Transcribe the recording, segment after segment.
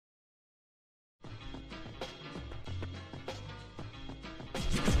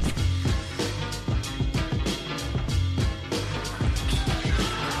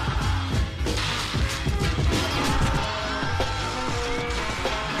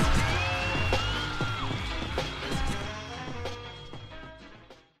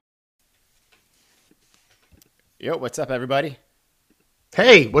Yo, what's up, everybody?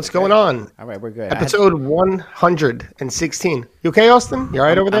 Hey, what's going on? All right, we're good. Episode 116. You okay, Austin? You all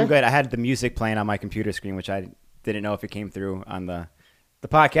right over I'm there? good. I had the music playing on my computer screen, which I didn't know if it came through on the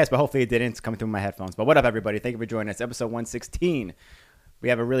podcast, but hopefully it didn't. It's coming through my headphones. But what up, everybody? Thank you for joining us. Episode 116. We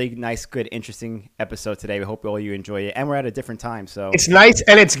have a really nice, good, interesting episode today. We hope all you enjoy it, and we're at a different time, so It's nice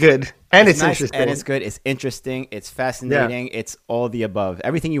and it's good and it's nice interesting. and it's good. It's interesting. It's fascinating. It's all the above.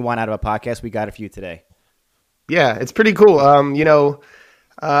 Everything you want out of a podcast, we got it for you today. Yeah, it's pretty cool. I'm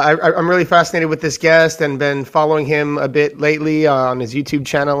really fascinated with this guest and been following him a bit lately on his YouTube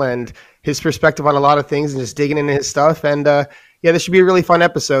channel and his perspective on a lot of things and just digging into his stuff. And yeah, this should be a really fun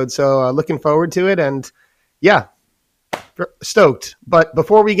episode. So looking forward to it. And yeah, stoked. But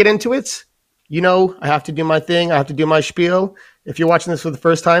before we get into it, I have to do my thing. I have to do my spiel. If you're watching this for the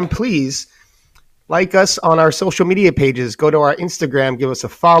first time, please like us on our social media pages. Go to our Instagram, give us a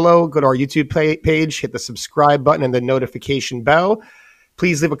follow. Go to our YouTube page, hit the subscribe button and the notification bell.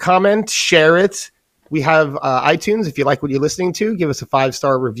 Please leave a comment, share it. We have iTunes. If you like what you're listening to, give us a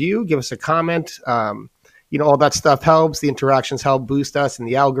 5-star review, give us a comment. All that stuff helps. The interactions help boost us in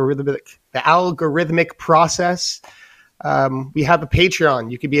the algorithmic process. We have a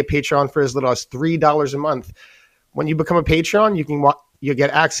Patreon. You can be a Patreon for as little as $3 a month. When you become a Patreon, you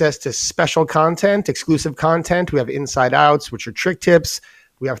get access to special content, exclusive content. We have Inside Outs, which are trick tips.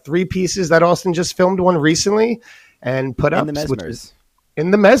 We have 3 pieces that Austin just filmed one recently and put up. In the Mesmers.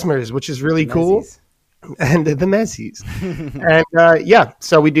 In the Mesmers, which is really cool. And the Messies. And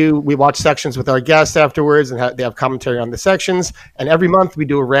so we watch sections with our guests afterwards and they have commentary on the sections. And every month we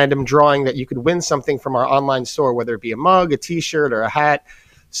do a random drawing that you could win something from our online store, whether it be a mug, a t-shirt, or a hat.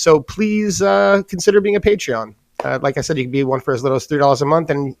 So please consider being a Patreon. Like I said, you can be one for as little as $3 a month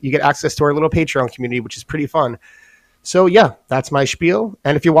and you get access to our little Patreon community, which is pretty fun. So yeah, that's my spiel.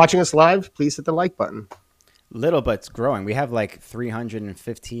 And if you're watching us live, please hit the like button. Little, but it's growing. We have like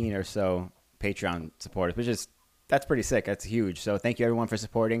 315 or so Patreon supporters, that's pretty sick. That's huge. So thank you everyone for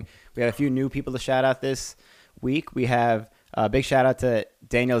supporting. We have a few new people to shout out this week. We have a big shout out to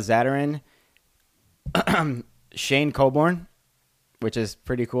Daniel Zadarin, Shane Coburn, which is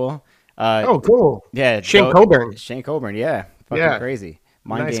pretty cool. Cool. Yeah. Shane Coburn. Shane Coburn. Yeah. Fucking crazy.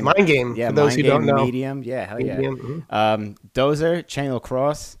 Mind Game. Yeah. For those who don't know. Medium. Yeah. Hell yeah. Medium. Mm-hmm. Dozer, Chain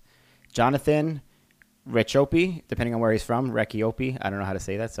Lacrosse, Jonathan, Reciopi, depending on where he's from, Reciopi, I don't know how to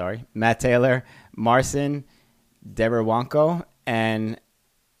say that, sorry. Matt Taylor, Marcin, Derawanko, and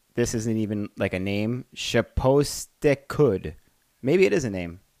this isn't even like a name, Shapostekud. Maybe it is a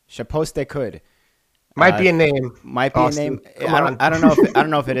name. Shapostekud. Might be a name. Might be Austin. a name. I don't know. I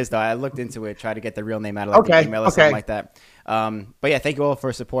don't know if it is though. I looked into it, tried to get the real name out of the email or something like that. But yeah, thank you all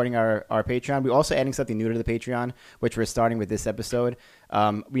for supporting our Patreon. We're also adding something new to the Patreon, which we're starting with this episode.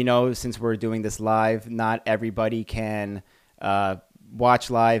 We know since we're doing this live, not everybody can watch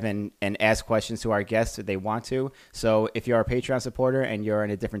live and ask questions to our guests if they want to. So if you're a Patreon supporter and you're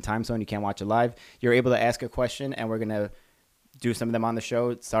in a different time zone, you can't watch it live, you're able to ask a question and we're going to do some of them on the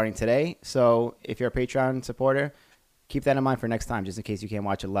show starting today. So if you're a Patreon supporter, keep that in mind for next time, just in case you can't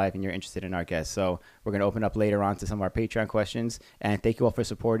watch it live and you're interested in our guests. So we're going to open up later on to some of our Patreon questions. And thank you all for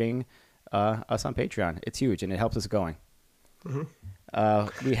supporting us on Patreon. It's huge, and it helps us going.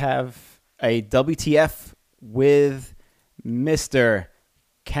 Mm-hmm. We have a WTF with Mr.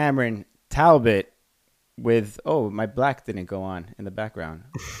 Cameron Talbot with, my black didn't go on in the background.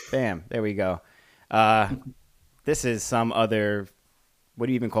 Bam, there we go. This is some other, what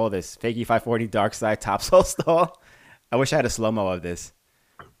do you even call this? Fakey 540 Dark Side Topsoul stall? I wish I had a slow-mo of this.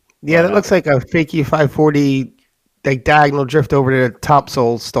 Yeah, that looks like a Fakey 540 like diagonal drift over to the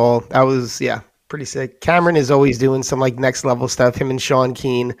Topsoul stall. That was, pretty sick. Cameron is always doing some like next level stuff, him and Sean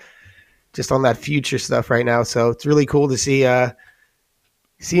Keen, just on that future stuff right now. So it's really cool to see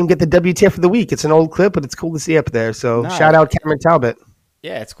him get the WTF of the week. It's an old clip, but it's cool to see up there. So shout out Cameron Talbot.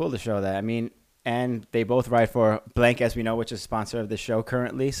 Yeah, it's cool to show that. I mean, and they both write for Blank, as we know, which is a sponsor of the show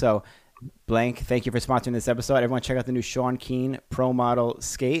currently. So Blank, thank you for sponsoring this episode. Everyone check out the new Sean Keen Pro Model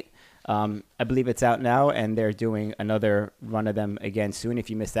Skate. I believe it's out now, and they're doing another run of them again soon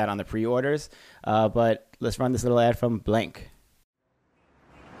if you missed out on the pre-orders. But let's run this little ad from Blank.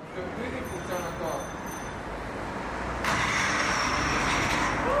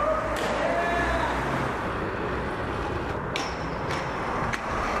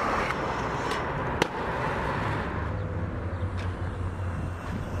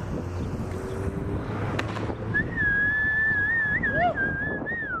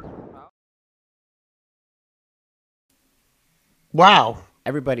 Wow.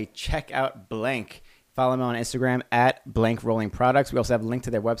 Everybody check out Blank. Follow them on Instagram at Blank Rolling Products. We also have a link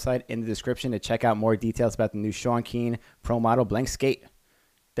to their website in the description to check out more details about the new Sean Keen Pro Model Blank Skate.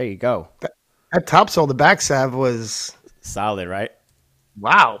 There you go. That topsole, the back salve was solid, right?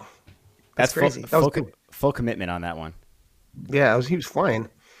 Wow. That's crazy. Full commitment on that one. Yeah, he was flying.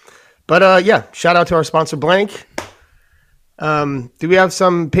 But shout out to our sponsor, Blank. Do we have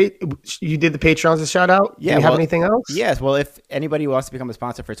you did the Patrons a shout out? Yeah. Do you have anything else? Yes. Well, if anybody wants to become a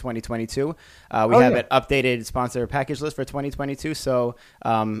sponsor for 2022, we have an updated sponsor package list for 2022. So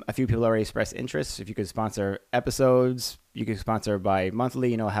a few people already expressed interest. If you could sponsor episodes, you can sponsor by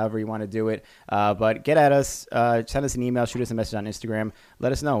monthly, however you want to do it. But get at us, send us an email, shoot us a message on Instagram.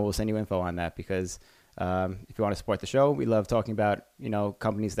 Let us know. We'll send you info on that because if you want to support the show, we love talking about,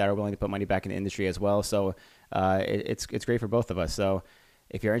 companies that are willing to put money back in the industry as well. So it's great for both of us. So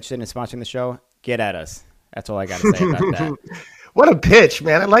if you're interested in sponsoring the show, get at us. That's all I got to say about that. What a pitch,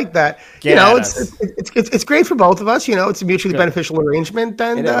 man. I like that. It's great for both of us. It's a mutually beneficial arrangement.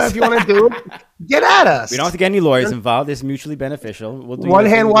 And if you want to do it, get at us. We don't have to get any lawyers involved. It's mutually beneficial. We'll do one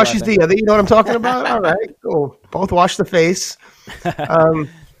hand washes the other. You know what I'm talking about? All right, cool. Both wash the face.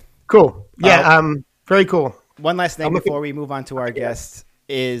 Cool. Yeah, very cool. One last thing before we move on to our guests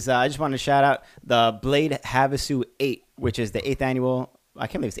is I just want to shout out the Blade Havasu 8, which is the 8th annual. I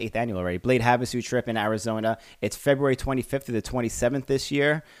can't believe it's 8th annual already. Blade Havasu trip in Arizona. It's February 25th to the 27th this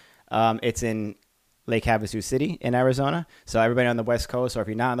year. It's in Lake Havasu City in Arizona. So everybody on the West Coast, or if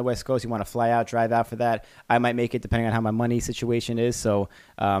you're not on the West Coast, you want to fly out, drive out for that. I might make it depending on how my money situation is. So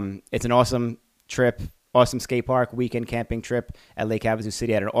it's an awesome trip. Awesome skate park, weekend camping trip at Lake Havasu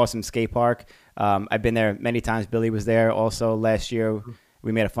City at an awesome skate park. I've been there many times. Billy was there also last year.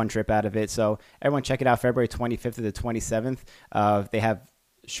 We made a fun trip out of it. So everyone check it out February 25th to the 27th. They have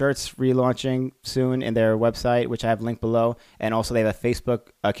shirts relaunching soon in their website, which I have linked below. And also they have a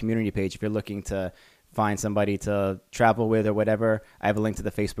Facebook community page if you're looking to find somebody to travel with or whatever. I have a link to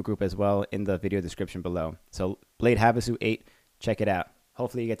the Facebook group as well in the video description below. So Blade Havasu 8, check it out.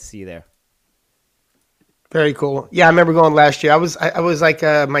 Hopefully you get to see you there. Very cool. Yeah, I remember going last year. I was like,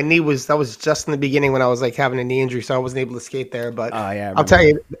 my knee that was just in the beginning when I was like having a knee injury, so I wasn't able to skate there. But I'll tell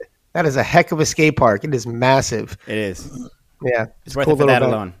you, that is a heck of a skate park. It is massive. It is. Yeah. It's worth it for that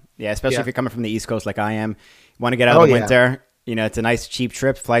alone. Yeah, especially if you're coming from the East Coast like I am. You want to get out of the winter. It's a nice, cheap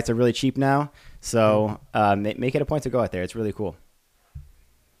trip. Flights are really cheap now. So make it a point to go out there. It's really cool.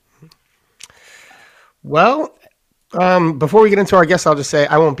 Well, before we get into our guests, I'll just say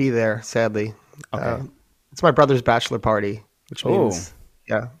I won't be there, sadly. Okay. It's my brother's bachelor party, which means,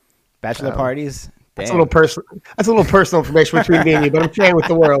 bachelor parties. That's a little personal information between me and you, but I'm sharing with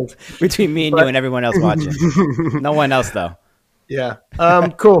the world. Between me and you and everyone else watching. No one else, though. Yeah.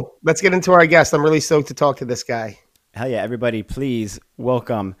 Cool. Let's get into our guest. I'm really stoked to talk to this guy. Hell yeah. Everybody, please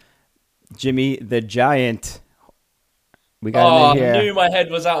welcome Jimmy the Giant. We got him in here. I knew my head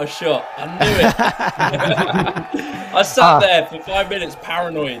was out of shot. I knew it. I sat there for 5 minutes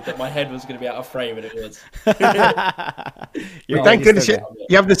paranoid that my head was going to be out of frame, and it was. Thank goodness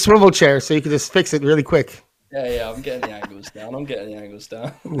you have the swivel chair, so you can just fix it really quick. Yeah, I'm getting the angles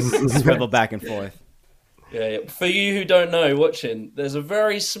down. Swivel back and forth. Yeah. For you who don't know, watching, there's a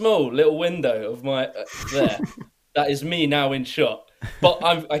very small little window of my there. That is me now in shot, but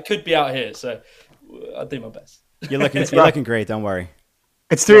I could be out here, so I'll do my best. You're looking great. Don't worry.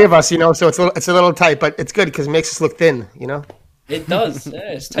 It's three of us, so it's a little tight, but it's good because it makes us look thin, It does.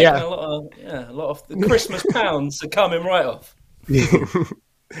 Yeah, it's taking a lot of the Christmas pounds are coming right off.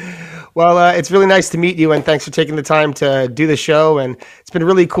 Well, it's really nice to meet you, and thanks for taking the time to do the show. And it's been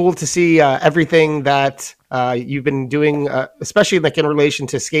really cool to see everything that you've been doing, especially like in relation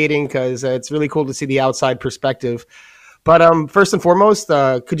to skating, because it's really cool to see the outside perspective. But first and foremost,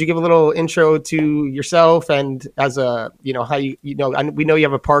 could you give a little intro to yourself and as a, how we know you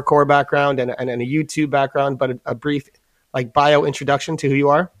have a parkour background and a YouTube background, but a brief bio introduction to who you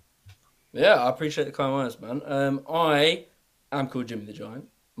are? Yeah, I appreciate the kind words, man. I am called Jimmy the Giant.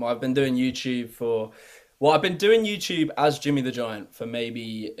 I've been doing YouTube as Jimmy the Giant for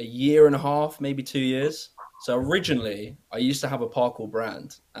maybe a year and a half, maybe 2 years. So originally, I used to have a parkour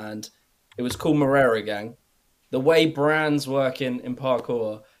brand, and it was called Marrera Gang. The way brands work in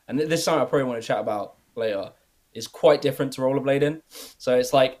parkour, and this is something I probably want to chat about later, is quite different to rollerblading. So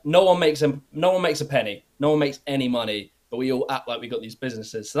it's like no one makes a penny, no one makes any money, but we all act like we got these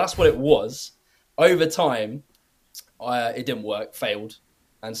businesses. So that's what it was. Over time, it didn't work, failed.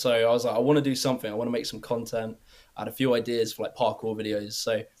 And so I was like, I want to do something. I want to make some content. I had a few ideas for parkour videos.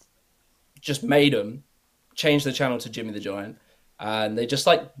 So just made them, changed the channel to Jimmy the Giant, and they just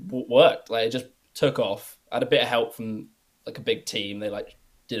worked. It just took off. I had a bit of help from a big team. They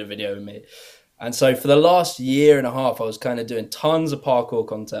did a video with me. And so for the last year and a half, I was kind of doing tons of parkour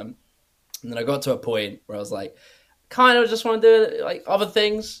content. And then I got to a point where I was like, kind of just want to do like other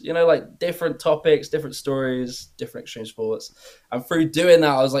things, like different topics, different stories, different extreme sports. And through doing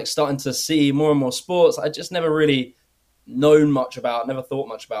that, I was like starting to see more and more sports I just never really known much about, never thought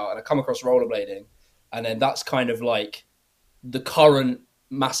much about. And I come across rollerblading. And then that's kind of like the current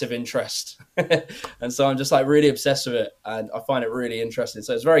massive interest. And so I'm just like really obsessed with it. And I find it really interesting.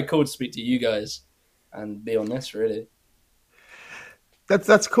 So it's very cool to speak to you guys and be on this, really.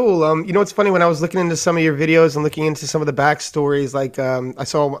 That's cool. It's funny, when I was looking into some of your videos and looking into some of the backstories, like I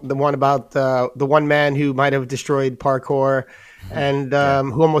saw the one about the one man who might have destroyed parkour and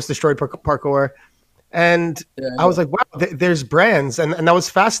who almost destroyed parkour. And I was like, wow, there's brands. And that was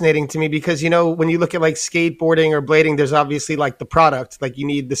fascinating to me because, when you look at like skateboarding or blading, there's obviously like the product, like you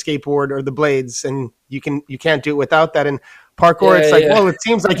need the skateboard or the blades, and you can't do it without that. And parkour, it's like, well, it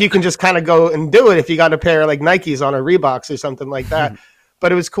seems like you can just kind of go and do it if you got a pair of like Nikes on or Reeboks or something like that.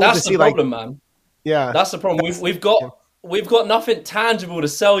 But it was cool to see, problem, man. Yeah, that's the problem. We've got nothing tangible to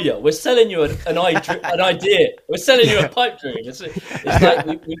sell you. We're selling you an idea. We're selling you a pipe dream. It's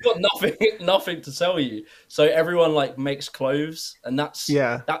like we've got nothing to sell you. So everyone like makes clothes, and that's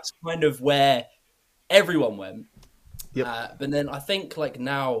kind of where everyone went. Yep. But then I think like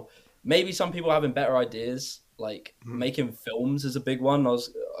now maybe some people are having better ideas. Like making films is a big one.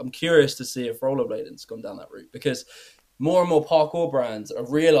 I'm curious to see if rollerblading's gone down that route, because more and more parkour brands are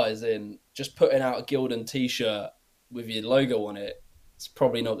realizing just putting out a Gildan t-shirt with your logo on it, it's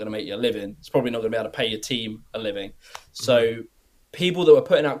probably not going to make you a living. It's probably not going to be able to pay your team a living. So people that were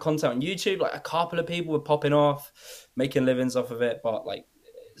putting out content on YouTube, like a couple of people were popping off, making livings off of it, but like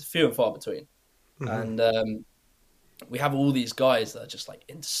it's few and far between. And we have all these guys that are just like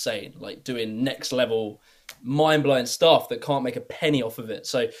insane, like doing next level, mind-blowing stuff that can't make a penny off of it.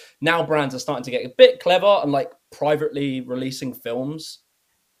 So now brands are starting to get a bit clever and like privately releasing films.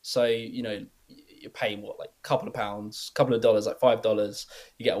 So, you're paying like a couple of pounds, a couple of dollars, like $5,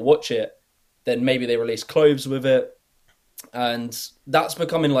 you get to watch it. Then maybe they release clothes with it. And that's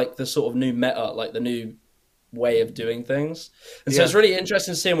becoming like the sort of new meta, like the new way of doing things. And so it's really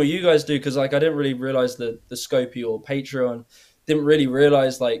interesting seeing what you guys do, because like I didn't really realize the scope of your Patreon, didn't really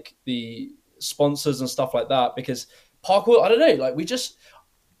realize like the sponsors and stuff like that, because parkour, I don't know, like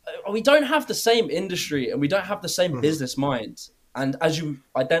we don't have the same industry and we don't have the same business mind. And as you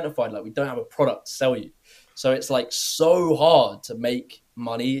identified, like we don't have a product to sell you. So it's like so hard to make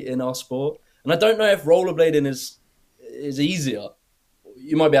money in our sport. And I don't know if rollerblading is easier.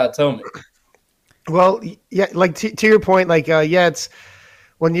 You might be able to tell me. Well, yeah, like to your point, like, it's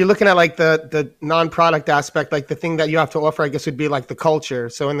when you're looking at like the non-product aspect, like the thing that you have to offer, I guess would be like the culture.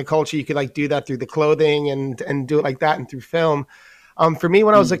 So in the culture, you could like do that through the clothing and do it like that and through film. For me,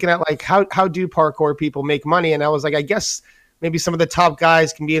 when I was looking at like, how do parkour people make money? And I was like, I guess maybe some of the top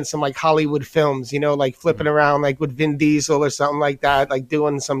guys can be in some like Hollywood films, like flipping around like with Vin Diesel or something like that, like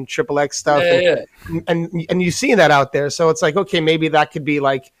doing some XXX stuff. And you've seen that out there. So it's like, okay, maybe that could be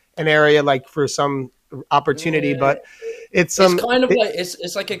like an area like for some opportunity, but it's kind of like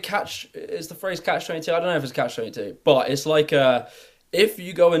it's like a catch. Is the phrase catch-22? I don't know if it's catch-22, but it's like if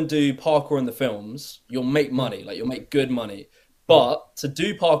you go and do parkour in the films, you'll make money, like you'll make good money. But to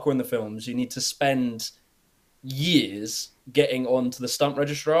do parkour in the films, you need to spend years getting onto the stunt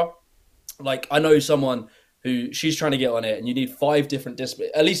registrar. Like I know someone who she's trying to get on it, and you need 5 different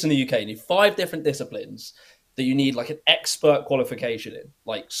disciplines, at least in the UK, you need 5 different disciplines that you need like an expert qualification in.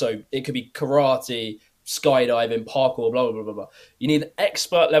 Like, so it could be karate, skydiving, parkour, blah, blah, blah, blah. You need an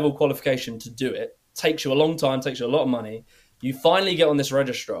expert level qualification to do it. Takes you a long time, takes you a lot of money. You finally get on this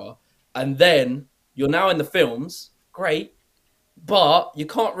registrar, and then you're now in the films. Great. But you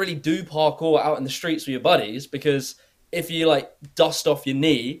can't really do parkour out in the streets with your buddies, because if you like dust off your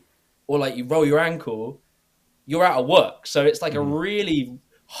knee or like you roll your ankle, you're out of work. So it's like a really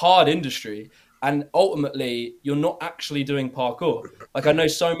hard industry. And ultimately, you're not actually doing parkour. Like I know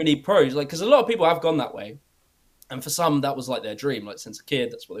so many pros, like, because a lot of people have gone that way. And for some, that was like their dream. Like since a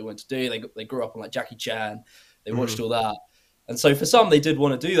kid, that's what they wanted to do. They grew up on like Jackie Chan. They watched all that. And so for some, they did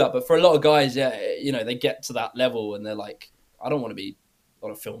want to do that. But for a lot of guys, they get to that level and they're like, I don't want to be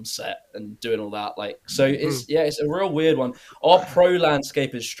on a film set and doing all that. Like, so it's a real weird one. Our pro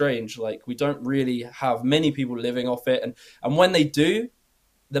landscape is strange. Like we don't really have many people living off it. And when they do,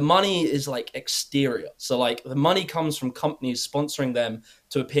 the money is like exterior. So like the money comes from companies sponsoring them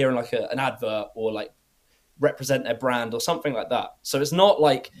to appear in like an advert or like represent their brand or something like that. So it's not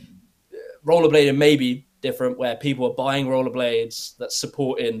like rollerblading may be different, where people are buying rollerblades that's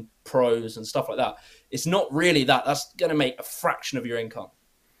supporting pros and stuff like that. It's not really that. That's going to make a fraction of your income.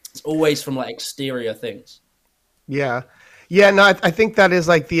 It's always from like exterior things. Yeah. Yeah, no, I think that is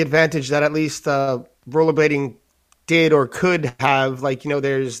like the advantage that at least rollerblading did or could have. Like,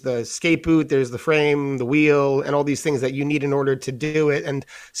 there's the skate boot, there's the frame, the wheel, and all these things that you need in order to do it. And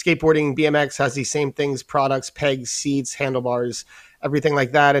skateboarding, BMX has these same things: products, pegs, seats, handlebars, everything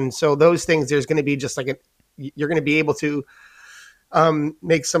like that. And so those things, there's going to be just like you're going to be able to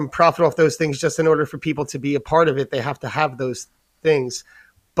make some profit off those things. Just in order for people to be a part of it, they have to have those things.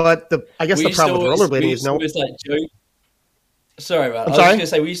 But I guess the problem with rollerblading is Sorry, man. I was just gonna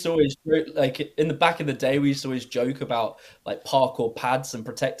say we used to always like in the back of the day we used to always joke about like parkour pads and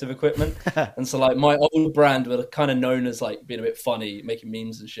protective equipment, and so like my old brand were kind of known as like being a bit funny, making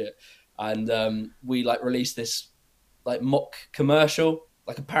memes and shit, and we like released this like mock commercial,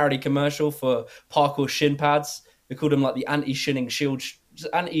 like a parody commercial for parkour shin pads. We called them like the anti-shinning shields,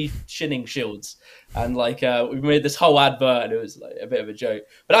 and like we made this whole advert, and it was like a bit of a joke.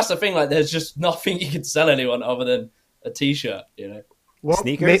 But that's the thing, like there's just nothing you can sell anyone other than a t-shirt, Well,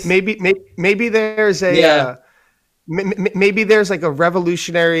 sneakers. Maybe there's a maybe there's like a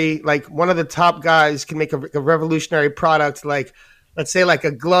revolutionary, like one of the top guys can make a revolutionary product, like let's say like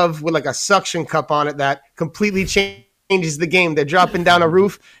a glove with like a suction cup on it that completely changes the game. They're dropping down a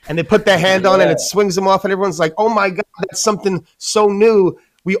roof and they put their hand on it and it swings them off, and everyone's like, "Oh my god, that's something so new.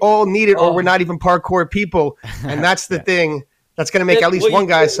 We all need it, or we're not even parkour people." And that's the thing. That's going to make at least one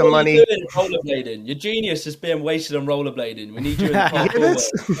guy some money. What are you doing rollerblading? Your genius is being wasted on rollerblading. We need you in the parkour.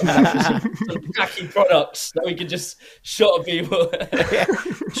 Some tacky products that we can just shot at people.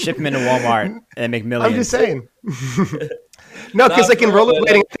 Ship them into Walmart and make millions. I'm just saying. No, because like in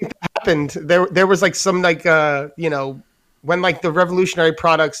rollerblading, I think that happened. There was like some like when like the revolutionary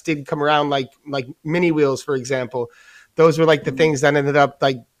products did come around, like mini wheels, for example. Those were like the things that ended up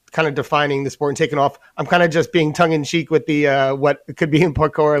like kind of defining the sport and taking off. I'm kind of just being tongue in cheek with the what could be in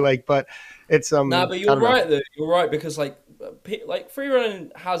parkour, like, but it's but you're right though. You're right, because like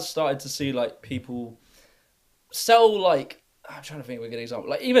freerunning has started to see like people sell like, I'm trying to think of a good example,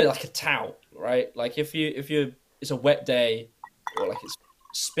 like even like a towel, right? Like if it's a wet day or like it's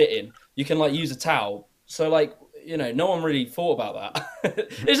spitting, you can like use a towel. So like, no one really thought about that.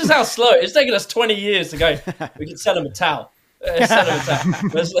 It's just how slow it's taken us 20 years to go. We can sell them a towel.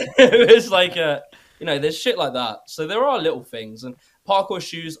 It's like there's shit like that. So there are little things, and parkour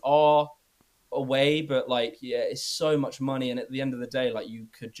shoes are a way, but like it's so much money, and at the end of the day, like you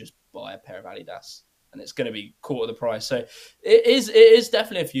could just buy a pair of Adidas and it's going to be quarter the price. So it is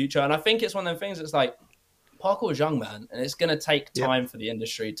definitely a future, and I think it's one of them things that's like parkour is young, man, and it's going to take time for the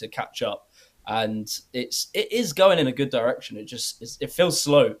industry to catch up. And it is going in a good direction. It feels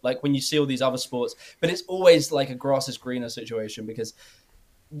slow, like when you see all these other sports, but it's always like a grass is greener situation, because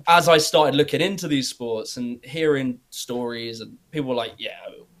as I started looking into these sports and hearing stories, and people were like, yeah,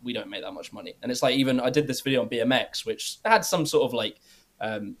 we don't make that much money. And it's like, even I did this video on BMX, which had some sort of like,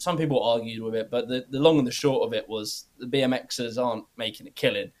 some people argued with it, but the long and the short of it was the BMXers aren't making a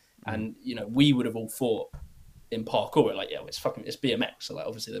killing. And, we would have all thought in parkour, we're like, it's BMX. So like,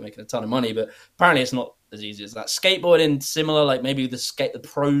 obviously they're making a ton of money, but apparently it's not as easy as that. Skateboarding, similar, like maybe the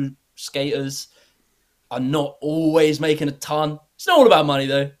pro skaters are not always making a ton. It's not all about money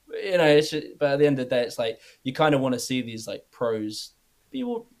though, but at the end of the day, it's like, you kind of want to see these like pros be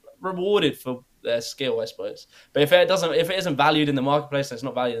rewarded for their skill, I suppose. But if it isn't valued in the marketplace, then it's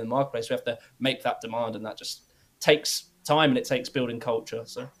not valued in the marketplace. We have to make that demand, and that just takes time, and it takes building culture.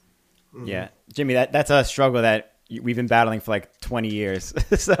 So. Yeah, Jimmy, that's a struggle that we've been battling for like 20 years.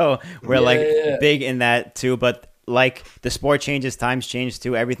 So we're big in that too. But like the sport changes, times change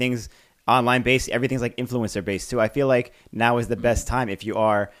too. Everything's online based. Everything's like influencer based too. I feel like now is the best time if you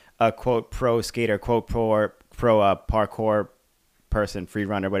are a quote pro skater, quote pro parkour person, free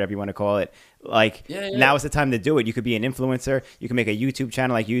runner, whatever you want to call it. Like now is the time to do it. You could be an influencer. You can make a YouTube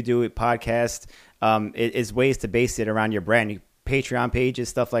channel like you do, a podcast. It is ways to base it around your brand. Patreon pages,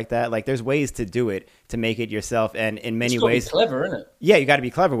 stuff like that. Like there's ways to do it, to make it yourself, and in many ways, be clever, isn't it? Yeah, you got to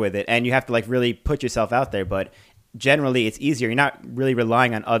be clever with it, and you have to like really put yourself out there. But generally, it's easier. You're not really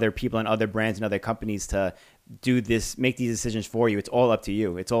relying on other people and other brands and other companies to do this, make these decisions for you. It's all up to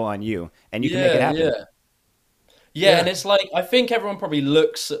you. It's all on you, and you can make it happen. Yeah, and it's like, I think everyone probably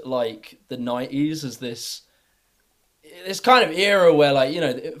looks at like the 90s as this kind of era where, like,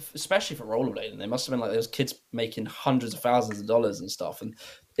 especially for rollerblading, there must have been like those kids making hundreds of thousands of dollars and stuff, and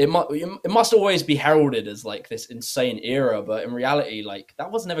it must always be heralded as like this insane era, but in reality, like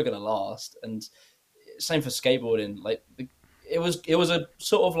that was never going to last. And same for skateboarding. Like it was a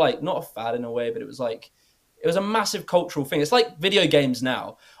sort of like, not a fad in a way, but it was a massive cultural thing. It's like video games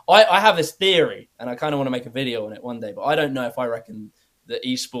now. I have this theory, and I kind of want to make a video on it one day, but I don't know if I reckon the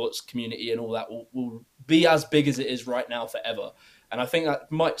esports community and all that will be as big as it is right now forever. And I think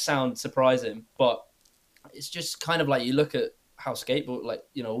that might sound surprising, but it's just kind of like you look at how skateboard, like,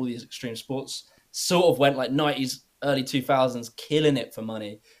 you know, all these extreme sports sort of went like 90s, early 2000s, killing it for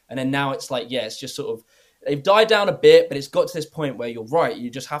money. And then now it's like, yeah, it's just sort of, they've died down a bit, but it's got to this point where you're right. You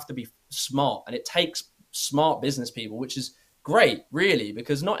just have to be smart, and it takes smart business people, which is great, really,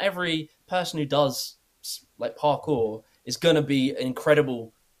 because not every person who does like parkour is going to be an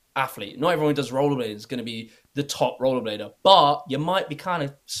incredible athlete. Not everyone who does rollerblading is going to be the top rollerblader, but you might be kind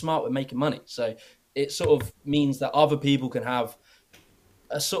of smart with making money. So it sort of means that other people can have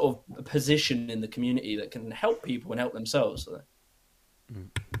a sort of a position in the community that can help people and help themselves. So.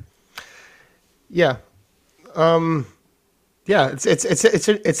 Yeah. Yeah,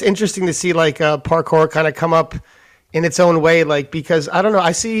 it's interesting to see like parkour kind of come up in its own way, like, because I don't know,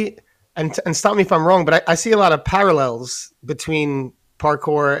 I see, and stop me if I'm wrong, but I see a lot of parallels between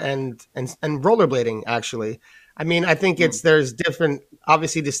parkour and rollerblading, actually. I mean, I think there's different,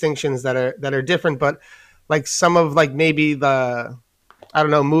 obviously, distinctions that are different, but like some of like maybe the, I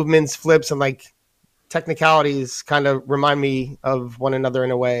don't know, movements, flips, and like technicalities kind of remind me of one another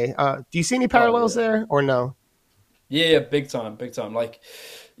in a way. Do you see any parallels there or no? Yeah, big time. Like,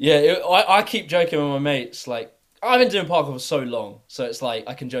 yeah, I keep joking with my mates. Like, I've been doing parkour for so long, so it's like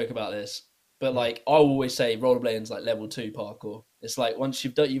I can joke about this. But like, I always say rollerblading's like level 2 parkour. It's like once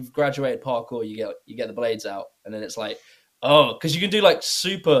you've graduated parkour, you get the blades out, and then it's like, oh, because you can do like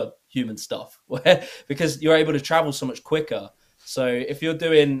superhuman stuff because you're able to travel so much quicker. So if you're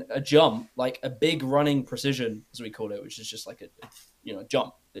doing a jump, like a big running precision, as we call it, which is just like a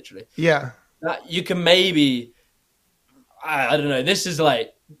jump, literally. Yeah. You can maybe, I don't know, this is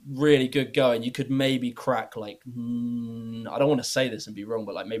like really good going. You could maybe crack like, I don't want to say this and be wrong,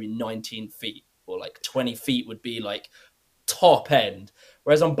 but like maybe 19 feet or like 20 feet would be like top end.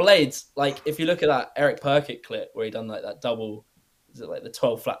 Whereas on blades, like if you look at that Eric Perkett clip where he done like that double, is it like the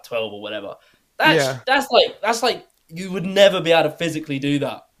 12 flat 12 or whatever? That's like you would never be able to physically do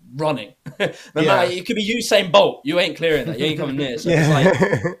that running. No matter, it could be Usain Bolt. You ain't clearing that. You ain't coming near. So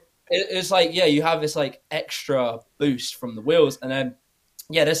it's like, yeah, you have this like extra boost from the wheels. And then,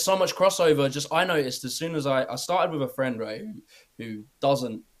 yeah, there's so much crossover. Just I noticed as soon as I started with a friend, right, who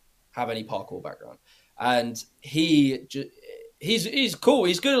doesn't have any parkour background. And he's cool.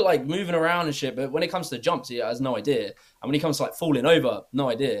 He's good at like moving around and shit. But when it comes to jumps, he has no idea. And when he comes to like falling over, no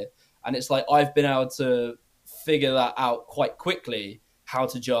idea. And it's like I've been able to figure that out quite quickly, how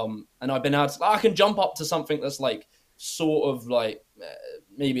to jump. And I've been able to, I can jump up to something that's like sort of like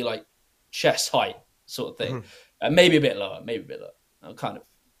maybe like chest height sort of thing. Maybe a bit lower. I'm kind of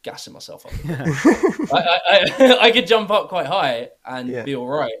gassing myself up. I could jump up quite high and be all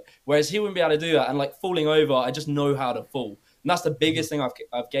right. Whereas he wouldn't be able to do that. And like falling over, I just know how to fall. And that's the biggest thing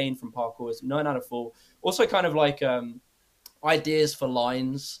I've gained from parkour is knowing how to fall. Also kind of like ideas for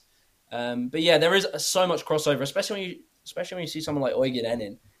lines. But yeah, there is so much crossover, especially when you see someone like Eugen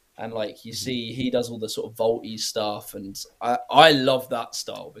Enin, and like you see he does all the sort of vaulty stuff, and I love that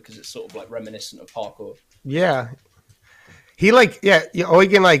style because it's sort of like reminiscent of parkour. Yeah, he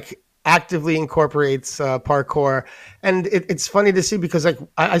Eugen like actively incorporates parkour, and it's funny to see because like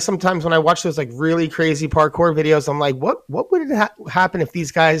I sometimes when I watch those like really crazy parkour videos, I'm like, what would it happen if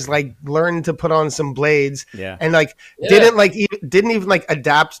these guys like learned to put on some blades and like didn't even like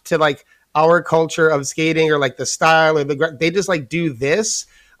adapt to like our culture of skating or like the style or they just like do this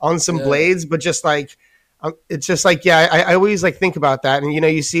on some blades, but just like it's just like I always like think about that, and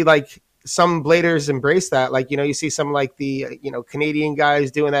you see like some bladers embrace that, like you see some like the Canadian guys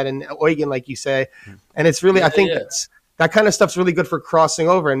doing that in Eugen, like you say, and it's really I think that kind of stuff's really good for crossing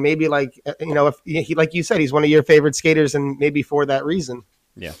over, and maybe like if he, like you said, he's one of your favorite skaters, and maybe for that reason.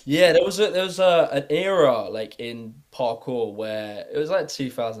 Yeah, there was an era like in parkour where it was like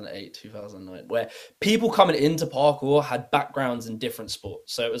 2008, 2009, where people coming into parkour had backgrounds in different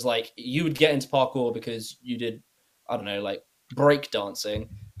sports. So it was like you would get into parkour because you did, I don't know, like break dancing,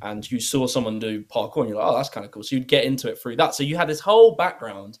 and you saw someone do parkour, and you're like, oh, that's kind of cool. So you'd get into it through that. So you had this whole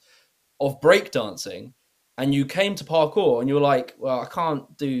background of break dancing, and you came to parkour, and you were like, well, I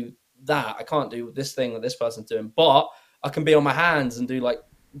can't do that. I can't do this thing that this person's doing, but I can be on my hands and do like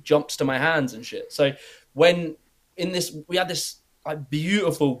jumps to my hands and shit. So when we had this like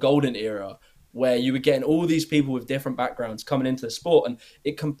beautiful golden era where you were getting all these people with different backgrounds coming into the sport, and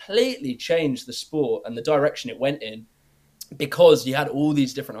it completely changed the sport and the direction it went in because you had all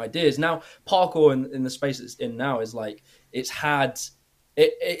these different ideas. Now parkour in the space it's in now is like it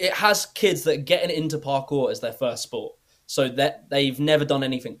has kids that are getting into parkour as their first sport, so that they've never done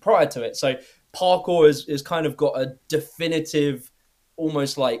anything prior to it. So parkour is kind of got a definitive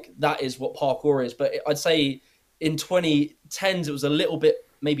almost like that is what parkour is. But I'd say in 2010s, it was a little bit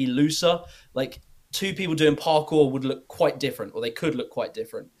maybe looser. Like two people doing parkour would look quite different, or they could look quite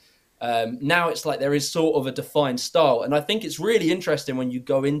different. Now it's like there is sort of a defined style. And I think it's really interesting when you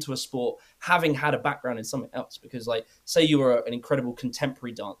go into a sport having had a background in something else, because like, say you were an incredible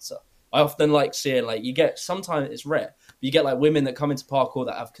contemporary dancer. I often like seeing like you get, sometimes it's rare, but you get like women that come into parkour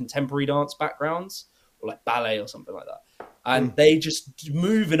that have contemporary dance backgrounds or like ballet or something like that. And they just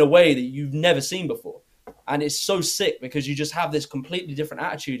move in a way that you've never seen before. And it's so sick because you just have this completely different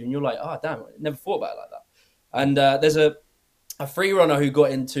attitude and you're like, oh, damn, I never thought about it like that. And there's a free runner who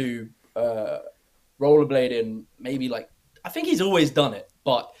got into rollerblading maybe like, I think he's always done it,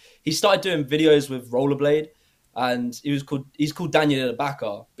 but he started doing videos with rollerblade. And he's called Daniel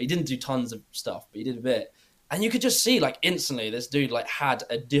Abakar, but he didn't do tons of stuff, but he did a bit. And you could just see like instantly this dude like had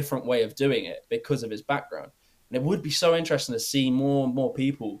a different way of doing it because of his background. And it would be so interesting to see more and more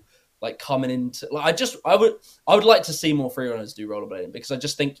people like coming into like I would like to see more freerunners do rollerblading, because I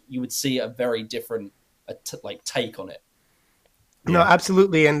just think you would see a very different take on it. No,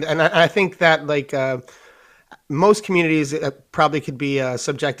 absolutely. And I think that like most communities probably could be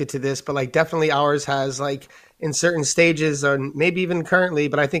subjected to this, but like definitely ours has like in certain stages, or maybe even currently,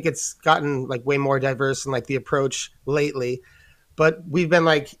 but I think it's gotten like way more diverse in like the approach lately. But we've been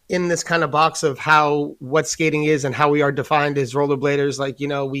like in this kind of box of what skating is and how we are defined as rollerbladers. Like, you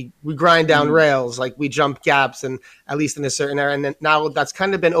know, we grind down rails, like we jump gaps, and at least in a certain area. And then now that's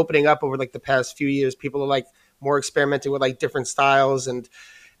kind of been opening up over like the past few years. People are like more experimenting with like different styles and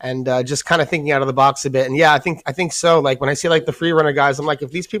just kind of thinking out of the box a bit. And yeah, I think so. Like when I see like the free runner guys, I'm like, if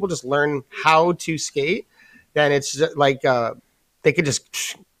these people just learn how to skate, then it's just like they could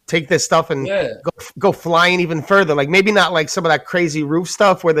just take this stuff and go flying even further. Like maybe not like some of that crazy roof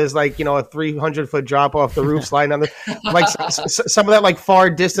stuff where there's like, you know, a 300-foot drop off the roof sliding on the like some of that like far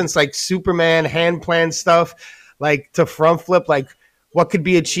distance, like Superman hand plan stuff, like to front flip, like what could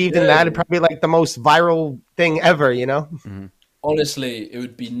be achieved in that. It'd probably be like the most viral thing ever, you know? Mm-hmm. Honestly, it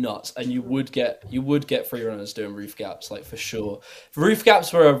would be nuts, and you would get free runners doing roof gaps, like for sure. Roof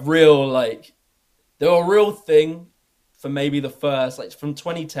gaps were a real thing for maybe the first, like from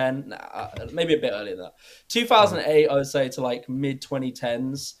 2010, maybe a bit earlier than that. 2008, I would say, to like mid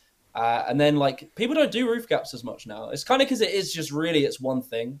 2010s. And then like people don't do roof gaps as much now. It's kind of because it is just really, it's one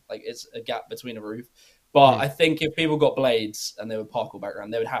thing. Like it's a gap between a roof. But I think if people got blades and they were parkour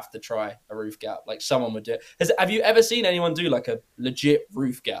background, they would have to try a roof gap. Like someone would do it. Have you ever seen anyone do like a legit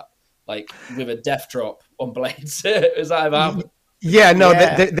roof gap, like with a death drop on blades? Is that ever happened? Yeah, no.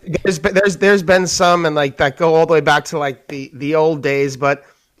 Yeah. There's been some, and like that go all the way back to like the old days. But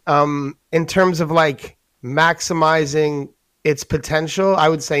in terms of like maximizing its potential, I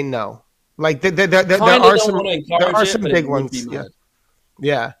would say no. Like there are some big ones.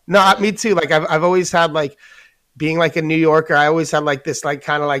 Yeah. No, me too. Like I've always had like being like a New Yorker, I always had like this like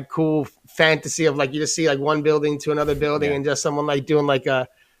kind of like cool fantasy of like you just see like one building to another building and just someone like doing like a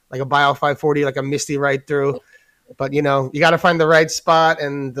Bio 540, like a Misty right through. But you know, you got to find the right spot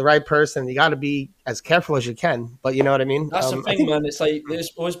and the right person. You got to be as careful as you can. But you know what I mean? That's the thing, man. It's like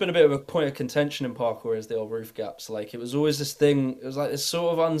there's always been a bit of a point of contention in parkour is the old roof gaps. Like it was always this thing. It was like this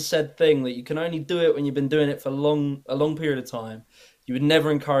sort of unsaid thing that you can only do it when you've been doing it for a long period of time. You would never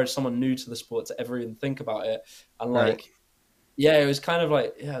encourage someone new to the sport to ever even think about it. And like, it was kind of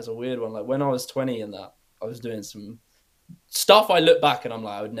like, it was a weird one. Like when I was 20 and that, I was doing some stuff. I look back and I'm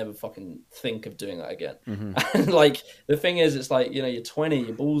like, I would never fucking think of doing that again. Mm-hmm. And like, the thing is, it's like, you know, you're 20,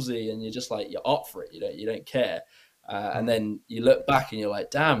 you're ballsy, and you're just like, you're up for it. You don't care. And then you look back and you're like,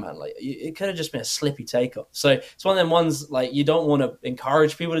 damn, man, like it could have just been a slippy takeoff. So it's one of them ones like you don't want to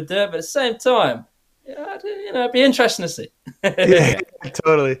encourage people to do it, but at the same time, you know, it'd be interesting to see. Yeah,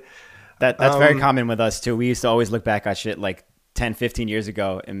 totally. That's very common with us too. We used to always look back at shit like 10, 15 years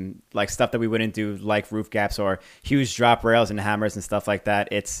ago and like stuff that we wouldn't do, like roof gaps or huge drop rails and hammers and stuff like that.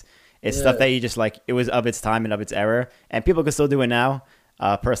 It's stuff that you just like, it was of its time and of its era, and people can still do it now.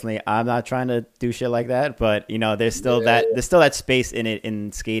 Personally, I'm not trying to do shit like that, but you know, there's still that space in it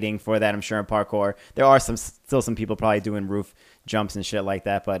in skating for that. I'm sure in parkour, there are still some people probably doing roof jumps and shit like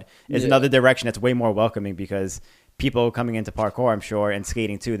that, but it's another direction that's way more welcoming because people coming into parkour, I'm sure, and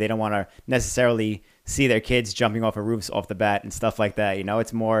skating too, they don't want to necessarily see their kids jumping off of roofs off the bat and stuff like that. You know,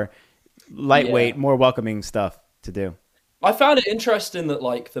 it's more lightweight, more welcoming stuff to do. I found it interesting that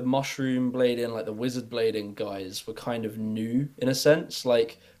like the mushroom blading, like the wizard blading guys were kind of new in a sense.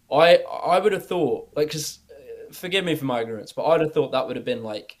 Like I would have thought, like, because forgive me for my ignorance, but I'd have thought that would have been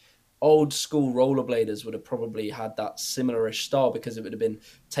like old school rollerbladers would have probably had that similar-ish style because it would have been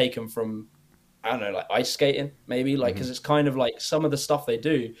taken from I don't know, like ice skating, maybe, like, because it's kind of like some of the stuff they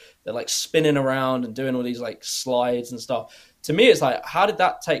do, they're like spinning around and doing all these like slides and stuff. To me, it's like, how did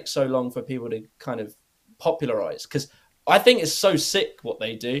that take so long for people to kind of popularize? Because I think it's so sick what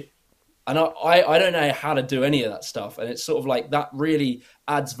they do. And I don't know how to do any of that stuff. And it's sort of like that really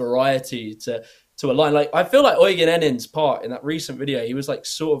adds variety to a line. Like, I feel like Eugen Enin's part in that recent video, he was like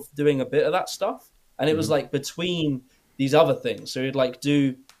sort of doing a bit of that stuff. And it was like between these other things. So he'd like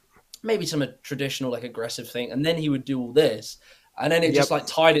do maybe some traditional like aggressive thing, and then he would do all this, and then it just like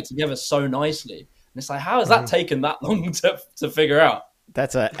tied it together so nicely. And it's like, how has that taken that long to figure out?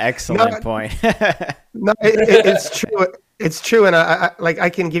 That's an excellent point. No, it's true. It's true, and I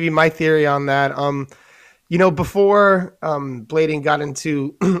can give you my theory on that. Before blading got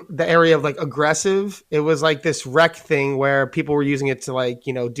into the area of like aggressive, it was like this rec thing where people were using it to like,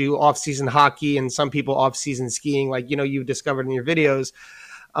 do off-season hockey, and some people off-season skiing, like, you discovered in your videos.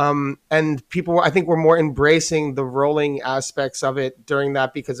 And people, I think, were more embracing the rolling aspects of it during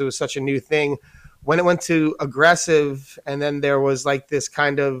that because it was such a new thing. When it went to aggressive, and then there was like this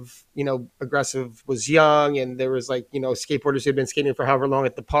kind of, aggressive was young, and there was like, skateboarders who had been skating for however long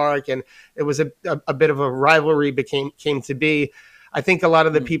at the park, and it was a bit of a rivalry came to be. I think a lot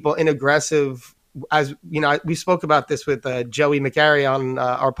of the people in aggressive, as we spoke about this with Joey McGarry on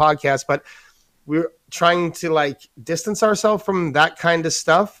our podcast, but we're trying to like distance ourselves from that kind of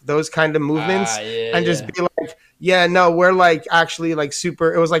stuff, those kind of movements, and just be like, we're like actually like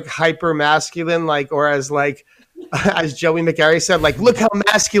super, it was like hyper masculine, like, or as like, as Joey McGarry said, like, look how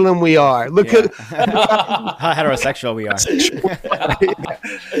masculine we are. Look how heterosexual we are.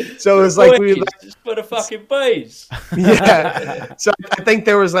 So it was like, we just put a fucking base. Yeah. So I think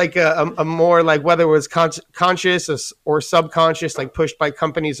there was like a more like, whether it was conscious or subconscious, like pushed by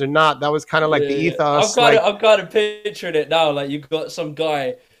companies or not, that was kind of like the ethos. I'm kind of picturing it now. Like, you've got some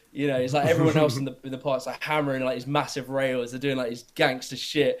guy, he's like everyone else in the park's like hammering like these massive rails. They're doing like these gangster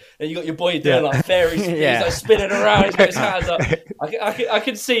shit. And you got your boy doing like fairy spins, he's like spinning around. He's got his hands up. I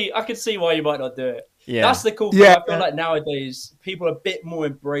can see why you might not do it. Yeah, that's the cool thing. I feel like nowadays people are a bit more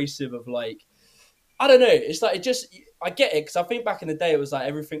embracive of like, I don't know. It's like I get it, because I think back in the day it was like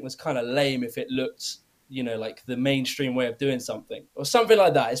everything was kind of lame if it looked, like the mainstream way of doing something or something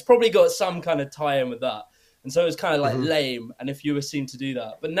like that. It's probably got some kind of tie in with that. And so it's kind of like lame, and if you were seen to do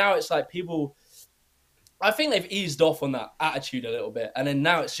that. But now it's like people, I think they've eased off on that attitude a little bit. And then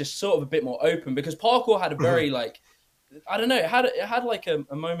now it's just sort of a bit more open, because parkour had a very like, I don't know, it had like a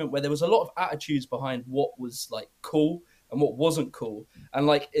moment where there was a lot of attitudes behind what was like cool and what wasn't cool. And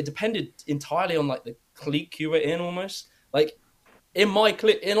like, it depended entirely on like the clique you were in almost. Like in my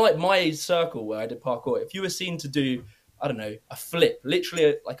clique, in like my circle where I did parkour, if you were seen to do, I don't know, a flip,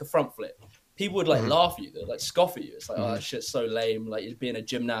 literally like a front flip, people would like laugh at you, they'd like scoff at you. It's like, oh, that shit's so lame, like you're being a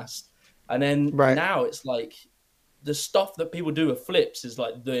gymnast. And then now it's like the stuff that people do with flips is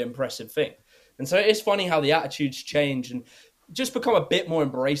like the impressive thing. And so it's funny how the attitudes change and just become a bit more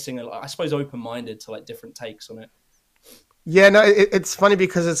embracing and I suppose open-minded to like different takes on it. Yeah, no, it's funny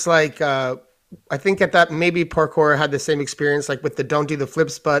because it's like, I think at that maybe parkour had the same experience like with the don't do the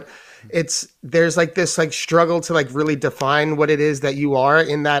flips, but there's like this like struggle to like really define what it is that you are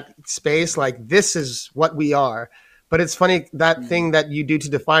in that space. Like, this is what we are. But it's funny, that thing that you do to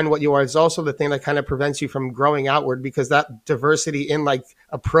define what you are is also the thing that kind of prevents you from growing outward, because that diversity in like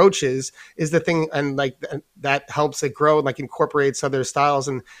approaches is the thing, and like that helps it grow, like incorporates other styles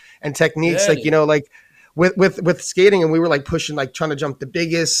and techniques. Yeah. Like, like with skating, and we were like pushing, like trying to jump the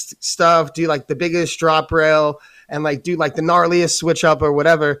biggest stuff, do like the biggest drop rail, and like do like the gnarliest switch up or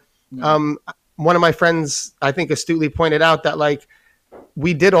whatever. One of my friends, I think, astutely pointed out that like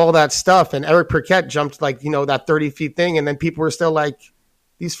we did all that stuff, and Eric Perquette jumped like, that 30 feet thing, and then people were still like,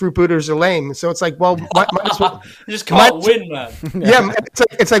 these fruit booters are lame. So it's like, well, might as well, you just can't win, man. Yeah,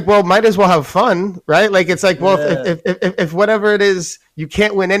 it's like, well, might as well have fun, right? Like, it's like, well, if whatever it is, you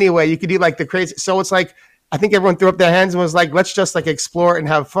can't win anyway, you could do like the crazy. So it's like, I think everyone threw up their hands and was like, let's just like explore it and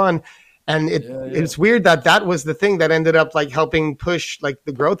have fun. And it's weird that was the thing that ended up like helping push like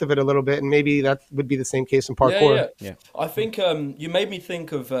the growth of it a little bit. And maybe that would be the same case in parkour. Yeah. I think you made me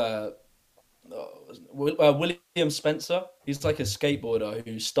think of William Spencer. He's like a skateboarder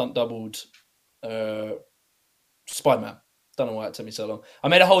who stunt doubled Spider-Man. Don't know why it took me so long. I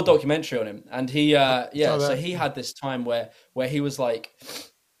made a whole documentary on him, and he so he had this time where he was like,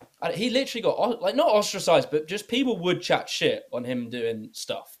 he literally got like not ostracized, but just people would chat shit on him doing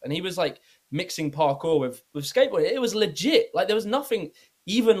stuff, and he was like mixing parkour with skateboarding. It was legit. Like, there was nothing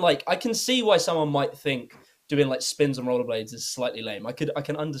even like, I can see why someone might think doing like spins on rollerblades is slightly lame. I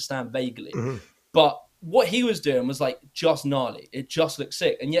can understand vaguely, but what he was doing was like just gnarly. It just looked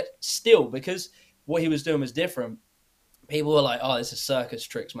sick. And yet still, because what he was doing was different, people were like, oh, this is circus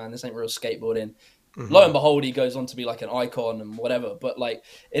tricks, man. This ain't real skateboarding. Mm-hmm. Lo and behold, he goes on to be like an icon and whatever. But like,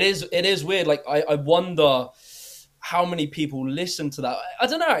 it is weird. Like, I wonder how many people listen to that. I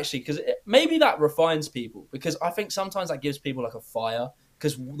don't know, actually, because maybe that refines people, because I think sometimes that gives people like a fire,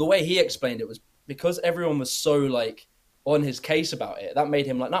 because the way he explained it was because everyone was so like on his case about it, that made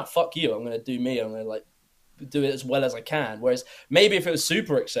him like, nah, fuck you, I'm going to do me, I'm going to like do it as well as I can. Whereas maybe if it was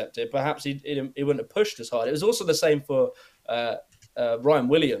super accepted, perhaps he wouldn't have pushed as hard. It was also the same for Ryan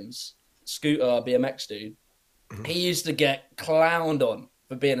Williams, scooter BMX dude. Mm-hmm. He used to get clowned on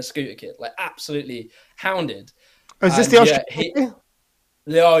for being a scooter kid, like absolutely hounded. Oh, is this the Australian?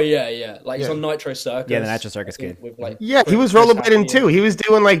 Yeah. Like he's on Nitro Circus. Yeah, the Nitro Circus kid. With, like, he was rollerblading too. He was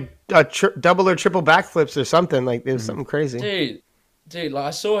doing like double or triple backflips or something. Like it was something crazy. Dude, like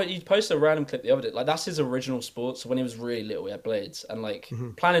I saw he posted a random clip the other day. Like that's his original sport. So when he was really little, he had blades, and like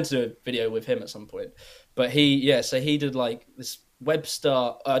planning to do a video with him at some point. But he did like this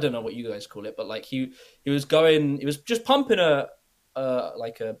Webster. I don't know what you guys call it, but like he was just pumping a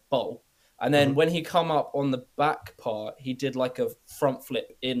bowl. And then when he come up on the back part, he did like a front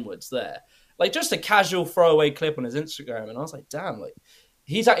flip inwards there. Like just a casual throwaway clip on his Instagram. And I was like, damn, like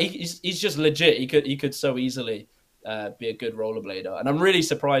he's just legit. He could so easily be a good rollerblader. And I'm really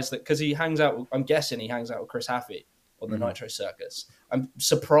surprised that, because I'm guessing he hangs out with Chris Haffey on the Nitro Circus. I'm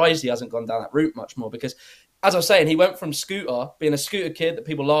surprised he hasn't gone down that route much more, because as I was saying, he went from scooter, being a scooter kid that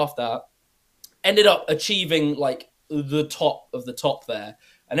people laughed at, ended up achieving like the top of the top there.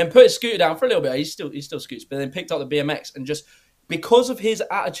 And then put his scooter down for a little bit. He still scoots, but then picked up the BMX, and just because of his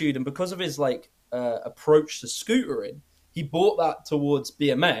attitude and because of his like approach to scootering, he brought that towards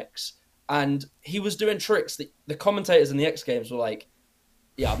BMX, and he was doing tricks that the commentators in the X Games were like,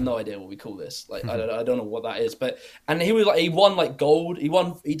 "Yeah, I have no idea what we call this. Like, I don't know what that is." And he was like, he won like gold. He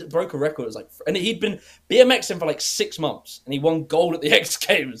broke a record. It was like, and he'd been BMXing for like 6 months, and he won gold at the X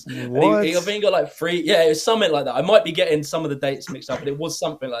Games. What? And I think he got like 3. Yeah, it was something like that. I might be getting some of the dates mixed up, but it was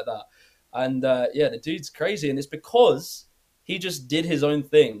something like that. And the dude's crazy, and it's because he just did his own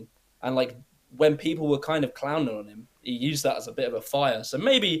thing. And like when people were kind of clowning on him, he used that as a bit of a fire. So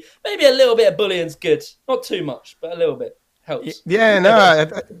maybe a little bit of bullying's good. Not too much, but a little bit. Helps. Yeah, no,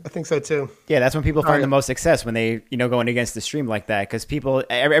 I think so too. Yeah, that's when people find the most success, when they, going against the stream like that. Because people,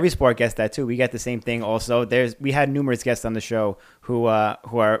 every sport gets that too. We get the same thing. Also, we had numerous guests on the show who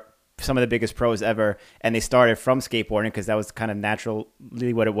are some of the biggest pros ever, and they started from skateboarding because that was kind of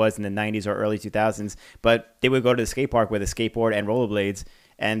naturally what it was in the 90s or early 2000s. But they would go to the skate park with a skateboard and rollerblades.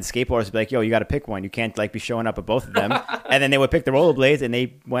 And skateboarders would be like, yo, you got to pick one. You can't like be showing up at both of them. And then they would pick the rollerblades, and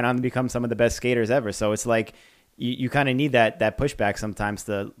they went on to become some of the best skaters ever. So it's like, you kind of need that pushback sometimes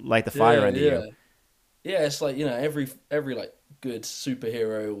to light the fire under you. Yeah, it's like, every like good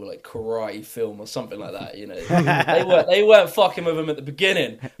superhero or like karate film or something like that, they weren't fucking with him at the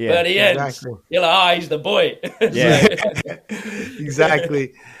beginning, but at the end, you're like, he's the boy. Yeah,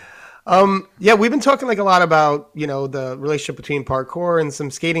 exactly. We've been talking like a lot about, the relationship between parkour and some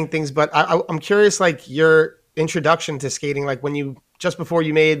skating things, but I'm curious, like your introduction to skating, like just before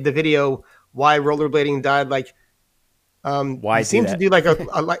you made the video, Why Rollerblading Died, like, why you seem to do like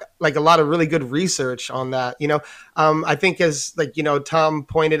a lot of really good research on that. I think as like, Tom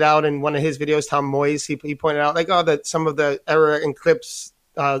pointed out in one of his videos, Tom Moyes, he pointed out like, that some of the era and clips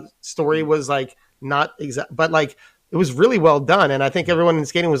story was like not exact, but like it was really well done. And I think everyone in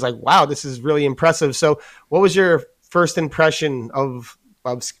skating was like, wow, this is really impressive. So what was your first impression of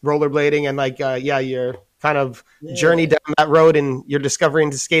rollerblading and like, your kind of journey down that road and your discovery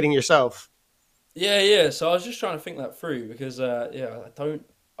into skating yourself? Yeah. So I was just trying to think that through because, I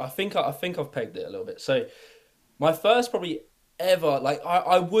think I've pegged it a little bit. So my first probably ever, like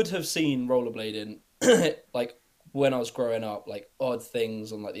I would have seen rollerblading like when I was growing up, like odd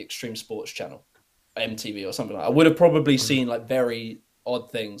things on like the Extreme Sports Channel, MTV or something like that. I would have probably seen like very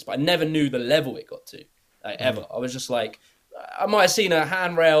odd things, but I never knew the level it got to, like ever. I was just like, I might have seen a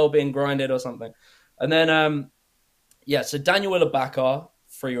handrail being grinded or something. And then, so Daniel Willabaka,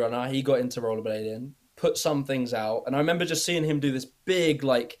 free runner, he got into rollerblading, put some things out, and I remember just seeing him do this big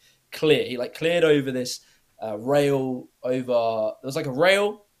like clear. He like cleared over this rail over. There was like a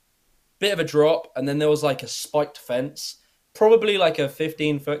rail, bit of a drop, and then there was like a spiked fence, probably like a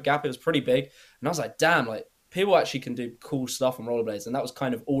 15-foot gap. It was pretty big, and I was like, damn, like people actually can do cool stuff on rollerblades, and that was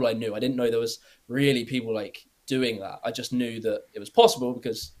kind of all I knew. I didn't know there was really people like doing that. I just knew that it was possible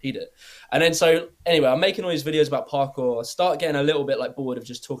because he did. And then so anyway, I'm making all these videos about parkour. I start getting a little bit like bored of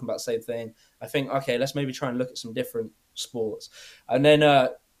just talking about the same thing. I think, okay, let's maybe try and look at some different sports. And then I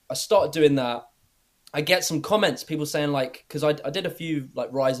started doing that. I get some comments, people saying like, because I did a few like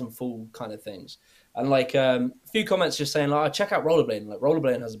rise and fall kind of things, and like a few comments just saying like, oh, check out rollerblading. Like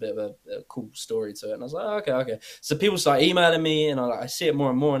rollerblading has a bit of a cool story to it, and I was like, oh, okay. So people start emailing me, and I see it more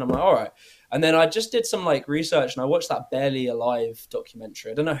and more, and I'm like, all right. And then I just did some like research, and I watched that Barely Alive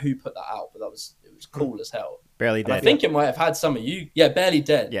documentary. I don't know who put that out, but it was cool as hell. Barely Dead. I think it might have had some of you. Yeah, Barely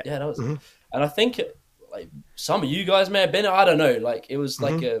Dead. Yeah, that was. Mm-hmm. And I think like some of you guys may have been. I don't know. Like it was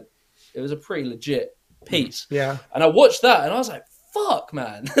like it was a pretty legit piece. Yeah. And I watched that, and I was like, "Fuck,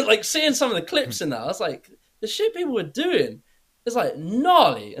 man!" Like seeing some of the clips in that, I was like, "The shit people were doing is like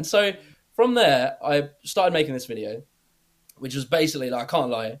gnarly." And so from there, I started making this video, which was basically like, I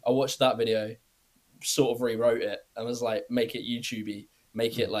can't lie, I watched that video, sort of rewrote it, and was like, make it YouTubey.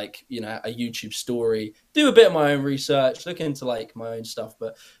 Make it like, you know, a YouTube story, do a bit of my own research, look into like my own stuff.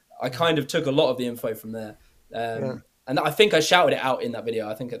 But I kind of took a lot of the info from there. And I think I shouted it out in that video.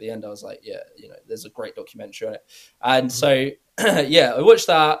 I think at the end I was like, yeah, you know, there's a great documentary on it. And so, yeah, I watched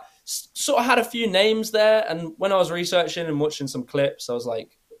that, sort of had a few names there. And when I was researching and watching some clips, I was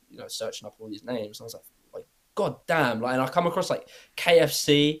like, you know, searching up all these names. And I was like, God damn. Like, and I come across like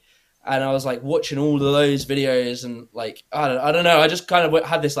KFC. And I was like watching all of those videos, and like I don't know, I just kind of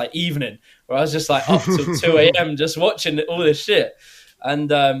had this like evening where I was just like up till 2 a.m. just watching all this shit.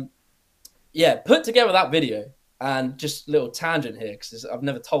 And yeah, put together that video, and just a little tangent here because I've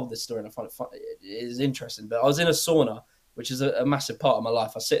never told this story and I find it fun. It is interesting. But I was in a sauna, which is a massive part of my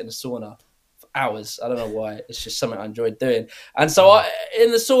life. I sit in a sauna for hours. I don't know why. It's just something I enjoyed doing. And so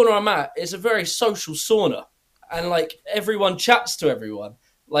in the sauna I'm at, it's a very social sauna, and like everyone chats to everyone.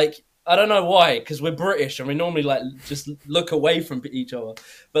 Like, I don't know why, because we're British and we normally like just look away from each other.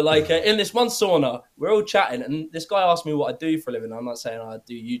 But like in this one sauna, we're all chatting, and this guy asked me what I do for a living. I'm not saying I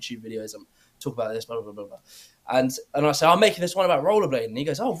do YouTube videos and talk about this, blah blah blah blah. And I say I'm making this one about rollerblading. And he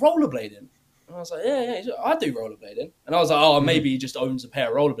goes, "Oh, rollerblading." And I was like, "Yeah." He's like, "I do rollerblading." And I was like, "Oh, maybe he just owns a pair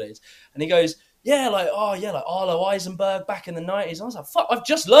of rollerblades." And he goes, "Yeah, like like Arlo Eisenberg back in the 90s." And I was like, "Fuck, I've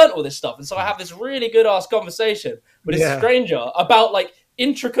just learned all this stuff." And so I have this really good ass conversation with this stranger about like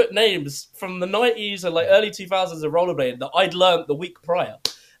intricate names from the 90s and like early 2000s of rollerblading that I'd learned the week prior.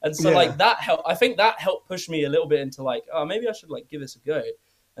 And so like that helped. I think that helped push me a little bit into like, oh, maybe I should like give this a go.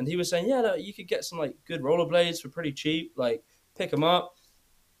 And he was saying, yeah, no, you could get some like good rollerblades for pretty cheap, like pick them up.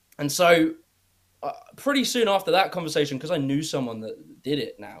 And so pretty soon after that conversation, because I knew someone that did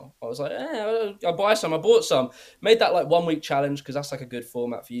it now, I was like, I'll buy some. I bought some, made that like 1 week challenge because that's like a good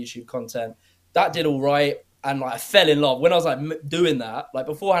format for YouTube content. That did all right. And like I fell in love when I was like doing that. Like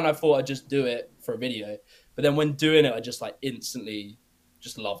beforehand, I thought I'd just do it for a video, but then when doing it, I just like instantly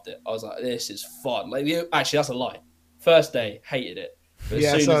just loved it. I was like, "This is fun." Like actually, that's a lie. First day, hated it. But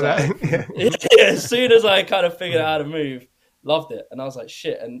as soon as I kind of figured out how to move, loved it, and I was like,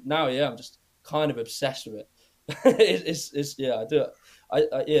 "Shit!" And now, yeah, I'm just kind of obsessed with it. it's yeah, I do it.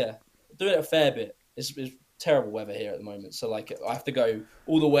 I do it a fair bit. It's terrible weather here at the moment, so like I have to go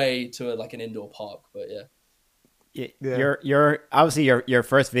all the way to like an indoor park. But yeah. Your obviously your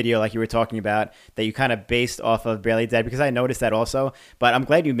first video, like you were talking about, that you kind of based off of Barely Dead, because I noticed that also. But I'm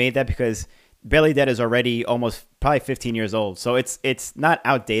glad you made that, because Barely Dead is already almost probably 15 years old, so it's not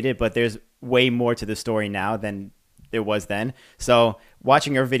outdated, but there's way more to the story now than there was then. So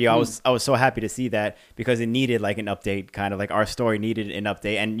watching your video, I was so happy to see that, because it needed like an update, kind of like our story needed an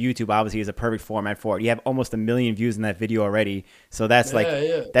update, and YouTube obviously is a perfect format for it. You have almost 1 million views in that video already, so that's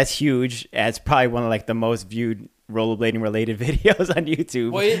that's huge. It's probably one of like the most viewed rollerblading related videos on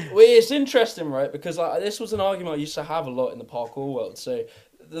YouTube. Well, it's interesting, right? Because this was an argument I used to have a lot in the parkour world. So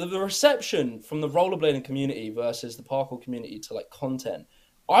the reception from the rollerblading community versus the parkour community to like content,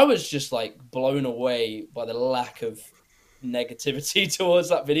 I was just like blown away by the lack of negativity towards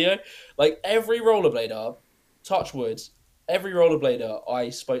that video. Like every rollerblader, touch wood, every rollerblader I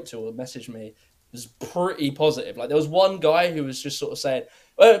spoke to or messaged me was pretty positive. Like there was one guy who was just sort of saying,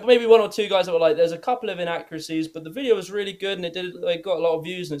 maybe one or two guys that were like, there's a couple of inaccuracies, but the video was really good and it got a lot of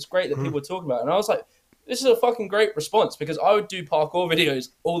views and it's great that people were talking about it. And I was like, this is a fucking great response, because I would do parkour videos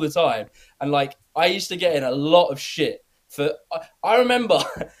all the time. And like, I used to get in a lot of shit for, I remember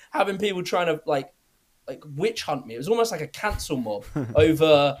having people trying to like witch hunt me. It was almost like a cancel mob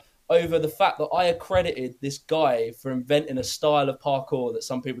over the fact that I accredited this guy for inventing a style of parkour that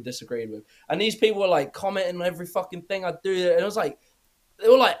some people disagreed with. And these people were like commenting on every fucking thing I do. And it was like, they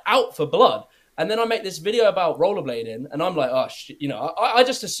were like out for blood. And then I make this video about rollerblading and I'm like, oh shit, you know, I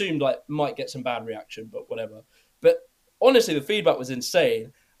just assumed like might get some bad reaction, but whatever. But honestly, the feedback was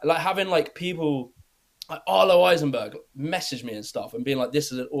insane. Like having like people like Arlo Eisenberg message me and stuff and being like,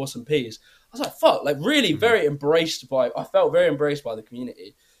 this is an awesome piece. I was like, fuck, like really very embraced by, I felt very embraced by the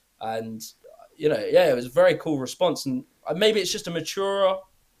community. And it was a very cool response. And maybe it's just a mature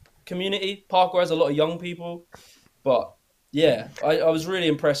community. Parkour has a lot of young people, but yeah, I was really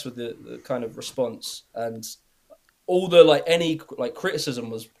impressed with the kind of response, and all the any criticism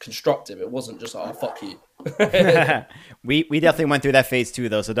was constructive. It wasn't just fuck you. we definitely went through that phase too,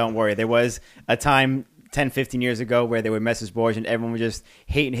 though, so don't worry. There was a time 10, 15 years ago where there were message boards and everyone was just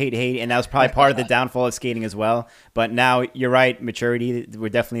hate, and that was probably part of the downfall of skating as well. But now you're right, maturity, we're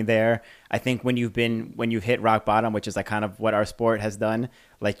definitely there. I think when you've hit rock bottom, which is kind of what our sport has done,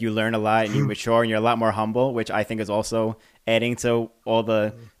 you learn a lot and you mature and you're a lot more humble, which I think is also adding to all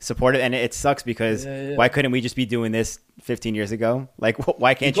the support. And it sucks because why couldn't we just be doing this 15 years ago?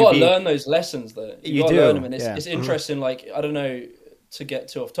 Why can't you learn those lessons though? You gotta learn them, and it's interesting. I don't know, to get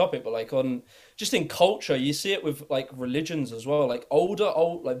too off topic, but on just in culture, you see it with religions as well.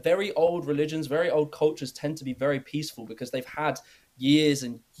 Very old religions, very old cultures tend to be very peaceful because they've had years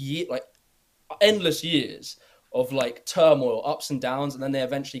and endless years of turmoil, ups and downs, and then they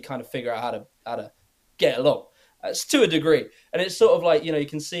eventually kind of figure out how to get along. It's to a degree, and it's sort of you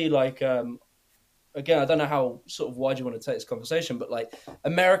can see again, I don't know how sort of wide you want to take this conversation, but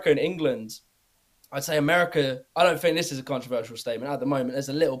America and England. I'd say America, I don't think this is a controversial statement. At the moment, there's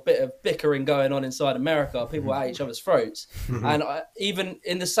a little bit of bickering going on inside America. People at each other's throats. And even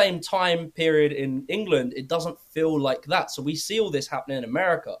in the same time period in England, it doesn't feel like that. So we see all this happening in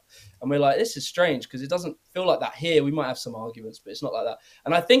America. And we're like, this is strange because it doesn't feel like that here. We might have some arguments, but it's not like that.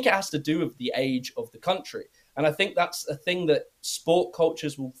 And I think it has to do with the age of the country. And I think that's a thing that sport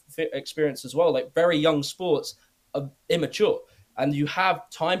cultures will experience as well. Very young sports are immature. And you have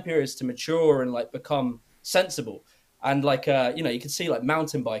time periods to mature and become sensible. And you can see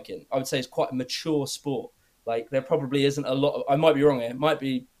mountain biking, I would say, is quite a mature sport. There probably isn't a lot of, I might be wrong here, might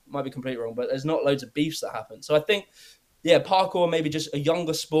be completely wrong, but there's not loads of beefs that happen. So I think, parkour, maybe just a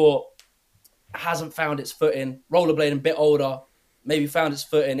younger sport, hasn't found its footing. Rollerblading, a bit older, maybe found its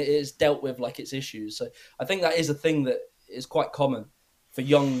footing. It is dealt with its issues. So I think that is a thing that is quite common for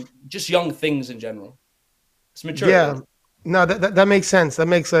young things in general. It's mature. Yeah. No, that makes sense. That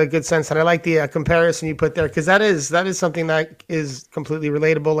makes good sense, and I like the comparison you put there, because that is something that is completely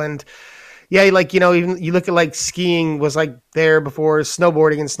relatable. And even you look at skiing was there before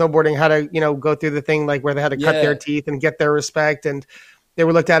snowboarding, and snowboarding had to go through the thing where they had to cut their teeth and get their respect, and they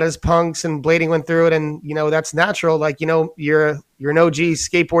were looked at as punks, and blading went through it, and that's natural. You're an OG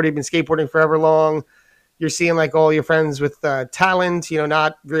skateboarder, you've been skateboarding forever long. You're seeing all your friends with talent,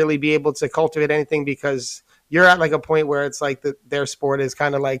 not really be able to cultivate anything because you're at a point where it's their sport is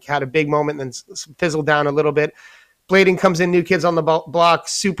kind of had a big moment and then fizzled down a little bit. Blading comes in, new kids on the block,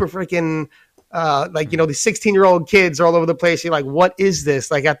 super freaking, the 16-year-old kids are all over the place. You're what is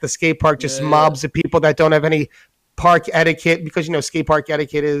this? At the skate park, just mobs of people that don't have any park etiquette, because, skate park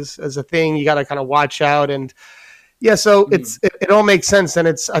etiquette is a thing. You got to kind of watch out. And so it all makes sense. And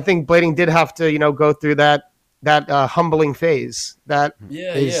I think blading did have to, go through that humbling phase that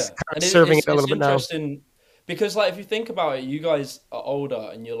is kind of serving it a little bit now. Because if you think about it, you guys are older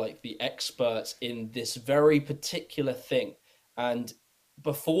and you're the experts in this very particular thing. And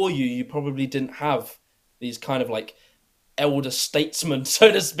before you probably didn't have these kind of elder statesmen,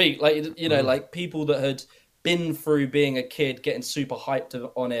 so to speak, people that had been through being a kid, getting super hyped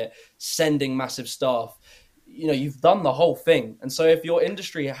on it, sending massive stuff. You've done the whole thing. And so if your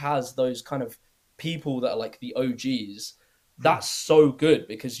industry has those kind of people that are the OGs, that's so good,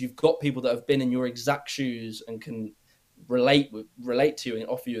 because you've got people that have been in your exact shoes and can relate to you and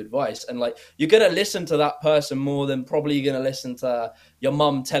offer you advice. And you're going to listen to that person more than probably you're going to listen to your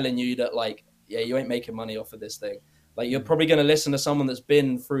mum telling you that you ain't making money off of this thing. You're probably going to listen to someone that's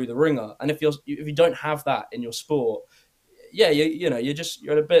been through the ringer. And if you don't have that in your sport, you're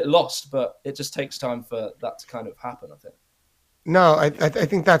a bit lost, but it just takes time for that to kind of happen, I think. No, I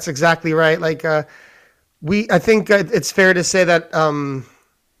think that's exactly right. I think it's fair to say that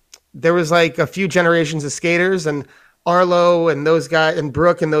there was a few generations of skaters, and Arlo and those guys and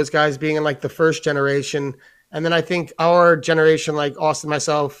Brooke and those guys being in the first generation. And then I think our generation, Austin,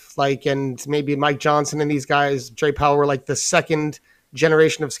 myself, and maybe Mike Johnson and these guys, Dre Powell, were the second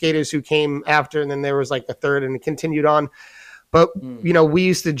generation of skaters who came after. And then there was a third, and it continued on. But, we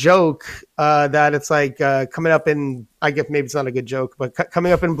used to joke that it's coming up in, I guess maybe it's not a good joke, but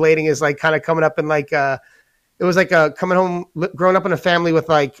coming up in blading is kind of coming up in it was coming home, growing up in a family with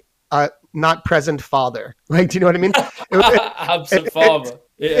not present father. Do you know what I mean? Absent father.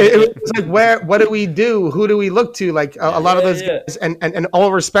 It was what do we do? Who do we look to? A lot of those guys, and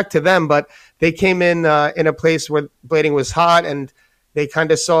all respect to them, but they came in a place where blading was hot, and they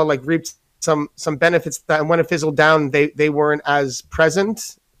kind of saw reaped some benefits that, and when it fizzled down, they weren't as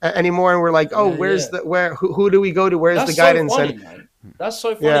present anymore, and we're like, oh, who do we go to? Where's the guidance? So funny, man. That's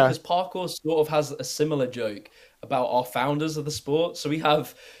so funny because parkour sort of has a similar joke about our founders of the sport. So we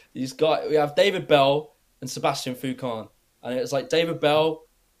have these guys. We have David Bell and Sebastian Foucan, and it's like David Bell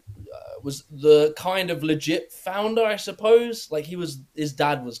was the kind of legit founder, I suppose. Like his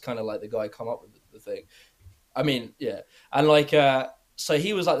dad was kind of like the guy come up with the thing. I mean, yeah, and like so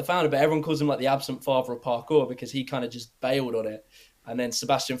he was like the founder, but everyone calls him like the absent father of parkour because he kind of just bailed on it. And then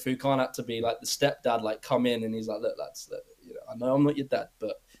Sebastian Foucan had to be like the stepdad, like come in, and he's like, "Look, lads, I know I'm not your dad,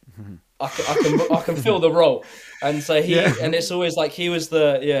 but I can fill the role." And so and it's always like he was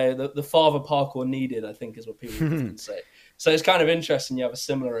the father parkour needed, I think, is what people often say. So it's kind of interesting. You have a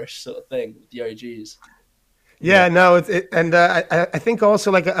similar-ish sort of thing with the OGs. Yeah, no, I think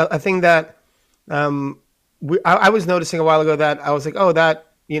also like a thing that I was noticing a while ago that I was like, oh, that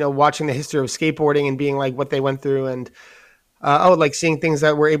watching the history of skateboarding and being like what they went through and. Like seeing things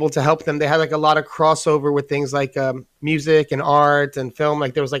that were able to help them. They had like a lot of crossover with things like music and art and film.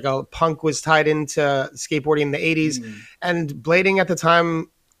 Like there was like punk was tied into skateboarding in the 80s and blading at the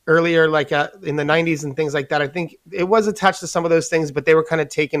time earlier, like in the 90s and things like that. I think it was attached to some of those things, but they were kind of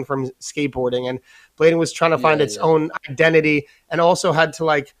taken from skateboarding, and blading was trying to find its own identity and also had to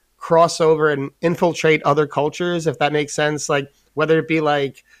like cross over and infiltrate other cultures, if that makes sense. Like whether it be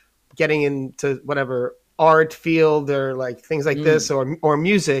like getting into whatever art field or like things like this or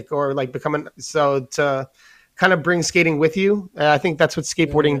music or like becoming to kind of bring skating with you. I think that's what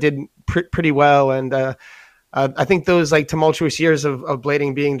skateboarding did pretty well. And I think those like tumultuous years of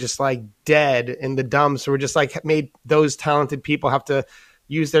blading being just like dead in the dumps were just like made those talented people have to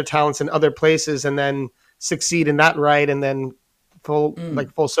use their talents in other places and then succeed in that right. And then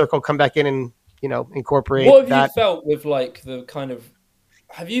full circle, come back in and, incorporate what have you felt with like the kind of,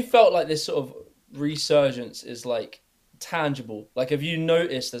 have you felt like this sort of resurgence is like tangible? Like have you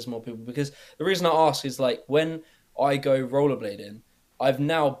noticed there's more people? Because the reason I ask is like when I go rollerblading, I've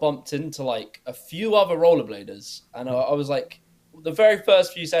now bumped into like a few other rollerbladers, and I was like the very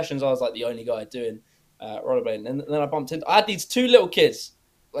first few sessions I was like the only guy doing rollerblading, and then I had these two little kids,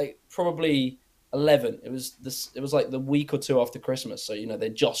 like probably 11. It was like the week or two after Christmas, so they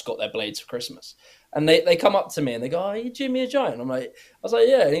just got their blades for Christmas, and they come up to me and they go, "Oh, are you Jimmy a Giant?" I was like,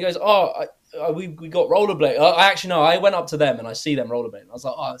 "Yeah," and he goes, "Oh, we got rollerblade." I went up to them and I see them rollerblading. I was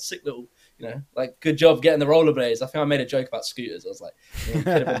like, "Oh, sick little, like good job getting the rollerblades." I think I made a joke about scooters. I was like, "You could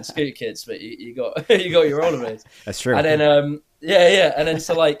have been the scooter kids, but you got you got your rollerblades." That's true. And then and then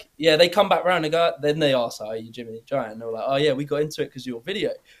so like they come back around and go. Then they ask, "Are you Jimmy the Giant?" And they were like, "Oh yeah, we got into it because of your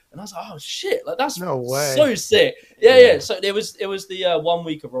video." And I was like, "Oh shit, like that's no way, so sick." Yeah. So it was the 1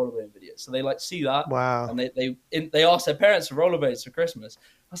 week of rollerblading video. So they like see that. Wow. And they asked their parents for rollerblades for Christmas.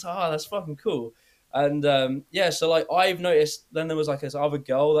 I was like, "Oh, that's fucking cool." And so like I've noticed. Then there was like this other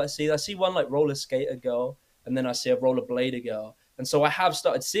girl that I see one like roller skater girl, and then I see a rollerblader girl. And so I have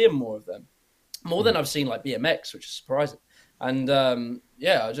started seeing more of them, more than I've seen like BMX, which is surprising. And I'm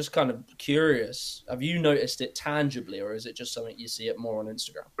just kind of curious. Have you noticed it tangibly, or is it just something you see it more on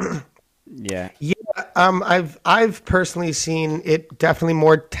Instagram? Yeah. I've personally seen it definitely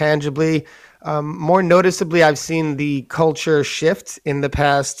more tangibly. More noticeably, I've seen the culture shift in the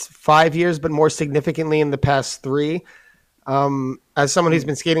past 5 years, but more significantly in the past 3. As someone who's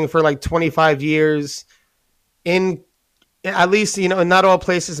been skating for like 25 years, in at least, in not all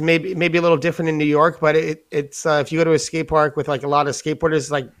places, maybe a little different in New York, but it's if you go to a skate park with like a lot of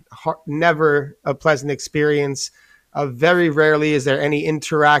skateboarders, like never a pleasant experience. Very rarely is there any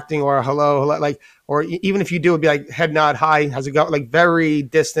interacting or hello, like, or even if you do, it'd be like head nod, hi, how's it going? Like very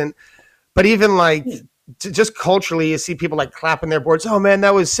distant. But even like just culturally, you see people like clapping their boards. Oh man,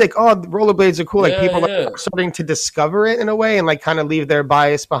 that was sick. Oh, the rollerblades are cool. Like people are starting to discover it in a way and like kind of leave their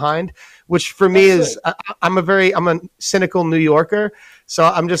bias behind, which for me is, I'm a cynical New Yorker. So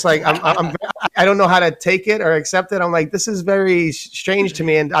I'm just like, I don't know how to take it or accept it. I'm like, this is very strange to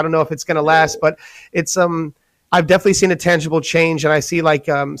me. And I don't know if it's going to last, but it's, I've definitely seen a tangible change, and I see like,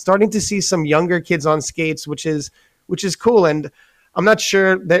 starting to see some younger kids on skates, which is cool. And I'm not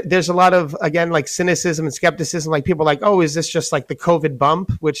sure that there's a lot of, again, like cynicism and skepticism. Like people are like, oh, is this just like the COVID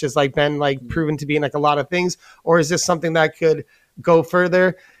bump, which has like been like proven to be in like a lot of things, or is this something that could go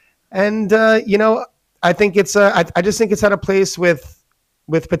further? And, I think it's, I just think it's at a place with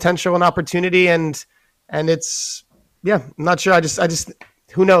potential and opportunity, and it's, I'm not sure. I just,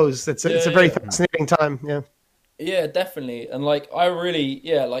 who knows? It's a very fascinating time. Yeah. Yeah, definitely. And like, I really,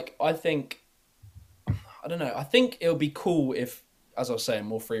 I think, I don't know. I think it would be cool if as I was saying,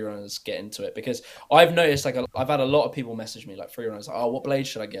 more free runners get into it, because I've noticed like I've had a lot of people message me like free runners, like, oh, what blade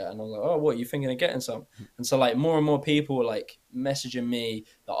should I get? And I'm like, oh, what are you thinking of getting some? And so like more and more people were like messaging me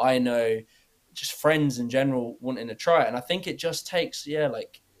that I know, just friends in general wanting to try it. And I think it just takes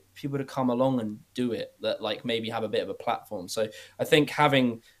like people to come along and do it, that like maybe have a bit of a platform. So I think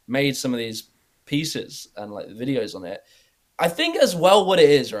having made some of these pieces and like the videos on it, I think as well what it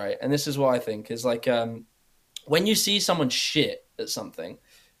is, right? And this is what I think is like when you see someone shit at something,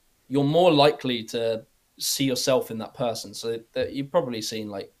 you're more likely to see yourself in that person. So that you've probably seen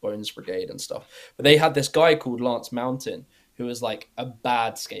like Bones Brigade and stuff, but they had this guy called Lance Mountain who was like a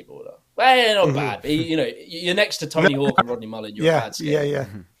bad skateboarder. Well, not bad, but you're next to Tony Hawk and Rodney Mullen. You're a bad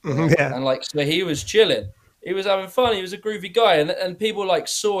skater. Yeah. And like, so he was chilling. He was having fun. He was a groovy guy. And people like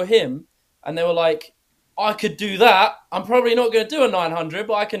saw him and they were like, I could do that. I'm probably not going to do a 900,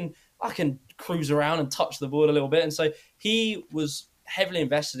 but I can cruise around and touch the board a little bit. And so he was heavily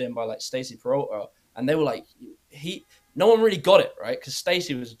invested in by like Stacy Peralta. And they were like, no one really got it, right? Because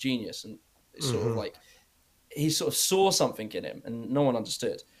Stacy was a genius and sort of like, he sort of saw something in him and no one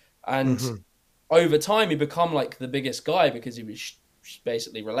understood. And over time, he become like the biggest guy because he was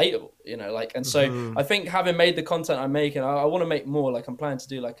basically relatable, like, and so I think having made the content I make, and I want to make more, like I'm planning to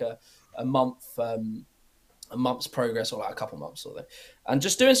do like a month's progress or like a couple months or that, and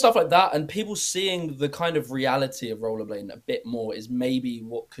just doing stuff like that, and people seeing the kind of reality of rollerblading a bit more is maybe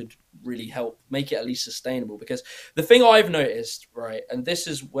what could really help make it at least sustainable. Because the thing I've noticed, right, and this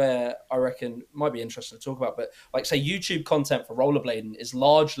is where I reckon might be interesting to talk about, but like say YouTube content for rollerblading is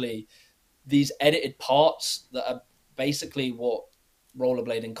largely these edited parts that are basically what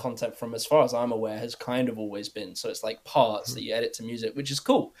rollerblading content, from as far as I'm aware, has kind of always been. So it's like parts that you edit to music, which is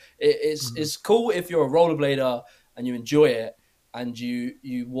cool. It's cool if you're a rollerblader and you enjoy it and you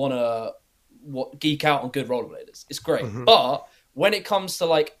want to geek out on good rollerbladers. It's great. But when it comes to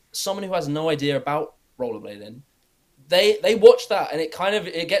like someone who has no idea about rollerblading, they watch that and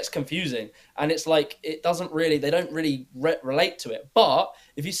it gets confusing, and it's like they don't really relate to it. But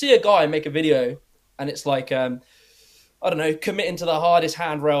if you see a guy make a video and it's like I don't know, committing to the hardest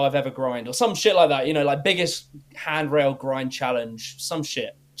handrail I've ever grind or some shit like that, like biggest handrail grind challenge, some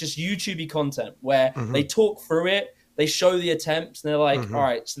shit, just YouTube-y content where they talk through it, they show the attempts, and they're like, all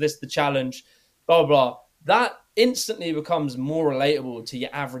right, so this is the challenge, blah, blah, blah. That instantly becomes more relatable to your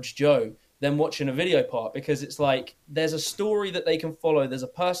average Joe than watching a video part, because it's like there's a story that they can follow, there's a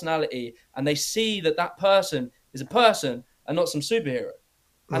personality, and they see that person is a person and not some superhero.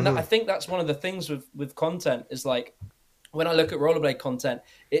 And I think that's one of the things with content is like, when I look at rollerblade content,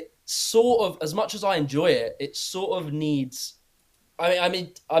 it sort of, as much as I enjoy it, it sort of needs, I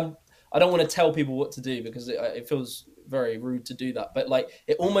don't want to tell people what to do because it feels very rude to do that, but like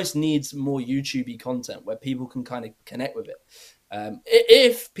it almost needs more YouTube-y content where people can kind of connect with it.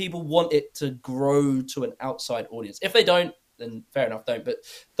 If people want it to grow to an outside audience. If they don't, then fair enough, don't. But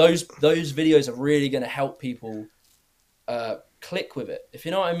those videos are really going to help people click with it, if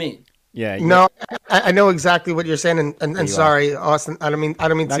you know what I mean. Yeah. No, I know exactly what you're saying, and sorry, Austin. I don't mean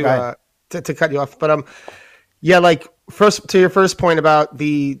to cut you off, but like first to your first point about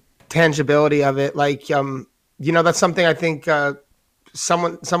the tangibility of it, like that's something I think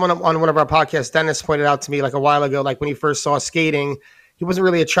someone on one of our podcasts, Dennis, pointed out to me like a while ago. Like when he first saw skating, he wasn't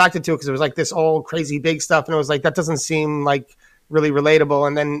really attracted to it because it was like this all crazy big stuff, and it was like that doesn't seem like really relatable.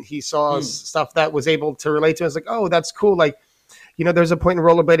 And then he saw stuff that was able to relate to it. It's like, oh, that's cool. Like, there's a point in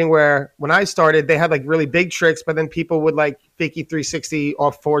rollerblading where when I started, they had like really big tricks, but then people would like fakie 360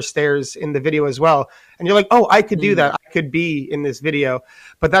 off 4 stairs in the video as well. And you're like, oh, I could do that. I could be in this video.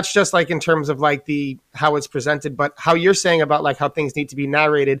 But that's just like in terms of like how it's presented. But how you're saying about like how things need to be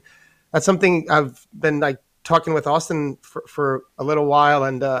narrated, that's something I've been like talking with Austin for a little while.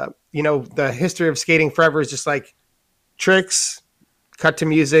 And, the history of skating forever is just like tricks, cut to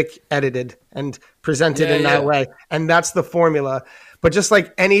music, edited, and presented in that way. And that's the formula. But just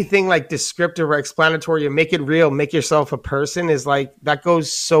like anything like descriptive or explanatory, or make it real, make yourself a person, is like, that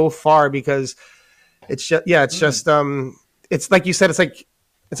goes so far, because it's just, it's like you said, it's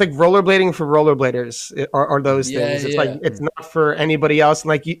like rollerblading for rollerbladers or those things. It's like, it's not for anybody else. And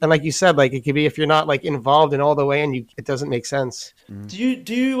like you said, like it could be if you're not like involved in all the way, and it doesn't make sense. Do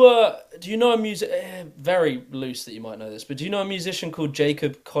you know a music, very loose that you might know this, but do you know a musician called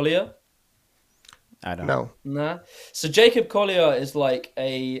Jacob Collier? I don't know. Nah. So Jacob Collier is like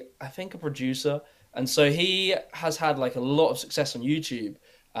I think a producer. And so he has had like a lot of success on YouTube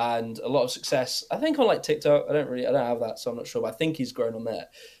and a lot of success, I think, on like TikTok. I don't have that, so I'm not sure, but I think he's grown on there.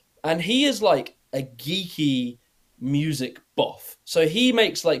 And he is like a geeky music buff. So he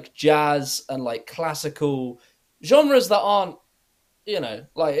makes like jazz and like classical genres that aren't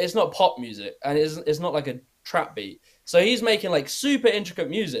like it's not pop music, and it's not like a trap beat. So he's making like super intricate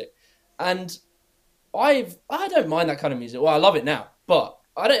music, and I don't mind that kind of music. Well, I love it now, but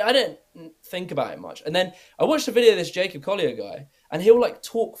I don't think about it much. And then I watched a video of this Jacob Collier guy, and he'll like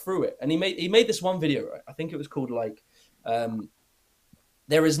talk through it. And he made this one video, right? I think it was called like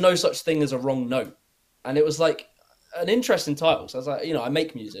there is no such thing as a wrong note, and it was like an interesting title. So I was like, I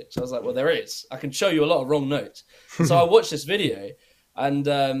make music, so I was like, well, there is. I can show you a lot of wrong notes. So I watched this video,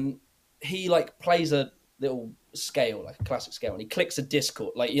 and he like plays a little scale, like a classic scale, and he clicks a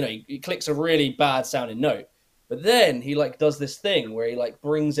discord, like he clicks a really bad sounding note, but then he like does this thing where he like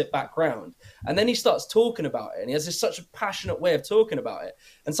brings it back round, and then he starts talking about it, and he has such a passionate way of talking about it.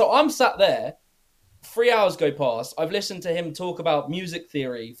 And so I'm sat there, 3 hours go past, I've listened to him talk about music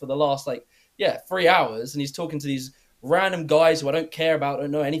theory for the last 3 hours, and he's talking to these random guys who I don't care about,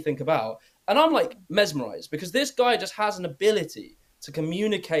 don't know anything about, and I'm like mesmerized because this guy just has an ability to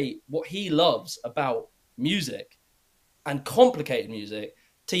communicate what he loves about music and complicated music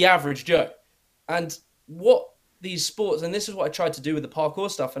to the average Joe. And what these sports, and this is what I tried to do with the parkour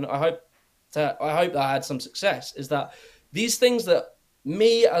stuff, and I hope that I had some success, is that these things that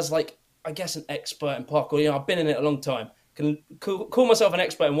me as like, I guess, an expert in parkour, I've been in it a long time, can call myself an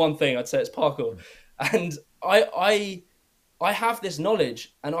expert in one thing, I'd say it's parkour. And I have this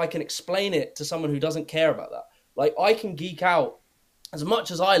knowledge and I can explain it to someone who doesn't care about that. Like I can geek out as much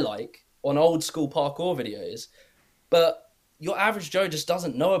as I like on old school parkour videos, but your average Joe just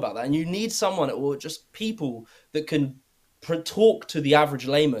doesn't know about that. And you need someone, or just people that can talk to the average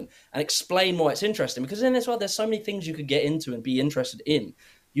layman and explain why it's interesting. Because in this world, there's so many things you could get into and be interested in.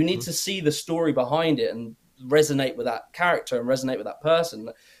 You need to see the story behind it and resonate with that character and resonate with that person.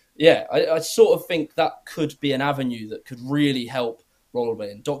 Yeah, I sort of think that could be an avenue that could really help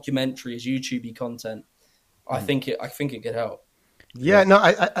rollerblading. Documentaries, YouTube content. I think it could help. Yeah, no,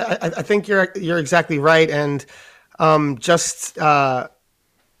 I think you're exactly right, and and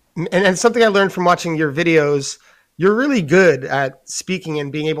something I learned from watching your videos, you're really good at speaking and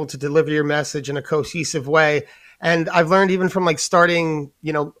being able to deliver your message in a cohesive way. And I've learned even from like starting,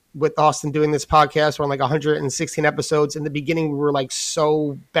 with Austin doing this podcast, we're on like 116 episodes. In the beginning, we were like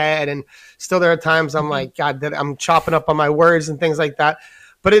so bad, and still there are times I'm like, God, that I'm chopping up on my words and things like that.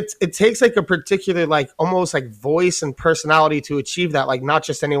 But it takes like a particular, like almost like voice and personality to achieve that. Like not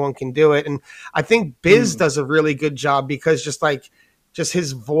just anyone can do it. And I think Biz does a really good job because just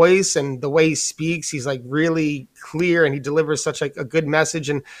his voice and the way he speaks, he's like really clear and he delivers such like a good message.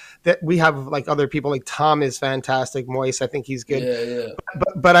 And that we have like other people, like Tom is fantastic. Moise, I think he's good. Yeah.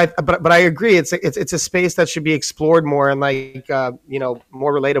 But I agree. It's a space that should be explored more and like,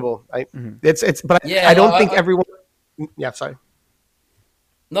 more relatable. I don't think everyone. Yeah. Sorry.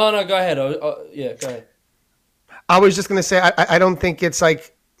 No, go ahead. Go ahead. I was just going to say, I don't think it's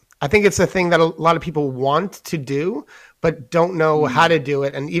like, I think it's a thing that a lot of people want to do, but don't know how to do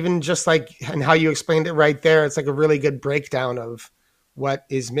it. And even just like, and how you explained it right there, it's like a really good breakdown of what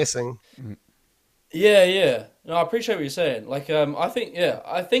is missing. Yeah. No, I appreciate what you're saying. Like, I think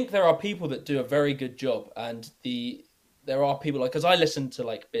there are people that do a very good job, and there are people like, because I listen to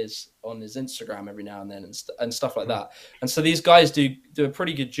like Biz on his Instagram every now and then and stuff like that. And so these guys do a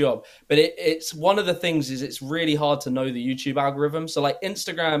pretty good job, but it's one of the things is it's really hard to know the YouTube algorithm. So like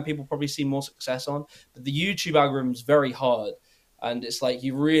Instagram, people probably see more success on, but the YouTube algorithm is very hard. And it's like,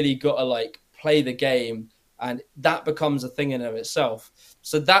 you really got to like play the game, and that becomes a thing in and of itself.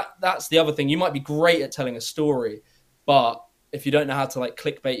 So that's the other thing. You might be great at telling a story, but if you don't know how to like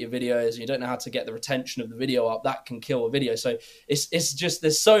clickbait your videos and you don't know how to get the retention of the video up, that can kill a video. So it's just,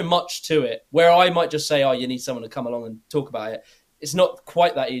 there's so much to it where I might just say, oh, you need someone to come along and talk about it. It's not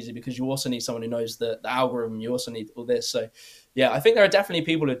quite that easy because you also need someone who knows the algorithm. You also need all this. So yeah, I think there are definitely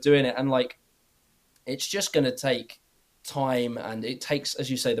people who are doing it, and like, it's just going to take time, and it takes, as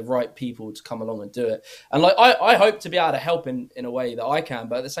you say, the right people to come along and do it. And like, I hope to be able to help in a way that I can,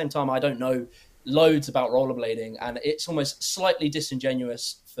 but at the same time, I don't know loads about rollerblading, and it's almost slightly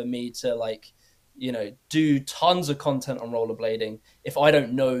disingenuous for me to like, do tons of content on rollerblading if I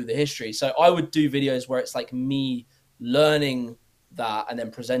don't know the history. So I would do videos where it's like me learning that and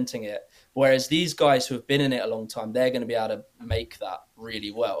then presenting it, whereas these guys who have been in it a long time, they're going to be able to make that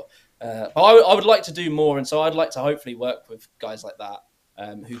really well. But I would like to do more, and so I'd like to hopefully work with guys like that,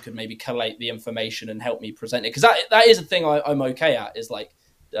 who can maybe collate the information and help me present it, because that is a thing I'm okay at, is like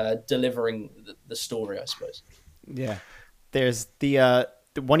delivering the story, I suppose. Yeah, there's the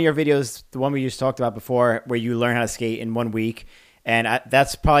one of your videos, the one we just talked about before, where you learn how to skate in 1 week, And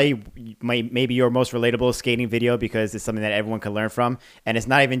that's probably maybe your most relatable skating video because it's something that everyone can learn from. And it's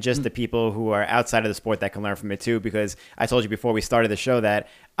not even just the people who are outside of the sport that can learn from it too, because I told you before we started the show that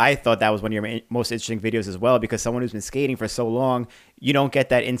I thought that was one of your most interesting videos as well, because someone who's been skating for so long, you don't get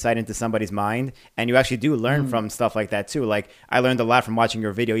that insight into somebody's mind, and you actually do learn from stuff like that too. Like I learned a lot from watching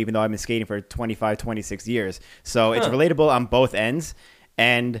your video, even though I've been skating for 25, 26 years. So it's relatable on both ends.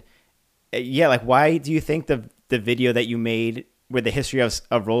 And yeah, like why do you think the video that you made with the history of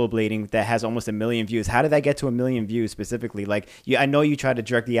rollerblading that has almost 1 million views, how did that get to 1 million views specifically? Like, I know you try to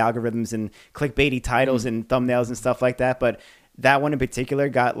jerk the algorithms and clickbaity titles and thumbnails and stuff like that, but that one in particular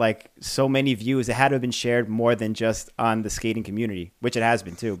got like so many views. It had to have been shared more than just on the skating community, which it has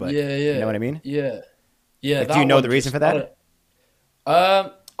been too. But you know what I mean? Yeah. Like, do you know the reason for that?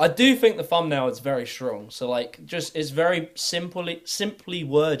 I do think the thumbnail is very strong. So like, just it's very simply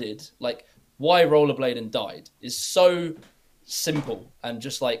worded. Like, why rollerblading died is so simple and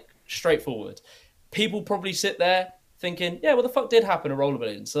just like straightforward. People probably sit there thinking, yeah, what the fuck did happen to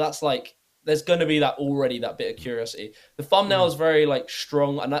rollerblading? So that's like, there's going to be that bit of curiosity. The thumbnail is very like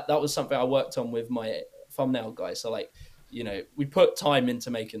strong, and that was something I worked on with my thumbnail guy. So like, you know, we put time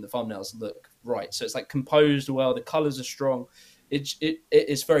into making the thumbnails look right. So it's like composed well. The colors are strong.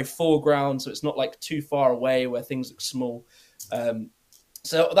 It's very foreground, so it's not like too far away where things look small.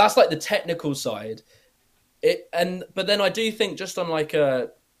 So that's like the technical side. But then I do think just on like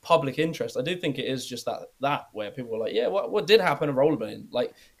a public interest, I do think it is just that where people were like, yeah, what did happen to rollerblading?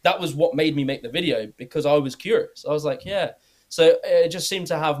 Like that was what made me make the video, because I was curious. I was like, yeah. So it just seemed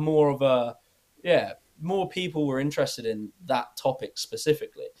to have more of more people were interested in that topic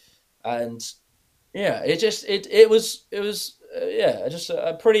specifically, and yeah, it was just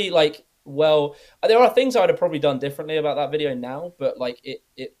a pretty like, well, there are things I would have probably done differently about that video now, but like it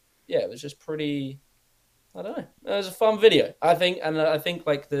was just pretty. I don't know. It was a fun video, I think, and I think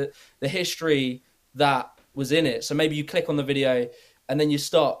like the history that was in it. So maybe you click on the video and then you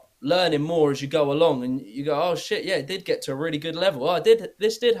start learning more as you go along, and you go, "Oh shit, yeah, it did get to a really good level. Oh,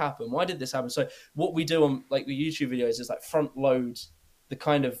 this did happen. Why did this happen?" So what we do on like the YouTube videos is like front load the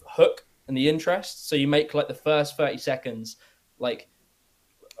kind of hook and the interest. So you make like the first 30 seconds like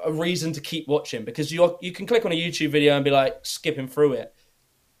a reason to keep watching, because you can click on a YouTube video and be like skipping through it,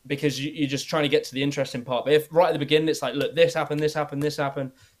 because you're just trying to get to the interesting part. But if right at the beginning it's like, look, this happened, it's like,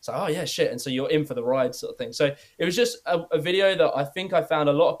 oh yeah, shit. And so you're in for the ride sort of thing. So it was just a video that I think I found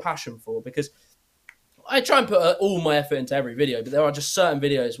a lot of passion for, because I try and put all my effort into every video, but there are just certain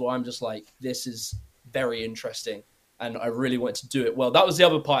videos where I'm just like, this is very interesting and I really wanted to do it well. That was the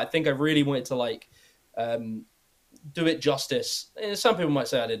other part. I think I really wanted to like do it justice. And some people might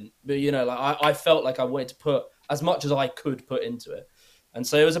say I didn't, but you know, like I felt like I wanted to put as much as I could put into it. And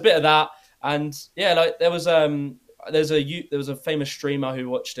so it was a bit of that, and yeah, like there was a famous streamer who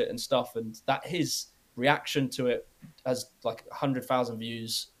watched it and stuff, and that his reaction to it has like 100,000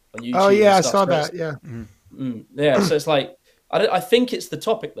 views on YouTube. Oh yeah, I saw that. Yeah, yeah. So it's like I think it's the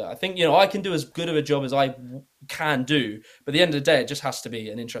topic that I think, you know, I can do as good of a job as I can do, but at the end of the day, it just has to be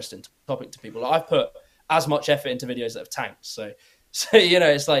an interesting topic to people. Like, I've put as much effort into videos that have tanked, so you know,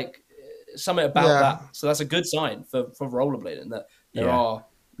 it's like something about that. So that's a good sign for rollerblading, that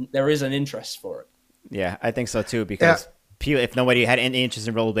there is an interest for it. Yeah, I think so too, because if nobody had any interest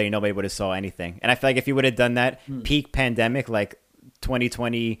in rollerblading, nobody would have saw anything. And I feel like if you would have done that peak pandemic, like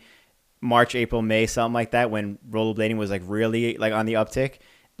 2020, March, April, May, something like that, when rollerblading was like really like on the uptick,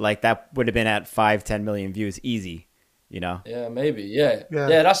 like that would have been at 5-10 million views easy, you know? Yeah, maybe. Yeah.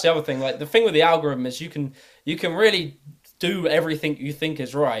 That's the other thing. Like the thing with the algorithm is you can really do everything you think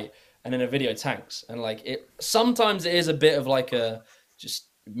is right, and then a video tanks. And like sometimes it is a bit of like a just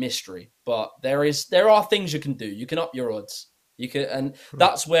mystery, but there are things you can do. You can up your odds. You can, and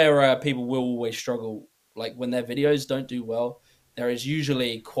that's where people will always struggle. Like when their videos don't do well, there is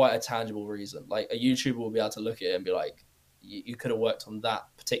usually quite a tangible reason. Like a YouTuber will be able to look at it and be like, you could have worked on that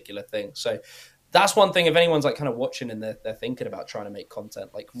particular thing. So that's one thing. If anyone's like kind of watching and they're thinking about trying to make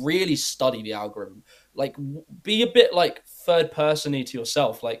content, like really study the algorithm. Like be a bit like third person-y to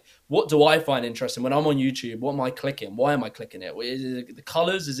yourself. Like, what do I find interesting when I'm on YouTube? What am I clicking? Why am I clicking it? Is it the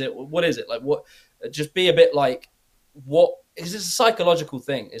colors? What is it? Like what? Just be a bit like, what is this a psychological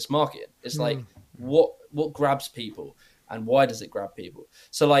thing? It's marketing. It's like what grabs people and why does it grab people?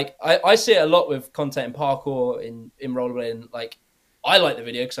 So like I see it a lot with content in parkour, in rollerblading. Like, I like the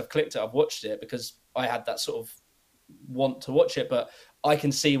video because I've clicked it, I've watched it because I had that sort of want to watch it, but I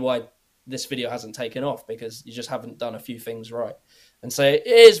can see why this video hasn't taken off, because you just haven't done a few things right. And so it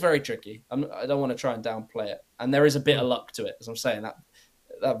is very tricky. I don't want to try and downplay it. And there is a bit of luck to it, as I'm saying.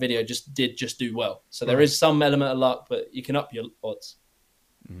 that video just do well. So there is some element of luck, but you can up your odds.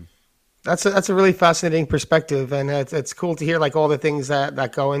 That's a really fascinating perspective, and it's cool to hear like all the things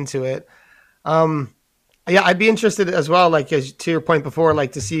that go into it. Yeah, I'd be interested as well, like as to your point before,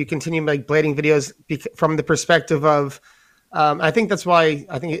 like to see you continue like blading videos from the perspective of. I think that's why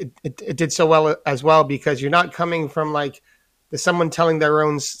I think it did so well as well, because you're not coming from like someone telling their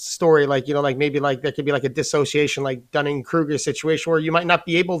own story, like, you know, like maybe like there could be like a dissociation, like Dunning-Kruger situation where you might not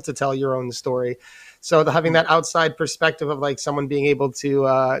be able to tell your own story. So having that outside perspective of like someone being able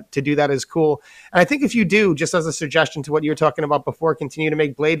to do that is cool. And I think if you do, just as a suggestion to what you were talking about before, continue to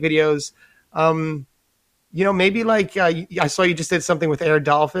make blade videos. You know, maybe like I saw you just did something with Air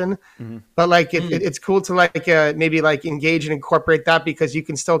Dolphin, but like it's cool to like maybe like engage and incorporate that, because you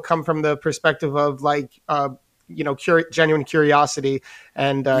can still come from the perspective of like you know, genuine curiosity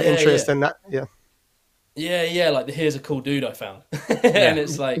and interest and that. Yeah. Like here's a cool dude I found, and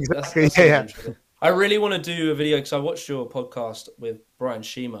it's like exactly. that's I really want to do a video because I watched your podcast with Brian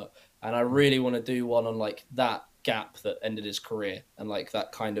Sheamer, and I really want to do one on like that gap that ended his career and like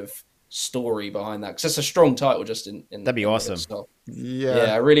that kind of story behind that, because it's a strong title just in that'd be awesome.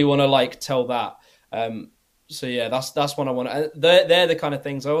 I really want to like tell that. So yeah, that's one I want to. They're the kind of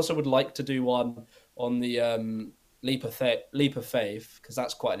things I also would like to do one on the leap of faith, because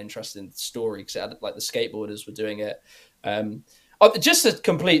that's quite an interesting story, because like the skateboarders were doing it. Just a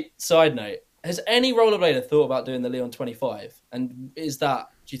complete side note, has any rollerblader thought about doing the Leon 25, and do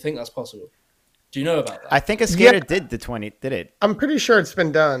you think that's possible? Do you know about that? I think a skater did the 20. Did it? I'm pretty sure it's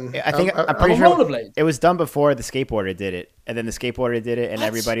been done. I'm pretty sure it was done before the skateboarder did it, and then the skateboarder did it, and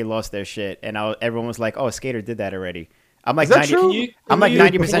everybody lost their shit, and everyone was like, "Oh, a skater did that already." I'm like 90%. I'm like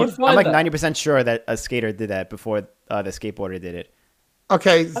 90% sure that a skater did that before the skateboarder did it.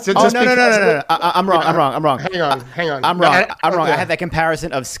 Okay. So no. I'm wrong. Hang on. I'm wrong. I had that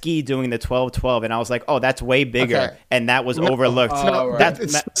comparison of Ski doing the 12-12, and I was like, oh, that's way bigger, and that was overlooked.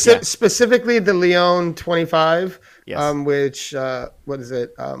 Specifically the Leon 25, which what is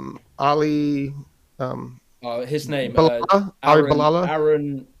it? Ali. His name. Bilala? Ali Bilala.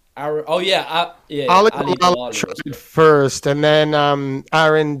 Aaron. Oh yeah. Ali Bilala tried first, and then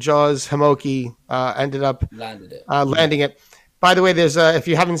Aaron Jaws Hamoki ended up landing it. By the way, there's if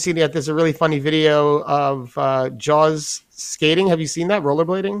you haven't seen it yet, there's a really funny video of Jaws skating. Have you seen that,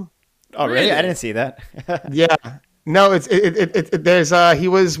 rollerblading? Oh, really? I didn't see that. Yeah. No, there's he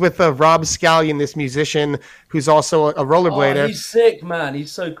was with Rob Scallion, this musician who's also a rollerblader. Oh, he's sick, man.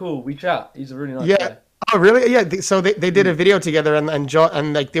 He's so cool. We chat. He's a really nice guy. Oh, really? Yeah. So they did a video together,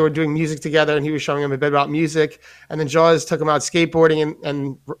 and like they were doing music together, and he was showing him a bit about music, and then Jaws took him out skateboarding,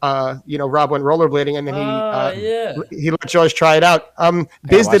 and you know, Rob went rollerblading, and then he let Jaws try it out.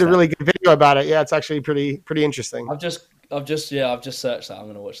 Biz did a really good video about it. Yeah, it's actually pretty interesting. I've just searched that. I'm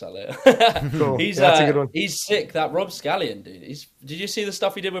gonna watch that later. Cool. That's a good one. He's sick. That Rob Scallion dude. Did you see the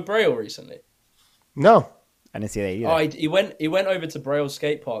stuff he did with Braille recently? No, I didn't see that either. Oh, he went over to Braille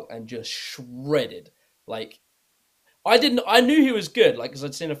skate park and just shredded. Like, I knew he was good, like, because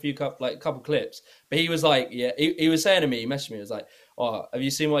I'd seen a couple clips, but he was like, he was saying to me, he messaged me, he was like, oh, have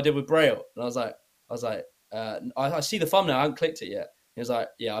you seen what I did with Braille? And I was like, I see the thumbnail, I haven't clicked it yet. He was like,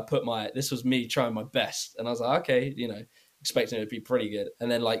 yeah, this was me trying my best. And I was like, okay, you know, expecting it to be pretty good. And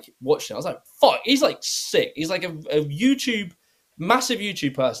then like watching it, I was like, fuck, he's like sick. He's like a massive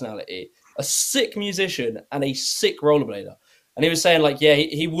YouTube personality, a sick musician, and a sick rollerblader. And he was saying, like, yeah,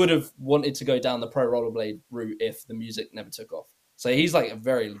 he would have wanted to go down the pro rollerblade route if the music never took off. So he's like a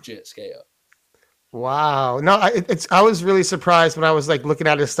very legit skater. Wow. No, I was really surprised when I was like looking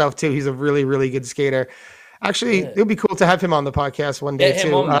at his stuff too. He's a really, really good skater. Actually, it would be cool to have him on the podcast one day. Get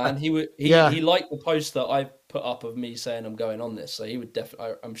him on, man. He liked the post that I put up of me saying I'm going on this. So he would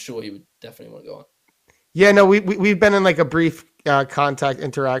I'm sure he would definitely want to go on. Yeah, no, we've been in like a brief contact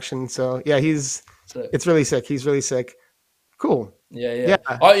interaction. So yeah, it's really sick. He's really sick. Cool. Yeah.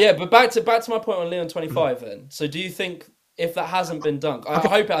 Oh yeah, but back to my point on Leon 25 then. So do you think if that hasn't been done, I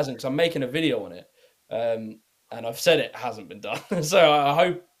hope it hasn't, because I'm making a video on it, and I've said it hasn't been done. So I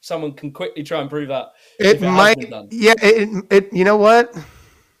hope someone can quickly try and prove that it might been done. Yeah, it you know what?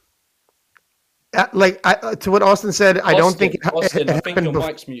 Like to what Austin said, I don't think Austin, I think your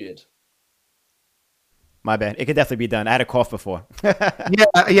mic's muted. My bad. It could definitely be done. I had a cough before.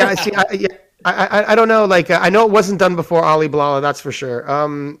 Yeah. See, I don't know. Like, I know it wasn't done before Ali Bilala, that's for sure.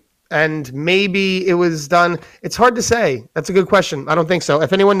 And maybe it was done. It's hard to say. That's a good question. I don't think so.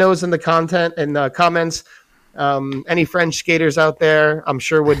 If anyone knows in the comments, any French skaters out there, I'm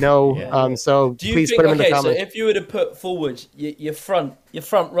sure would know. So please put them in the comments. So if you were to put forward your front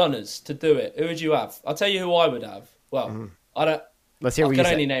runners to do it, who would you have? I'll tell you who I would have. Well, Let's hear I what can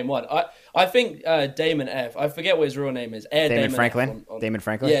you only say. name one. I think Damon F. I forget what his real name is. Damon Franklin. Damon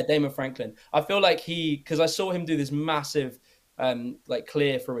Franklin. Yeah, Damon Franklin. I feel like because I saw him do this massive like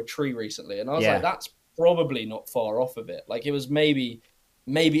clear through a tree recently, and I was like, that's probably not far off of it. Like it was maybe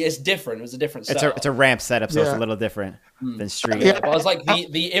it's different. It was a different setup. It's a ramp setup, so it's a little different than street. Yeah, but I was like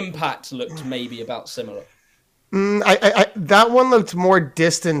the impact looked maybe about similar. That one looked more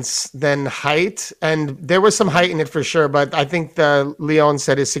distance than height, and there was some height in it for sure. But I think the Leon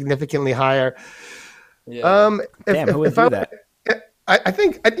said is significantly higher. Yeah. Who would do that? I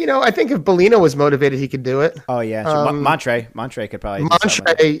think if Bellino was motivated, he could do it. Oh yeah, Montre could probably.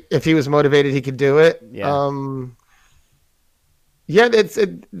 Montre, if he was motivated, he could do it. Yeah.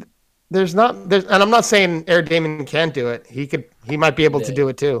 There's not, and I'm not saying Air Damon can't do it. He might be able to do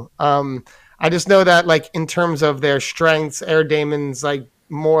it too. I just know that like in terms of their strengths, Air Damon's like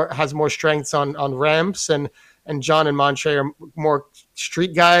has more strengths on ramps, and John and Montre are more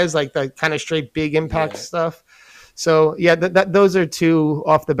street guys, like the kind of straight big impact stuff. So yeah, those are two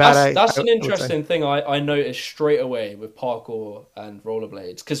off the bat. That's an interesting thing I noticed straight away with parkour and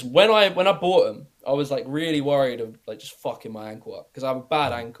rollerblades, because when I bought them, I was like really worried of like just fucking my ankle up, because I have a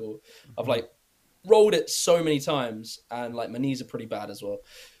bad ankle. I've like rolled it so many times, and like my knees are pretty bad as well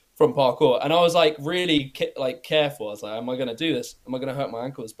from parkour, and I was like really careful. I was like, am I going to do this? Am I going to hurt my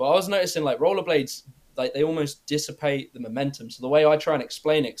ankles? But I was noticing like rollerblades, like they almost dissipate the momentum. So the way I try and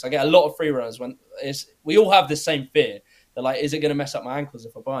explain it, because I get a lot of free runners when we all have this same fear. They're like, is it going to mess up my ankles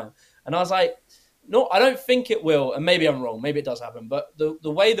if I buy them? And I was like, no, I don't think it will. And maybe I'm wrong. Maybe it does happen. But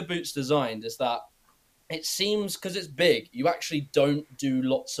the way the boot's designed is that it seems, because it's big, you actually don't do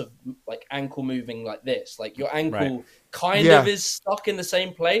lots of like ankle moving like this. Like your ankle kind of is stuck in the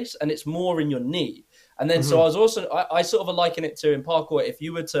same place, and it's more in your knee. And then so I sort of liken it to in parkour, if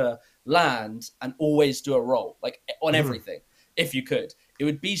you were to land and always do a roll, like on everything, if you could, it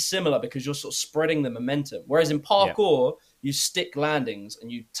would be similar, because you're sort of spreading the momentum. Whereas in parkour, you stick landings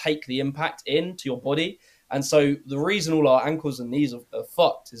and you take the impact into your body. And so the reason all our ankles and knees are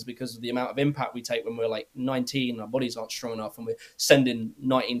fucked is because of the amount of impact we take when we're like 19, our bodies aren't strong enough, and we're sending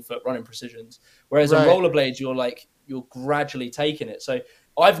 19-foot running precisions. Whereas in rollerblades, you're gradually taking it. So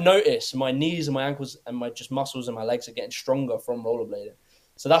I've noticed my knees and my ankles and my just muscles in my legs are getting stronger from rollerblading.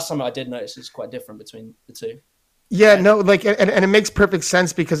 So that's something I did notice is quite different between the two. Yeah, no, like, and it makes perfect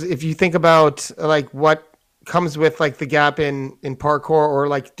sense, because if you think about like what comes with like the gap in parkour, or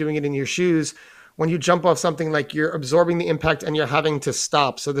like doing it in your shoes, when you jump off something, like you're absorbing the impact and you're having to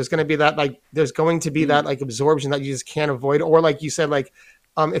stop. So there's going to be that like absorption that you just can't avoid. Or like you said, like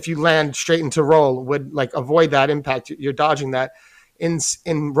if you land straight into roll, would like avoid that impact. You're dodging that. In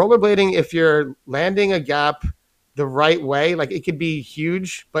rollerblading, if you're landing a gap the right way, like it could be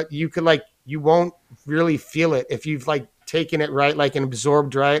huge, but you won't really feel it if you've like taken it right, like and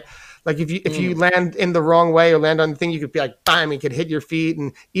absorbed right. Like if you land in the wrong way or land on the thing, you could be like, bam, it could hit your feet.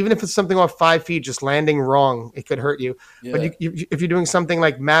 And even if it's something off 5 feet, just landing wrong, it could hurt you. Yeah. But if you're doing something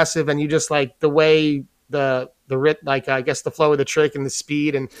like massive, and you just like the way the like, I guess the flow of the trick and the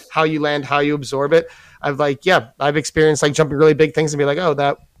speed and how you land, how you absorb it. I've experienced like jumping really big things and be like, oh,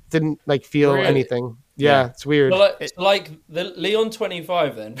 that didn't like feel anything. Yeah, it's weird. So like the Leon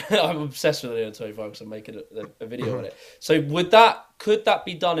 25 then, I'm obsessed with Leon 25 because I'm making a video on it. So could that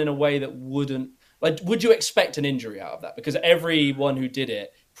be done in a way that would you expect an injury out of that? Because everyone who did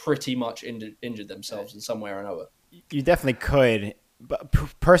it pretty much injured themselves in some way or another. You definitely could.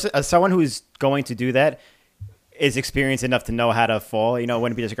 But someone who's going to do that is experienced enough to know how to fall. You know, it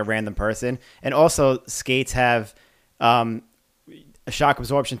wouldn't be just like a random person. And also, skates have a shock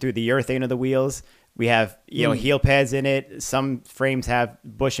absorption through the urethane of the wheels. We have, heel pads in it. Some frames have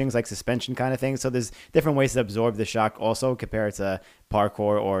bushings, like suspension kind of thing. So there's different ways to absorb the shock also compared to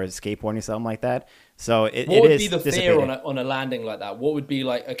parkour or skateboarding or something like that. So what would be the fear on a landing like that? What would be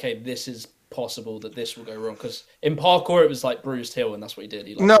like, okay, this is possible that this will go wrong? Because in parkour, it was like bruised heel, and that's what he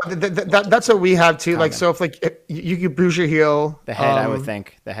did. That's what we have too. Like, so if you could bruise your heel. The head, I would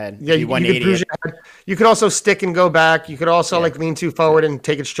think. The head. Yeah, you could bruise your head. You could also stick and go back. You could also like lean too forward and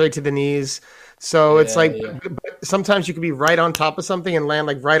take it straight to the knees. So it's but sometimes you could be right on top of something and land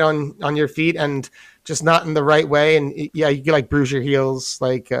like right on your feet and just not in the right way. And you could like bruise your heels,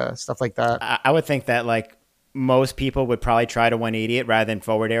 like stuff like that. I would think that like most people would probably try to 180 it rather than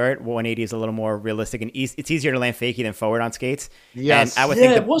forward air it. 180 is a little more realistic and it's easier to land fakie than forward on skates. Yes. And I would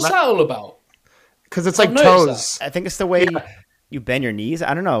think what's that all about? Because it's like toes. I think it's the way you bend your knees.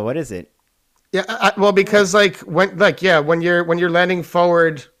 I don't know. What is it? Yeah. Well, because like when you're landing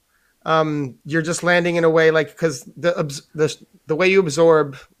forward you're just landing in a way like, because the way you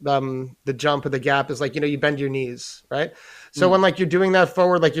absorb the jump or the gap is like, you bend your knees, right? So when like you're doing that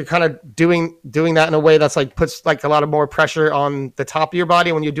forward, like you're kind of doing that in a way that's like puts like a lot of more pressure on the top of your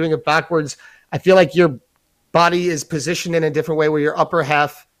body. When you're doing it backwards, I feel like your body is positioned in a different way, where your upper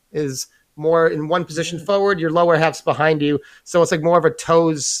half is more in one position forward, your lower half's behind you. So it's like more of a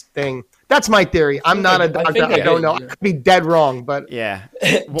toes thing. That's my theory. I'm not a doctor. I don't know. I could be dead wrong, but yeah.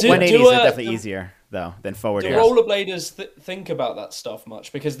 180 is definitely easier though than forward. Do rollerbladers think about that stuff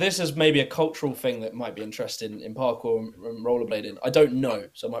much? Because this is maybe a cultural thing that might be interested in parkour and rollerblading. I don't know,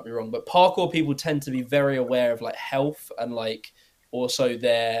 so I might be wrong. But parkour people tend to be very aware of like health and like also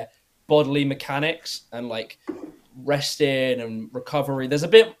their bodily mechanics and like resting and recovery.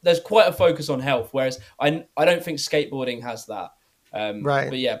 There's quite a focus on health, whereas I don't think skateboarding has that. Right.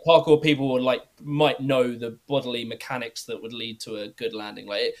 But yeah, parkour people might know the bodily mechanics that would lead to a good landing.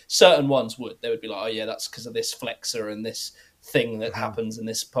 Like certain ones would. They would be like, oh yeah, that's because of this flexor and this thing that happens in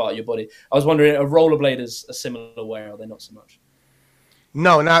this part of your body. I was wondering, are rollerbladers a similar way, or are they not so much?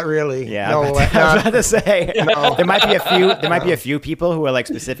 No, not really. Yeah, no, I was about to say no. There might be a few people who are like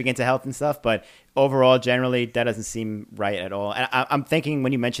specific into health and stuff, but overall, generally, that doesn't seem right at all. And I'm thinking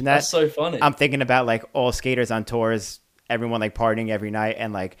when you mentioned that, that's so funny. I'm thinking about like all skaters on tours. Everyone like partying every night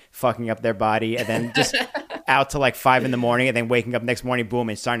and like fucking up their body and then just out to like 5 a.m. and then waking up next morning, boom,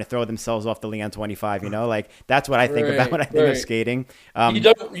 and starting to throw themselves off the Leon 25, like that's what I think about when I think of skating. You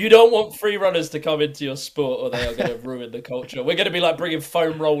don't want free runners to come into your sport or they are going to ruin the culture. We're going to be like bringing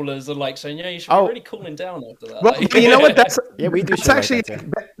foam rollers and like saying, you should be really cooling down after that. Well, you know what? we do. That's actually,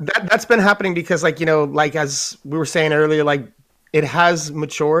 that's been happening because like, like as we were saying earlier, like, it has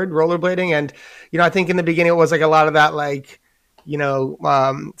matured rollerblading. And, I think in the beginning it was like a lot of that, like,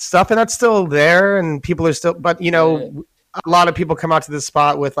 stuff, and that's still there and people are still, but, a lot of people come out to this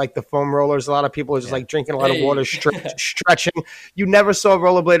spot with like the foam rollers. A lot of people are just like drinking a lot of water, stretching. You never saw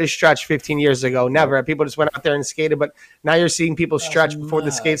rollerbladers stretch 15 years ago. Never. People just went out there and skated, but now you're seeing people stretch before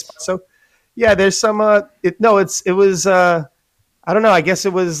the skate spot. So yeah, there's some, it was, I don't know. I guess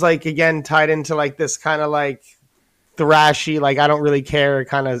it was like, again, tied into like this kind of like thrashy, like I don't really care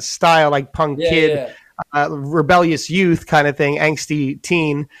kind of style, like punk kid, rebellious youth kind of thing, angsty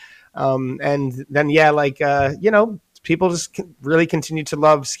teen. And then, people just really continue to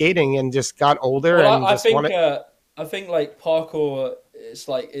love skating and just got older. Well, and I think like parkour,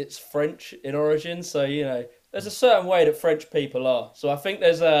 it's French in origin. So, there's a certain way that French people are. So I think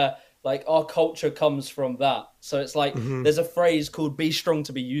there's like our culture comes from that. So it's like there's a phrase called "be strong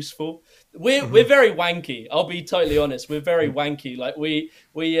to be useful." We're very wanky. I'll be totally honest. We're very wanky. Like we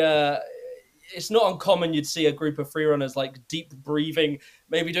it's not uncommon you'd see a group of freerunners like deep breathing,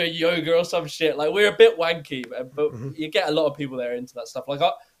 maybe doing yoga or some shit. Like we're a bit wanky, but you get a lot of people that are into that stuff. Like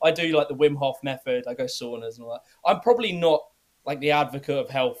I do like the Wim Hof method. I go saunas and all that. I'm probably not like the advocate of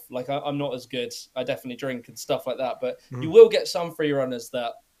health. Like I'm not as good. I definitely drink and stuff like that. But you will get some freerunners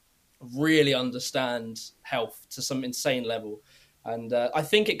that really understand health to some insane level. And I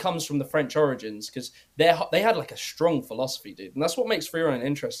think it comes from the French origins because they had like a strong philosophy, dude. And that's what makes freerunning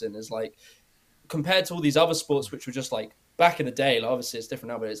interesting is like compared to all these other sports, which were just like back in the day, like obviously it's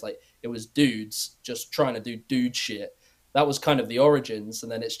different now, but it's like it was dudes just trying to do dude shit. That was kind of the origins.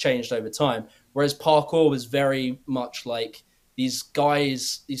 And then it's changed over time. Whereas parkour was very much like these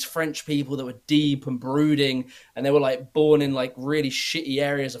guys, these French people that were deep and brooding, and they were like born in like really shitty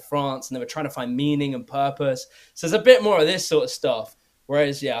areas of France, and they were trying to find meaning and purpose. So there's a bit more of this sort of stuff.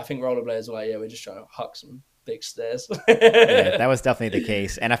 Whereas, I think rollerbladers were like, we're just trying to huck some big stairs. Yeah, that was definitely the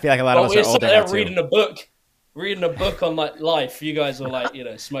case, and I feel like a lot of us are older now too. Reading a book on like life. You guys were like,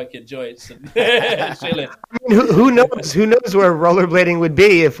 smoking joints and chilling. I mean, who knows? Who knows where rollerblading would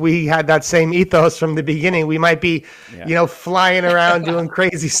be if we had that same ethos from the beginning? We might be, flying around doing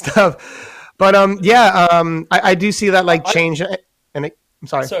crazy stuff. But I do see that like change. I'm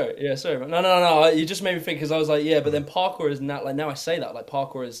sorry. Sorry. No. You just made me think because I was like, but then parkour is not like now I say that like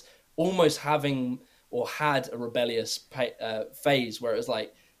parkour is almost having or had a rebellious phase where it was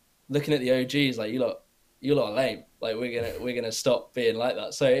like looking at the OGs like you lot are lame. Like we're gonna stop being like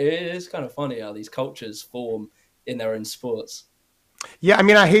that. So it is kind of funny how these cultures form in their own sports. Yeah, I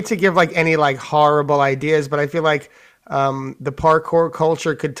mean, I hate to give like any like horrible ideas, but I feel like the parkour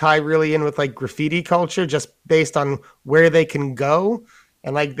culture could tie really in with like graffiti culture, just based on where they can go,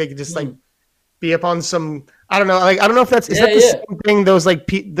 and like they could just like be up on some. I don't know. Like I don't know if that's that the same thing. Those like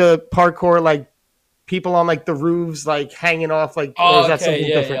the parkour like people on like the roofs like hanging off like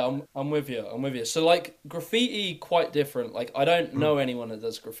I'm with you. So like graffiti quite different. Like I don't know anyone that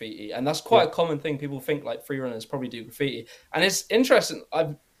does graffiti, and that's quite a common thing. People think like freerunners probably do graffiti, and it's interesting.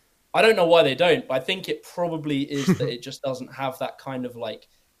 I don't know why they don't, but I think it probably is that it just doesn't have that kind of like,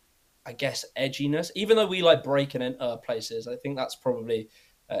 I guess, edginess. Even though we like break and enter places, I think that's probably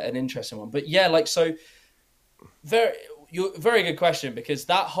an interesting one. But yeah, like so, very good question, because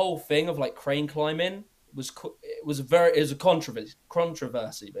that whole thing of like crane climbing was a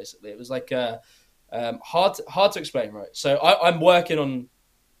controversy basically. It was like hard to explain, right? So I'm working on a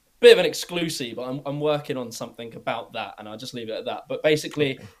bit of an exclusive, but I'm working on something about that, and I'll just leave it at that. But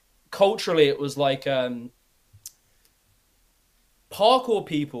basically. Okay. Culturally, it was like parkour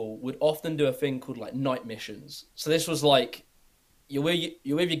people would often do a thing called like night missions. So this was like you're with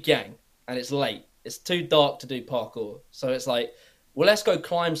your gang and it's late. It's too dark to do parkour. So it's like, well, let's go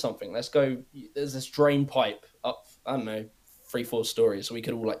climb something. Let's go. There's this drain pipe up, I don't know, 3-4 stories. So we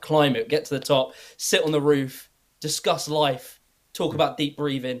could all like climb it, get to the top, sit on the roof, discuss life, talk about deep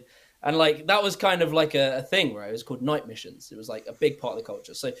breathing. And like that was kind of like a thing, right? It was called night missions. It was like a big part of the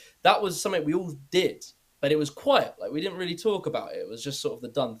culture. So that was something we all did, but it was quiet. Like we didn't really talk about it. It was just sort of the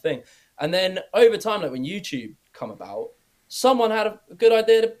done thing. And then over time, like when YouTube come about, someone had a good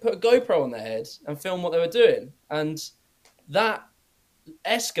idea to put a GoPro on their head and film what they were doing. And that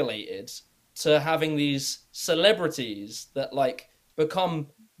escalated to having these celebrities that like become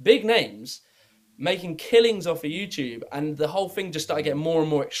big names making killings off of YouTube, and the whole thing just started getting more and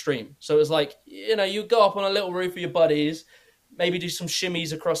more extreme. So it was like, you know, you go up on a little roof with your buddies, maybe do some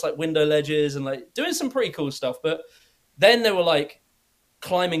shimmies across like window ledges and like doing some pretty cool stuff. But then they were like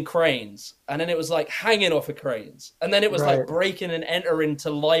climbing cranes, and then it was like hanging off of cranes, and then it was like breaking and entering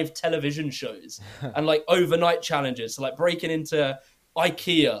to live television shows and like overnight challenges. So like breaking into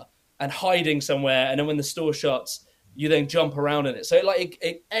IKEA and hiding somewhere, and then when the store shuts, you then jump around in it. So it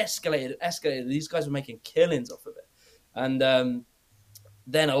escalated. These guys were making killings off of it. And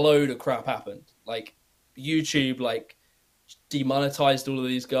then a load of crap happened. Like YouTube, like demonetized all of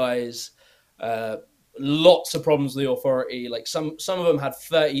these guys. Lots of problems with the authority. Like some of them had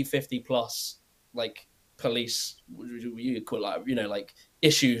 30, 50 plus like police, you call like, you know, like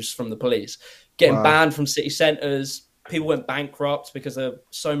issues from the police. Getting banned from city centers. People went bankrupt because of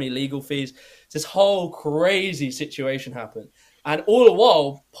so many legal fees. This whole crazy situation happened. And all the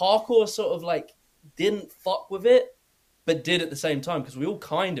while, parkour sort of like didn't fuck with it, but did at the same time, because we all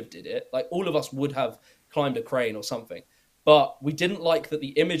kind of did it. Like all of us would have climbed a crane or something, but we didn't like that the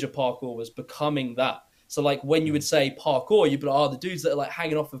image of parkour was becoming that. So like when you would say parkour, you'd be like, oh, the dudes that are like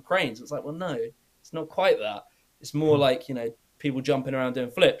hanging off of cranes. It's like, well, no, it's not quite that. It's more like, you know, people jumping around doing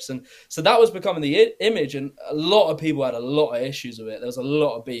flips. And so that was becoming the image, and a lot of people had a lot of issues with it. There was a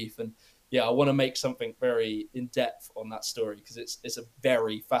lot of beef, and yeah, I want to make something very in depth on that story because it's a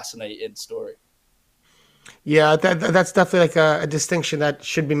very fascinating story. Yeah, that's definitely like a distinction that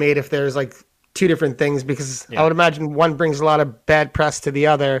should be made if there's like two different things, because I would imagine one brings a lot of bad press to the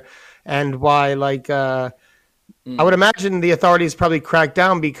other, and why like I would imagine the authorities probably cracked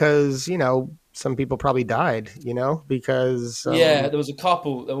down because, you know, some people probably died, you know, because there was a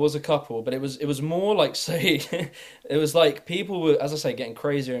couple, but it was more like, say, it was like people were, as I say, getting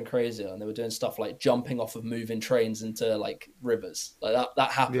crazier and crazier, and they were doing stuff like jumping off of moving trains into like rivers, like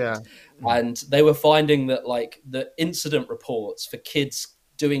that happened. And they were finding that like the incident reports for kids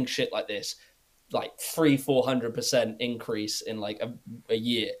doing shit like this, like 300-400% increase in like a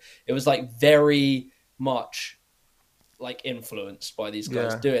year. It was like very much like influenced by these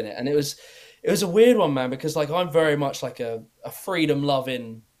guys doing it, and it was a weird one, man, because like I'm very much like a freedom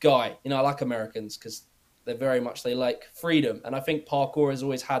loving guy. You know, I like Americans because they like freedom, and I think parkour has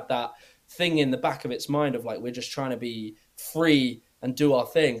always had that thing in the back of its mind of like we're just trying to be free and do our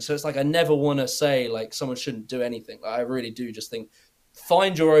thing. So it's like I never want to say like someone shouldn't do anything. Like, I really do just think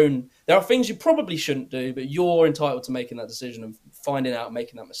find your own. There are things you probably shouldn't do, but you're entitled to making that decision and finding out,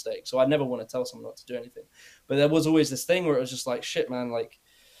 making that mistake. So I never want to tell someone not to do anything. But there was always this thing where it was just like, shit, man, like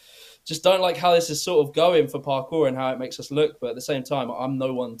just don't like how this is sort of going for parkour and how it makes us look. But at the same time, I'm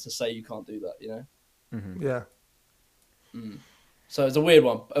no one to say you can't do that, you know? Mm-hmm. Yeah. So it's a weird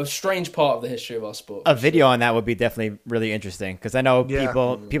one, a strange part of the history of our sport. A video on that would be definitely really interesting, because I know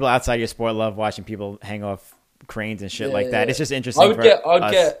people outside your sport love watching people hang off cranes and shit like that. It's just interesting.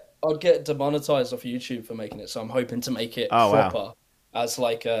 I'd get demonetized off YouTube for making it, so I'm hoping to make it proper as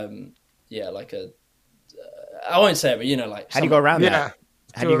like I won't say it, but you know, like how do you go around that?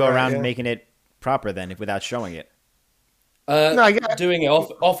 How do you go around making it proper then without showing it? Doing it off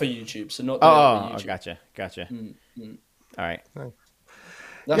of YouTube, so not doing it on YouTube. Gotcha. All right. I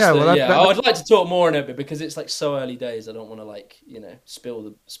would like to talk more on it, because it's like so early days. I don't want to like, you know,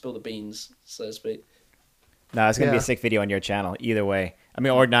 spill the beans, so to speak. No, it's gonna be a sick video on your channel either way. I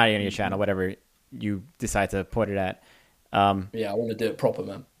mean, or not on your channel, whatever you decide to put it at. I want to do it proper,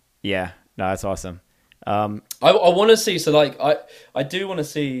 man. Yeah, no, that's awesome. I want to see, so like I do want to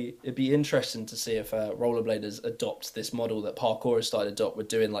see, it'd be interesting to see if rollerbladers adopt this model that parkour has started to adopt with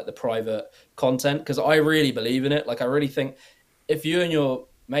doing like the private content, because I really believe in it. Like I really think if you and your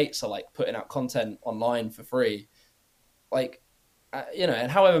mates are like putting out content online for free, like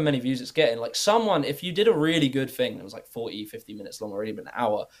and however many views it's getting, like someone, if you did a really good thing that was like 40-50 minutes long or even an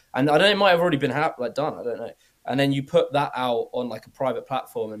hour, and I don't know, it might have already been like done, I don't know, and then you put that out on like a private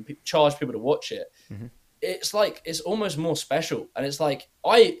platform and charge people to watch it, it's like, it's almost more special. And it's like,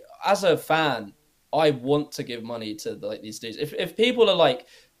 as a fan, I want to give money to like these dudes. If people are like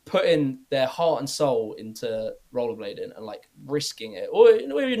putting their heart and soul into rollerblading and like risking it, or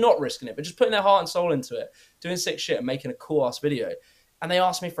maybe not risking it, but just putting their heart and soul into it, doing sick shit and making a cool ass video, and they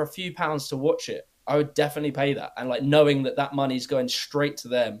ask me for a few pounds to watch it, I would definitely pay that. And like knowing that money's going straight to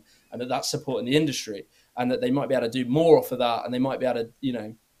them and that's supporting the industry, and that they might be able to do more off of that, and they might be able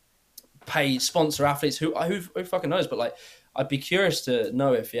to, pay sponsor athletes who fucking knows. But like, I'd be curious to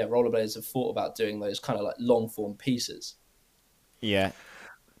know if rollerbladers have thought about doing those kind of like long form pieces. Yeah,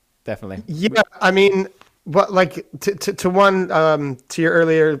 definitely. Yeah, I mean, but like to your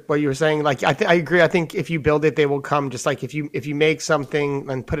earlier what you were saying, like I agree. I think if you build it, they will come. Just like if you make something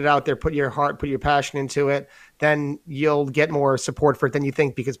and put it out there, put your heart, put your passion into it, then you'll get more support for it than you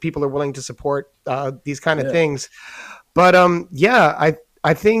think, because people are willing to support these kind of things. But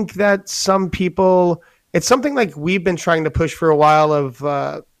I think that some people, it's something like we've been trying to push for a while of,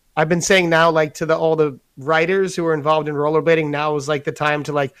 I've been saying now, like to all the writers who are involved in rollerblading, now is like the time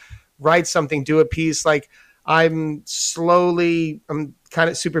to like write something, do a piece. Like I'm kind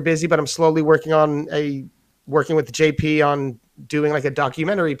of super busy, but I'm slowly working with JP on doing like a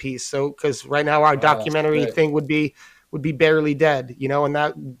documentary piece. So, cause right now our documentary thing would be Barely Dead, and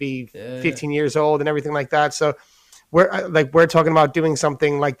that would be 15 years old and everything like that. So, we're talking about doing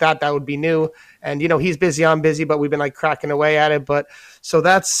something like that would be new, and he's busy, I'm busy, but we've been like cracking away at it. But so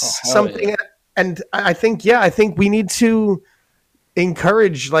that's something. Yeah. And I think we need to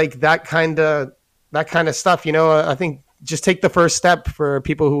encourage like that kind of stuff. I think just take the first step for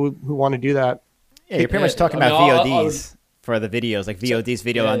people who want to do that. Yeah, you're pretty much talking about VODs for the videos, like VODs,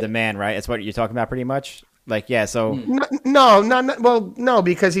 video on demand, right? That's what you're talking about pretty much. Like, yeah, so... No,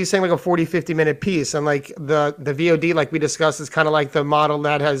 because he's saying like a 40-50 minute piece. And like the VOD, like we discussed, is kind of like the model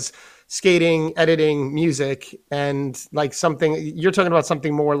that has skating, editing, music, and like something... You're talking about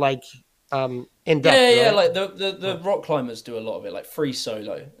something more like in-depth, Yeah, right? like the rock climbers do a lot of it, like free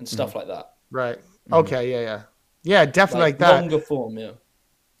solo and stuff like that. Right. Okay, yeah. Yeah, definitely like that. Longer form, yeah.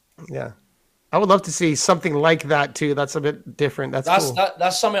 Yeah. I would love to see something like that too. That's a bit different. That's cool.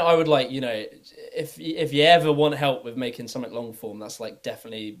 That's something I would like, if you ever want help with making something long form, that's like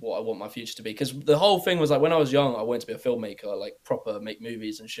definitely what I want my future to be. Because the whole thing was like, when I was young, I wanted to be a filmmaker, like proper make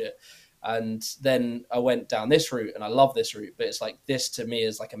movies and shit. And then I went down this route, and I love this route. But it's like, this to me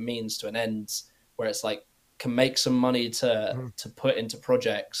is like a means to an end, where it's like, can make some money to put into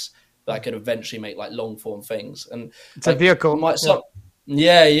projects that I could eventually make like long form things. And it's like, a vehicle.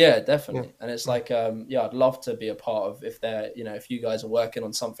 Yeah, definitely. Yeah. And it's like, I'd love to be a part of, if they're, if you guys are working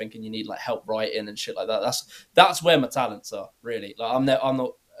on something and you need like help writing and shit like that. That's where my talents are, really. Like I'm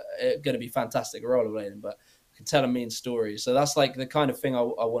not going to be fantastic at rollerblading, but I can tell a mean story. So that's like the kind of thing I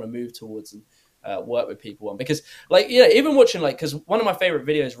want to move towards and work with people on. Because like, even watching like, because one of my favorite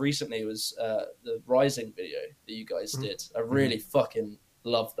videos recently was the Rising video that you guys did. I really fucking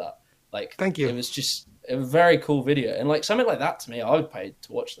loved that. Like, thank you. It was just a very cool video, and like something like that to me, I would pay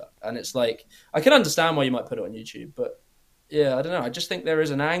to watch that. And it's like, I can understand why you might put it on YouTube, but yeah, I don't know. I just think there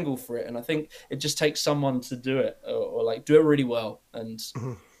is an angle for it, and I think it just takes someone to do it, or like do it really well, and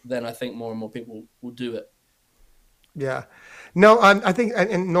then I think more and more people will do it. Yeah, no, I think,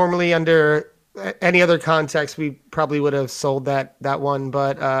 and normally under any other context, we probably would have sold that one,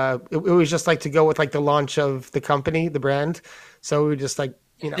 but it was just like to go with like the launch of the company, the brand. So we were just like,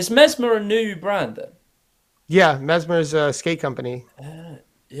 Is Mesmer a new brand then? Yeah, Mesmer's a skate company.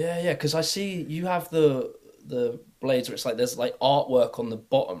 Yeah, because I see you have the blades where it's like there's like artwork on the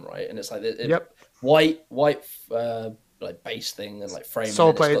bottom, right? And it's like white like base thing and like frame.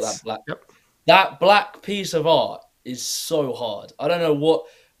 Sole plates. Got that black. That black piece of art is so hard. I don't know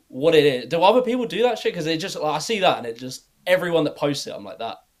what it is. Do other people do that shit? Because it just, I see that and it just, everyone that posts it, I'm like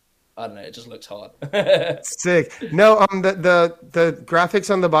that. I don't know. It just looks hard. Sick. No, the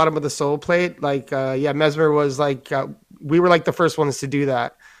graphics on the bottom of the sole plate, like, Mesmer was like, we were like the first ones to do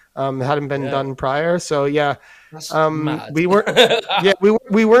that. It hadn't been done prior. So yeah, mad. we weren't,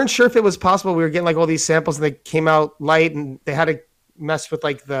 we weren't sure if it was possible. We were getting like all these samples and they came out light and they had to mess with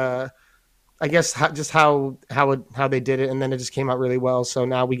like the I guess just how they did it, and then it just came out really well. So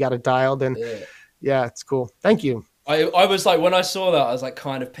now we got it dialed, and yeah, it's cool. Thank you. I was like, when I saw that, I was like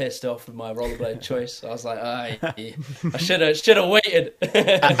kind of pissed off with my rollerblade choice. I was like, I should have waited.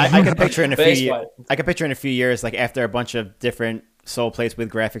 I can picture in a few years, like after a bunch of different Soul plates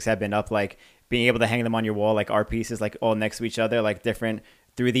with graphics have been up, like being able to hang them on your wall, like art pieces, like all next to each other, like different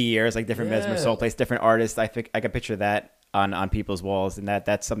through the years, like different Mesmer Soul plates, different artists. I think I can picture that on people's walls, and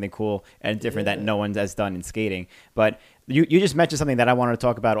that's something cool and different that no one has done in skating. But you just mentioned something that I wanted to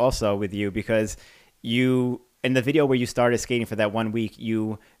talk about also with you, because you, in the video where you started skating for that 1 week,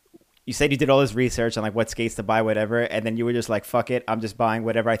 you said you did all this research on like what skates to buy, whatever, and then you were just like, fuck it, I'm just buying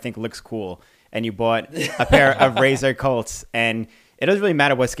whatever I think looks cool. And you bought a pair of Razor Colts, and it doesn't really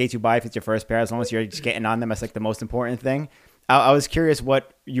matter what skates you buy if it's your first pair, as long as you're just getting on them. That's like the most important thing. I was curious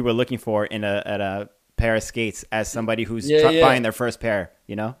what you were looking for in a pair of skates as somebody who's buying their first pair,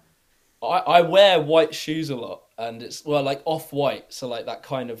 you know? I wear white shoes a lot, and it's like off-white, so like that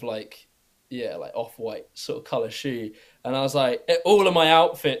kind of like like off-white sort of color shoe. And I was like, all of my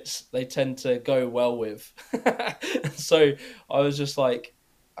outfits, they tend to go well with. So I was just like,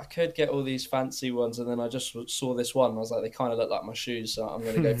 I could get all these fancy ones, and then I just saw this one. And I was like, they kind of look like my shoes, so I'm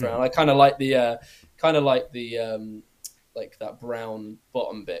going to go for it. And I kind of like like that brown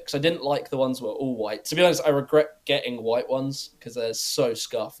bottom bit, because I didn't like the ones that were all white. To be honest, I regret getting white ones because they're so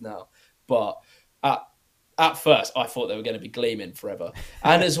scuffed now. But at first, I thought they were going to be gleaming forever.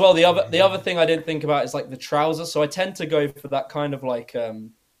 And as well, the other thing I didn't think about is like the trousers. So I tend to go for that kind of like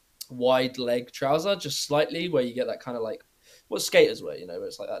wide leg trouser, just slightly, where you get that kind of like what skaters wear, where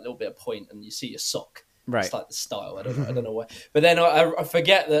it's like that little bit of point and you see your sock. Right. It's like the style. I don't know why. But then I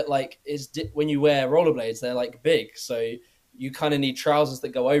forget that like when you wear rollerblades, they're like big, so you kind of need trousers that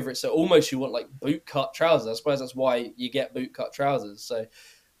go over it. So almost you want like boot cut trousers. I suppose that's why you get boot cut trousers. So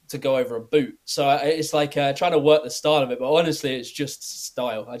to go over a boot. So it's like trying to work the style of it. But honestly, it's just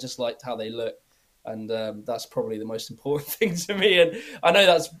style. I just liked how they look. And that's probably the most important thing to me. And I know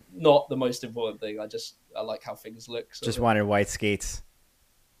that's not the most important thing. I like how things look. Just wanted white skates.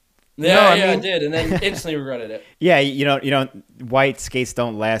 Yeah, I did, and then instantly regretted it. Yeah, white skates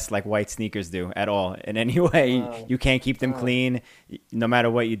don't last like white sneakers do at all in any way. You can't keep them clean. No matter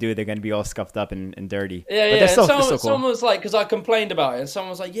what you do, they're going to be all scuffed up and dirty. Yeah, but they're still cool. Someone was like, because I complained about it, and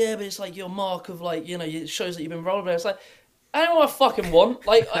someone was like, yeah, but it's like your mark of like, it shows that you've been rollerblading. It's like, I don't know what I fucking want.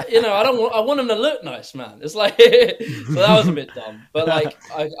 Like, I want them to look nice, man. It's like, so that was a bit dumb. But like,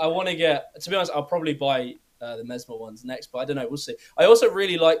 I want to get, to be honest, I'll probably buy the Mesmer ones next, but I don't know. We'll see. I also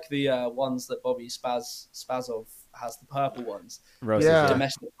really like the ones that Bobby Spazov has, the purple ones,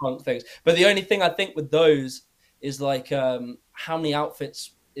 domestic punk things. But the only thing I think with those is like, how many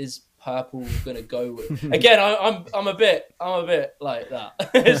outfits is purple going to go with? Again, I'm a bit like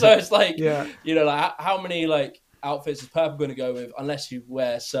that. So it's like, like how many like outfits is purple going to go with unless you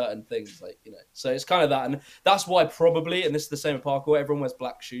wear certain things, like So it's kind of that, and that's why probably, and this is the same with parkour, everyone wears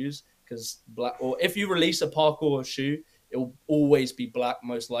black shoes. Because black, or if you release a parkour shoe, it will always be black,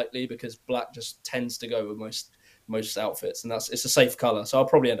 most likely, because black just tends to go with most outfits, and it's a safe color. So I'll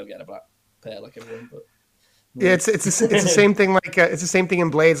probably end up getting a black pair, like everyone. But yeah, it's the same thing. Like it's the same thing in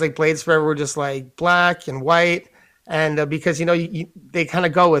blades. Like blades forever were just like black and white, and because they kind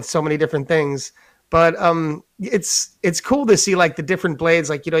of go with so many different things. But it's cool to see like the different blades.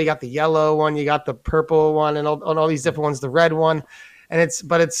 Like you got the yellow one, you got the purple one, and all these different ones. The red one, and it's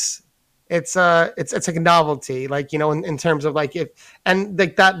like a novelty, like in terms of like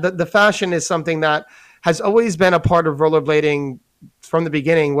the fashion is something that has always been a part of rollerblading from the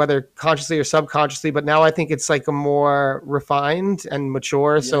beginning, whether consciously or subconsciously. But now I think it's like a more refined and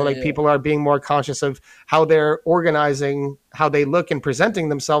mature. So people are being more conscious of how they're organizing, how they look and presenting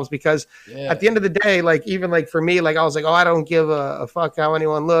themselves. Because at the end of the day, like even like for me, like I was like, oh, I don't give a fuck how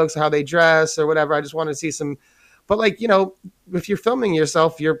anyone looks, how they dress or whatever. I just want to see some. But like, if you're filming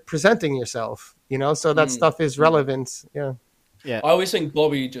yourself, you're presenting yourself, so that stuff is relevant. Yeah. I always think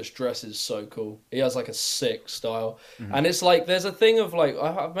Bobby just dresses so cool. He has like a sick style. Mm-hmm. And it's like, there's a thing of like,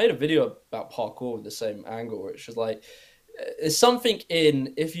 I've made a video about parkour with the same angle where it's just like, it's something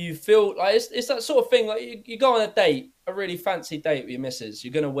if you feel like, it's that sort of thing. Like you go on a date, a really fancy date with your missus,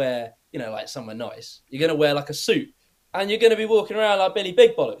 you're going to wear, like somewhere nice. You're going to wear like a suit. And you're going to be walking around like Billy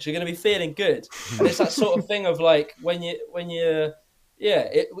Big Bollocks. You're going to be feeling good. And it's that sort of thing of like when you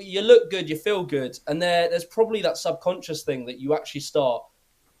look good, you feel good. And there's probably that subconscious thing that you actually start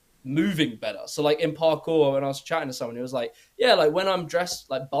moving better. So like in parkour, when I was chatting to someone, it was like, like when I'm dressed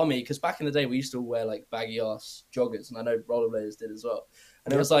like bummy, because back in the day we used to wear like baggy ass joggers, and I know rollerbladers did as well.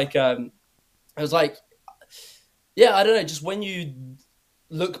 And it was like, I don't know, just when you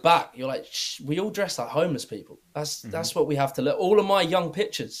look back, you're like, we all dress like homeless people. That's what we have to look. All of my young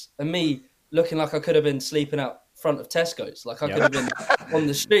pictures and me looking like I could have been sleeping out front of Tesco's, like I could have been on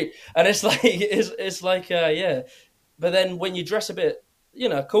the street. And it's like, yeah. But then when you dress a bit,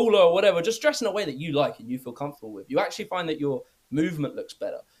 cooler or whatever, just dress in a way that you like and you feel comfortable with, you actually find that your movement looks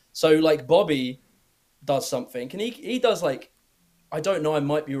better. So like Bobby does something, and he does like, I don't know, I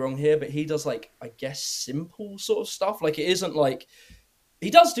might be wrong here, but he does like, I guess, simple sort of stuff. Like it isn't like, he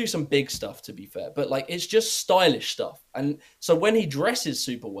does do some big stuff, to be fair, but like it's just stylish stuff. And so when he dresses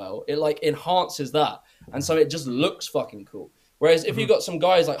super well, it like enhances that. And so it just looks fucking cool. Whereas if you got some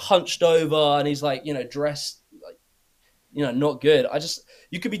guys like hunched over and he's like, dressed like, not good.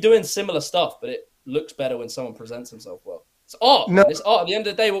 You could be doing similar stuff, but it looks better when someone presents himself well. It's art. No. It's art. At the end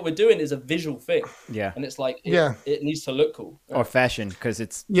of the day, what we're doing is a visual thing. Yeah. And it's like, it needs to look cool. Or fashion, because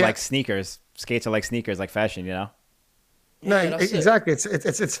it's like sneakers. Skates are like sneakers, like fashion, No, exactly.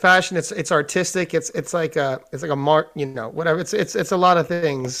 It's fashion. It's artistic. It's like a mark, whatever. It's a lot of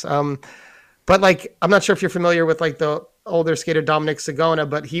things. But like, I'm not sure if you're familiar with like the older skater Dominic Sagona,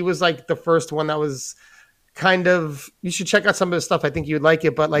 but he was like the first one that was kind of, you should check out some of his stuff. I think you'd like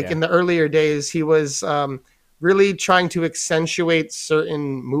it. But like in the earlier days, he was really trying to accentuate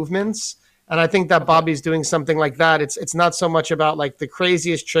certain movements. And I think that Bobby's doing something like that. It's not so much about like the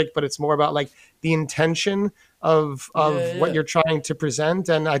craziest trick, but it's more about like the intention of what you're trying to present.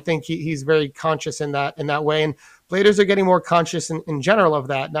 And I think he's very conscious in that way. And bladers are getting more conscious in general of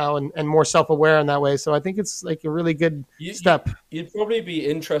that now and more self-aware in that way. So I think it's like a really good step. You'd probably be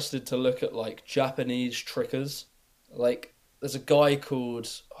interested to look at like Japanese trickers. Like there's a guy called,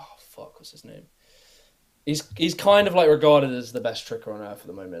 what's his name? He's kind of like regarded as the best tricker on earth at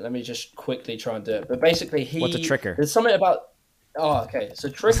the moment. Let me just quickly try and do it. But basically, what's a tricker? There's something about. Oh, okay. So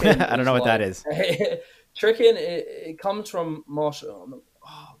tricking. I don't know what that is. Tricking. It comes from martial.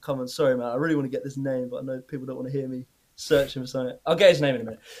 Oh, come on, sorry, man. I really want to get this name, but I know people don't want to hear me searching for something. I'll get his name in a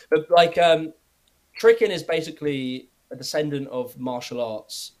minute. But like, tricking is basically a descendant of martial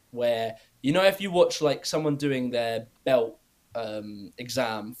arts, where if you watch like someone doing their belt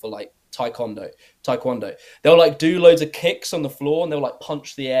exam for like taekwondo, they'll like do loads of kicks on the floor and they'll like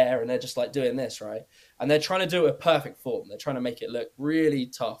punch the air and they're just like doing this, right? And they're trying to do it with perfect form. They're trying to make it look really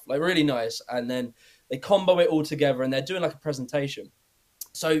tough, like really nice, and then they combo it all together and they're doing like a presentation.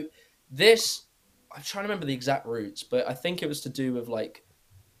 So this, I'm trying to remember the exact roots, but I think it was to do with like,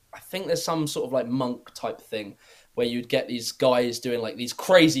 I think there's some sort of like monk type thing where you'd get these guys doing like these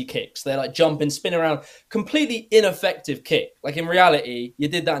crazy kicks. They're like jumping, spin around, completely ineffective kick. Like in reality, you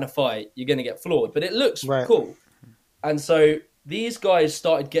did that in a fight, you're going to get floored, but it looks cool. And so these guys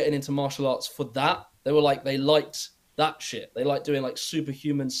started getting into martial arts for that. They were like, they liked that shit. They liked doing like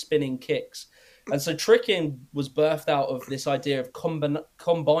superhuman spinning kicks. And so tricking was birthed out of this idea of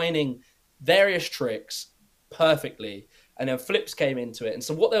combining various tricks perfectly. And then flips came into it. And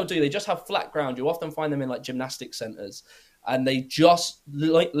so what they'll do, they just have flat ground. You'll often find them in like gymnastic centers. And they just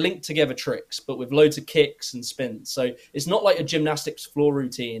link together tricks, but with loads of kicks and spins. So it's not like a gymnastics floor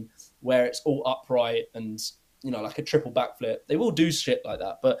routine where it's all upright and, like a triple backflip. They will do shit like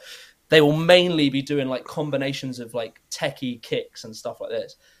that, but they will mainly be doing like combinations of like techie kicks and stuff like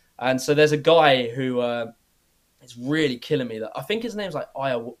this. And so there's a guy who is really killing me. That I think his name's like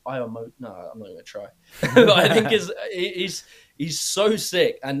Ayamoto. No, I'm not going to try. But I think he's so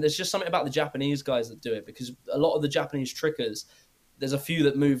sick. And there's just something about the Japanese guys that do it, because a lot of the Japanese trickers, there's a few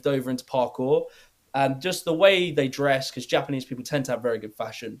that moved over into parkour. And just the way they dress, because Japanese people tend to have very good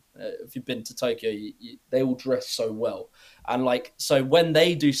fashion. If you've been to Tokyo, they all dress so well. And like, so when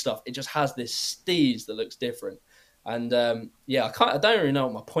they do stuff, it just has this steez that looks different. And I don't really know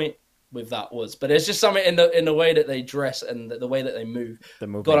what my point with that was, but it's just something in the way that they dress and the way that they move. The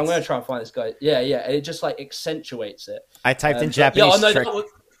movements. God, I'm going to try and find this guy. Yeah, it just like accentuates it. I typed in Japanese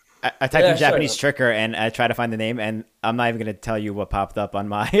I typed in Japanese tricker and I tried to find the name, and I'm not even going to tell you what popped up on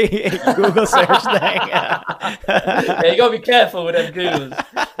my Google search thing. Yeah, you got to be careful with them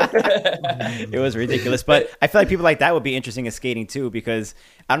Googles. It was ridiculous, but I feel like people like that would be interesting in skating too, because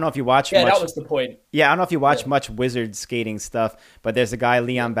I don't know if you watch much. That was the point. Yeah, I don't know if you watch much wizard skating stuff, but there's a guy,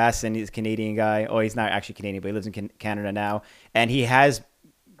 Leon Basson, he's a Canadian guy. Oh, he's not actually Canadian, but he lives in Canada now, and he has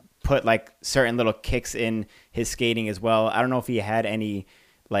put like certain little kicks in his skating as well. I don't know if he had any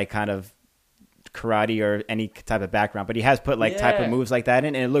like kind of karate or any type of background, but he has put like type of moves like that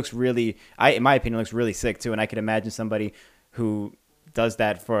in, and it looks really, in my opinion, looks really sick too. And I could imagine somebody who does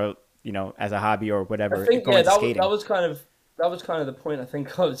that for, as a hobby or whatever. I think, that was kind of the point I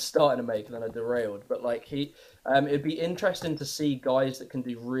think I was starting to make, and then I derailed. But like it'd be interesting to see guys that can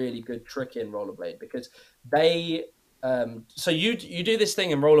do really good trick in rollerblade, because they so you do this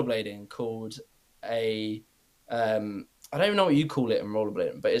thing in rollerblading called a I don't even know what you call it in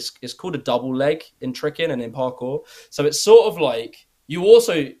rollerblading, but it's called a double leg in tricking and in parkour. So it's sort of like you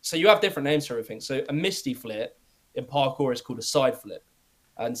have different names for everything. So a misty flip in parkour is called a side flip,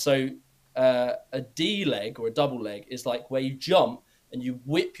 and so a D leg or a double leg is like where you jump and you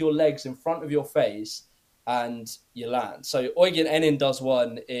whip your legs in front of your face and you land. So Eugen Enin does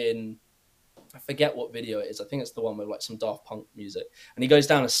one in, I forget what video it is. I think it's the one with like some Daft Punk music. And he goes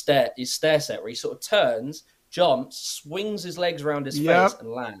down his stair set where he sort of turns, jumps, swings his legs around his face and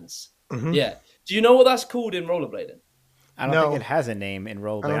lands. Mm-hmm. Yeah. Do you know what that's called in rollerblading? I don't think it has a name in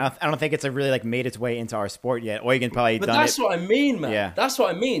rollerblading. I don't think it's really like made its way into our sport yet. Eugen probably but done it. But that's what I mean, man. Yeah. That's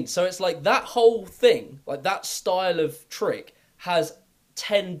what I mean. So it's like that whole thing, like that style of trick has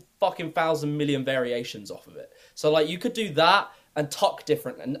 10 fucking thousand million variations off of it. So like you could do that and tuck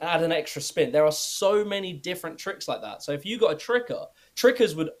different and add an extra spin. There are so many different tricks like that. So if you got a tricker,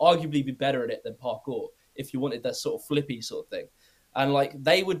 trickers would arguably be better at it than parkour if you wanted that sort of flippy sort of thing. And like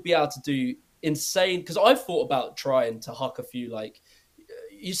they would be able to do insane, because I've thought about trying to huck a few, like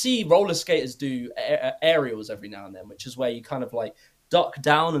you see roller skaters do aerials every now and then, which is where you kind of like duck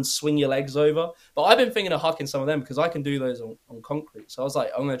down and swing your legs over. But I've been thinking of hucking some of them because I can do those on concrete. So I was like,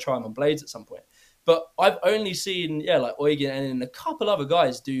 I'm going to try them on blades at some point. But I've only seen, like Eugen and a couple other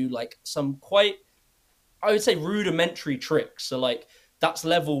guys do like some quite, I would say, rudimentary tricks. So like that's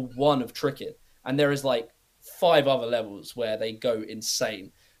level 1 of tricking. And there is like 5 other levels where they go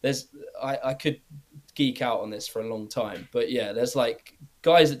insane. I could geek out on this for a long time. But yeah, there's like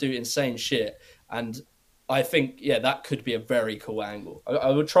guys that do insane shit. And I think, that could be a very cool angle. I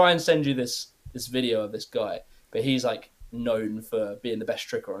would try and send you this video of this guy. But he's like known for being the best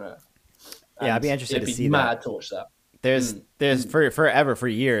tricker on earth. Yeah, I'd be interested to see mad to watch that. There's for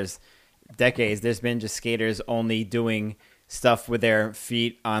years, decades, there's been just skaters only doing stuff with their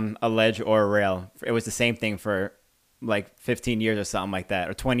feet on a ledge or a rail. It was the same thing for like 15 years or something like that,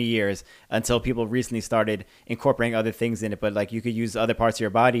 or 20 years, until people recently started incorporating other things in it. But like you could use other parts of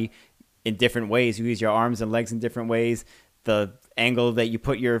your body in different ways. You use your arms and legs in different ways. The angle that you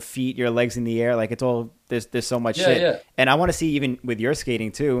put your feet, your legs in the air, like it's all, there's so much shit. Yeah. And I want to see, even with your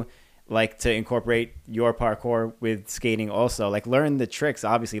skating too, like to incorporate your parkour with skating also, like learn the tricks,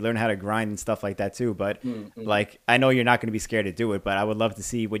 obviously learn how to grind and stuff like that too. But like, I know you're not going to be scared to do it, but I would love to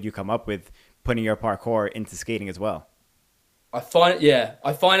see what you come up with putting your parkour into skating as well. I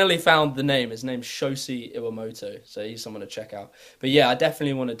finally found the name. His name's Shoshi Iwamoto. So he's someone to check out. But yeah, I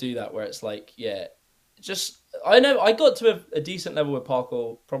definitely want to do that where it's like, I know I got to a decent level with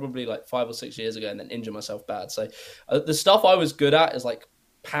parkour probably like 5 or 6 years ago and then injured myself bad. So the stuff I was good at is like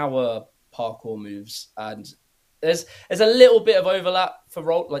power parkour moves, and there's a little bit of overlap for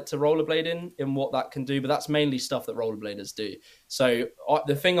rollerblading in what that can do, but that's mainly stuff that rollerbladers do. So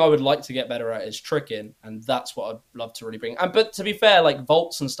the thing I would like to get better at is tricking, and that's what I'd love to really bring. But to be fair, like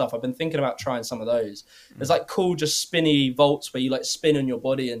vaults and stuff, I've been thinking about trying some of those. There's like cool, just spinny vaults where you like spin on your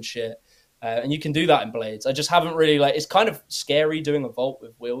body and shit, and you can do that in blades. I just haven't really it's kind of scary doing a vault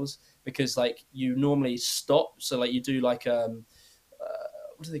with wheels because like you normally stop. So like you do like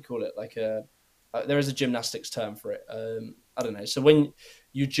what do they call it? Like there is a gymnastics term for it. I don't know. So when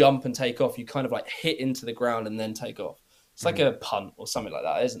you jump and take off, you kind of like hit into the ground and then take off. It's like a punt or something like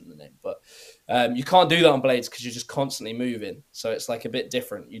that, isn't the name? But you can't do that on blades because you're just constantly moving. So it's like a bit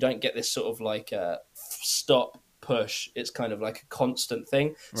different. You don't get this sort of like stop, push. It's kind of like a constant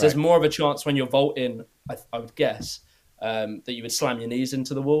thing. So there's more of a chance when you're vaulting, I would guess, that you would slam your knees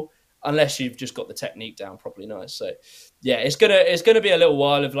into the wall. Unless you've just got the technique down properly nice. So yeah, it's gonna be a little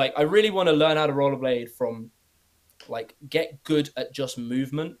while of like, I really want to learn how to rollerblade from like get good at just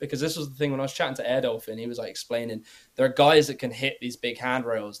movement, because this was the thing when I was chatting to Air Dolphin, he was like explaining there are guys that can hit these big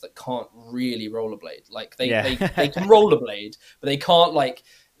handrails that can't really rollerblade. Like they can rollerblade, but they can't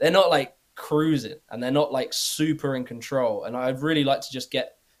they're not like cruising and they're not like super in control. And I'd really like to just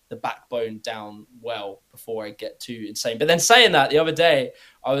get the backbone down well before I get too insane. But then saying that, the other day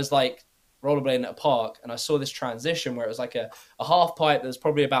I was like rollerblading at a park and I saw this transition where it was like a half pipe that was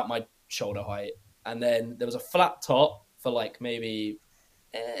probably about my shoulder height, and then there was a flat top for like maybe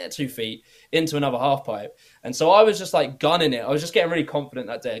 2 feet into another half pipe. And so I was just like gunning it. I was just getting really confident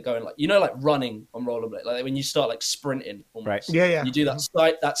that day, going like, like running on rollerblade, like when you start like sprinting almost. Right. Yeah. You do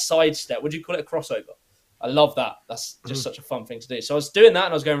that side step. Would you call it a crossover? I love that. That's just such a fun thing to do. So I was doing that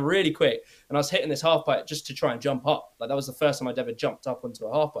and I was going really quick and I was hitting this half pipe just to try and jump up. Like that was the first time I'd ever jumped up onto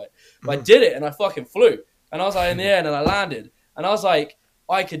a half pipe. But I did it and I fucking flew. And I was like in the air and then I landed. And I was like,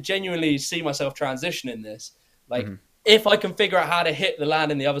 I could genuinely see myself transitioning this. Like if I can figure out how to hit the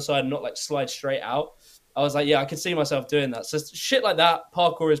land in the other side and not like slide straight out, I was like, yeah, I could see myself doing that. So shit like that,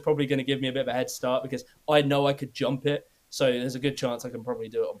 parkour is probably going to give me a bit of a head start because I know I could jump it. So there's a good chance I can probably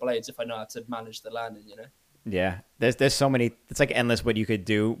do it on blades if I know how to manage the landing, you know? Yeah, there's so many. It's like endless what you could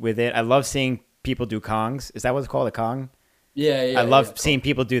do with it. I love seeing people do Kongs. Is that what it's called, a Kong? Yeah. I love seeing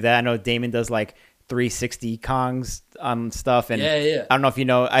people do that. I know Damon does like 360 Kongs on stuff, and I don't know if you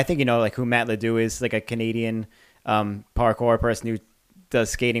know. I think you know like who Matt Ledoux is, like a Canadian parkour person who does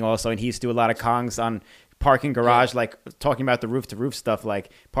skating also, and he used to do a lot of Kongs on parking garage, like talking about the roof to roof stuff,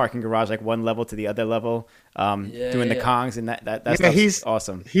 like parking garage, like one level to the other level, doing the Kongs, and that's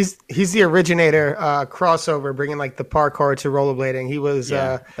awesome. He's the originator crossover, bringing like the parkour to rollerblading. He was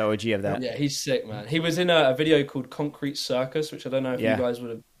the OG of that. Yeah, he's sick, man. He was in a video called Concrete Circus, which I don't know if you guys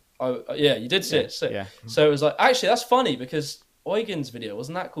would have. Oh, yeah, you did see it. Sick. Yeah. So it was like, actually, that's funny because Eugen's video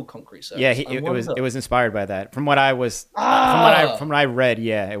wasn't that called Concrete Circus? Yeah, it was inspired by that. From what I read,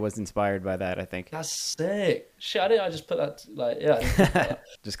 yeah, it was inspired by that. I think that's sick. Shit, I just put that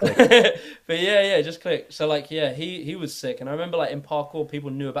just click. But yeah, just click. So like, yeah, he was sick, and I remember like in parkour,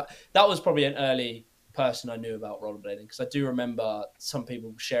 people knew about that. Was probably an early person I knew about rollerblading because I do remember some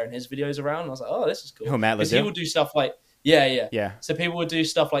people sharing his videos around. And I was like, oh, this is cool. Oh, Matt Ledoux. He would do stuff like. Yeah. So people would do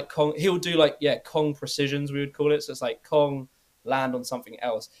stuff like Kong. He would do like Kong precisions, we would call it. So it's like Kong land on something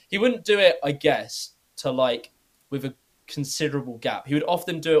else. He wouldn't do it, I guess, to like with a considerable gap. He would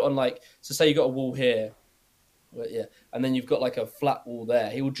often do it on like, so say you got a wall here, and then you've got like a flat wall there.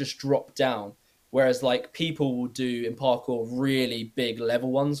 He would just drop down. Whereas like people will do in parkour really big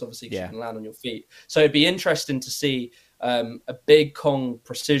level ones, obviously because you can land on your feet. So it'd be interesting to see a big Kong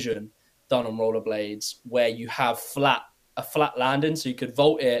precision done on rollerblades where you have a flat landing, so you could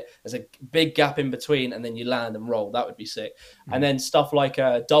vault it. There's a big gap in between, and then you land and roll. That would be sick. Mm-hmm. And then stuff like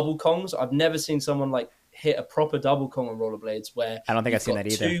double Kongs. I've never seen someone like hit a proper double Kong on rollerblades where I don't think I've seen that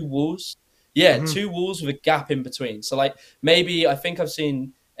either. Two walls, two walls with a gap in between. So like maybe I think I've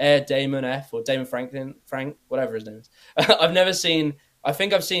seen Damon F or Damon Frank, whatever his name is. I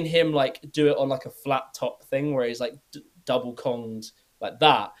think I've seen him like do it on like a flat top thing where he's like double Konged like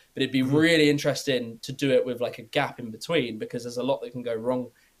that, but it'd be really interesting to do it with like a gap in between because there's a lot that can go wrong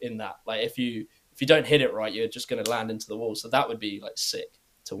in that. Like if you don't hit it right, you're just going to land into the wall. So that would be like sick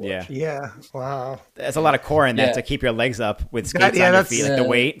to watch. Yeah. Wow. There's a lot of core in that to keep your legs up with skates on your feet, like the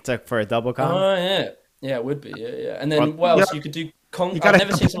weight for a double Kong. Oh yeah, it would be. Yeah. And then what else you could do? I've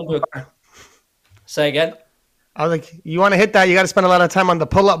never seen someone do a. Say again. I was like, you want to hit that, you got to spend a lot of time on the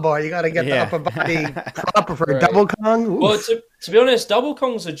pull-up bar. You got to get the upper body proper for a double Kong. Oof. Well, to be honest, double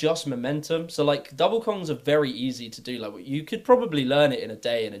Kongs are just momentum. So, like, double Kongs are very easy to do. Like, you could probably learn it in a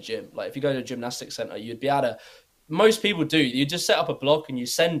day in a gym. Like, if you go to a gymnastics center, you'd be able to. Most people do. You just set up a block and you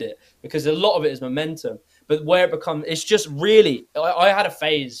send it because a lot of it is momentum. But where it becomes, it's just really. I had a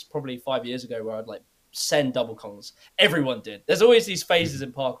phase probably 5 years ago where I'd like send double Kongs. Everyone did. There's always these phases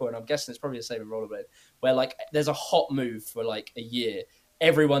in parkour, and I'm guessing it's probably the same in rollerblade, where like there's a hot move for like a year.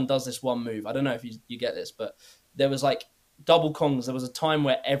 Everyone does this one move. I don't know if you get this, but there was like double Kongs. There was a time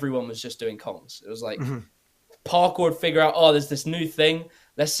where everyone was just doing Kongs. It was like parkour would figure out, there's this new thing.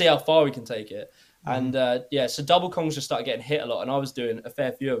 Let's see how far we can take it. And so double Kongs just started getting hit a lot, and I was doing a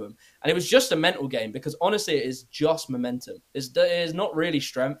fair few of them. And it was just a mental game because honestly, it is just momentum. It is not really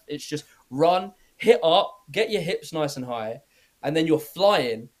strength. It's just run, hit up, get your hips nice and high, and then you're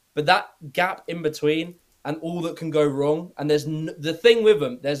flying. But that gap in between and all that can go wrong, and there's the thing with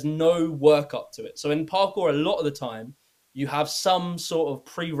them, there's no work up to it. So in parkour, a lot of the time, you have some sort of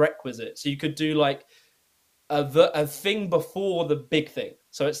prerequisite. So you could do like a thing before the big thing.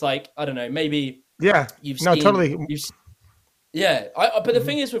 So it's like, I don't know, maybe you've seen... totally. But the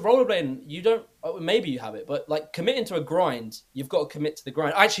thing is with rollerblading, you don't... Maybe you have it, but like committing to a grind, you've got to commit to the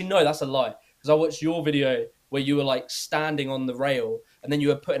grind. Actually, no, that's a lie. Because I watched your video where you were like standing on the rail and then you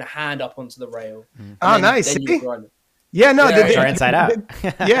were putting a hand up onto the rail. Oh, nice. Yeah, no. Try inside out.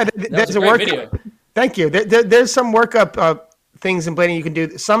 There's a workup. Thank you. There's some workup things in blading you can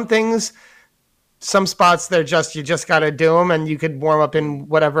do. Some things, some spots, you just got to do them and you could warm up in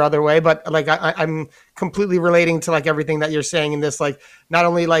whatever other way. But like I'm completely relating to like everything that you're saying in this, like not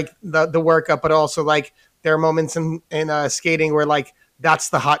only like the workup, but also like there are moments in skating where like, that's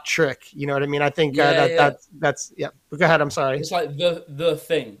the hot trick. You know what I mean? I think that's But go ahead. I'm sorry. It's like the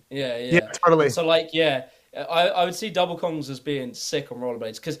thing. Yeah, totally. So like, I would see double Kongs as being sick on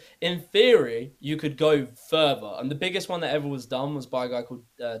rollerblades because in theory you could go further. And the biggest one that ever was done was by a guy called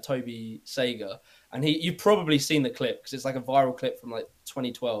Toby Sager. And you've probably seen the clip because it's like a viral clip from like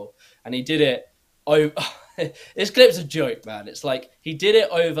 2012. And he did it over. This clip's a joke, man. It's like he did it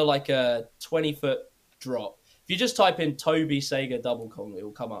over like a 20-foot drop. If you just type in Toby Sager double Kong, it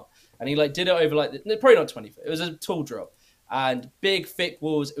will come up. and he like did it over like probably not 20 foot. It was a tall drop and big thick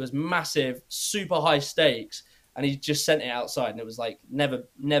walls. It was massive, super high stakes, and he just sent it outside, and it was like never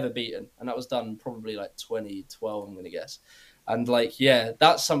beaten, and that was done probably like 2012, I'm gonna guess. And like, yeah,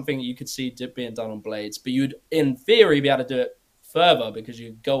 that's something you could see being done on blades, but you'd in theory be able to do it further because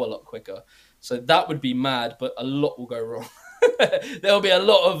you go a lot quicker. So that would be mad, but a lot will go wrong. There'll be a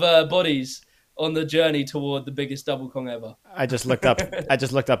lot of bodies on the journey toward the biggest double Kong ever. I just looked up that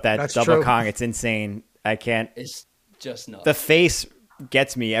That's double true. Kong. It's insane. I can't. It's just nuts. The face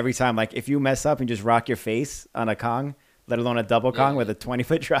gets me every time. Like if you mess up and just rock your face on a Kong, let alone a double Kong with a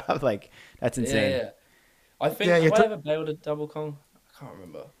 20-foot drop, like that's insane. Yeah. I think have I ever bailed a double Kong? I can't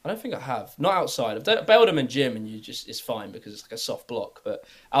remember. I don't think I have. Not outside. I've bailed them in gym, and it's fine because it's like a soft block. But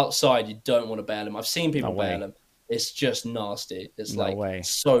outside, you don't want to bail them. I've seen people bail them. It's just nasty. It's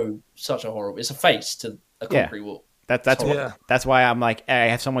such a horrible. It's a face to a concrete wall. That's why I'm like, I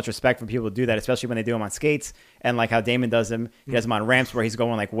have so much respect for people who do that, especially when they do them on skates, and like how Damon does them. He does them on ramps where he's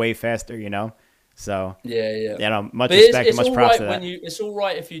going like way faster, you know. So much respect and much props to that. It's all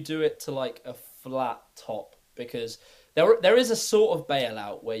right if you do it to like a flat top, because there is a sort of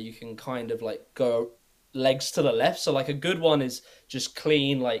bailout where you can kind of like go legs to the left. So like a good one is just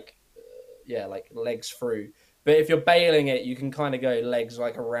clean, like legs through. But if you're bailing it, you can kind of go legs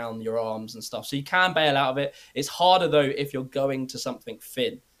like around your arms and stuff. So you can bail out of it. It's harder though if you're going to something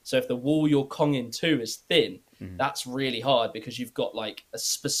thin. So if the wall you're Konging to is thin, that's really hard because you've got like a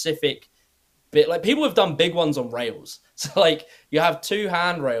specific bit. Like people have done big ones on rails. So like you have 2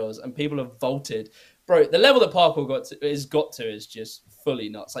 handrails and people have vaulted. Bro, the level that parkour got to is just fully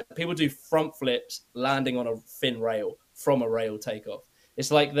nuts. Like people do front flips landing on a thin rail from a rail takeoff. It's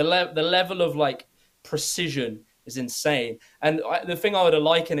like the level of like precision is insane. And the thing I would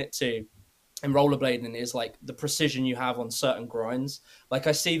liken it to in rollerblading is like the precision you have on certain grinds. Like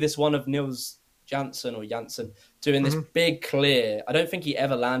I see this one of Niels Janssen doing this big clear. I don't think he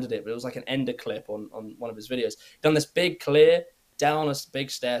ever landed it, but it was like an ender clip on one of his videos. Done this big clear down a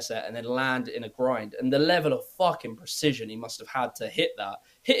big stair set and then land in a grind. And the level of fucking precision he must have had to hit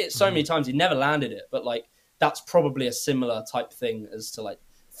it so many times. He never landed it, but like that's probably a similar type thing as to like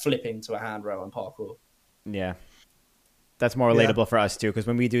flipping to a handrail and parkour. Yeah. That's more relatable for us too, because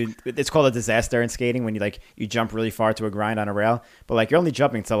when we do, it's called a disaster in skating when you jump really far to a grind on a rail, but like you're only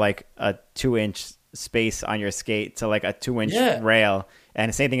jumping to like a 2-inch space on your skate to like a 2-inch rail. And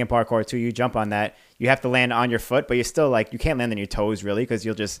the same thing in parkour too. You jump on that, you have to land on your foot, but you're still like, you can't land on your toes really, because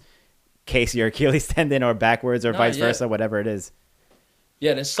you'll just case your Achilles tendon or backwards or vice versa, whatever it is.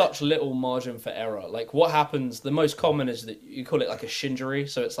 Yeah, there's such little margin for error. Like what happens, the most common is that you call it like a shinjiri.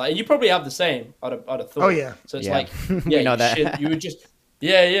 So it's like, you probably have the same, I'd have thought. Oh yeah. So it's like, you know that. You would just,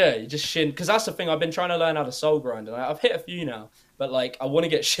 you just shin. Because that's the thing, I've been trying to learn how to soul grind. And I've hit a few now. But like, I want to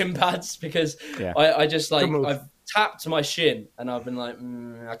get shin pads because I just like, I've tapped my shin and I've been like,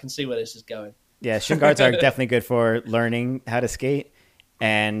 I can see where this is going. Yeah, shin guards are definitely good for learning how to skate.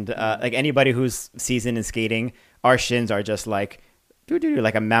 And like anybody who's seasoned in skating, our shins are just like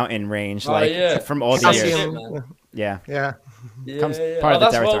a mountain range, from all the years. Yeah. Comes part of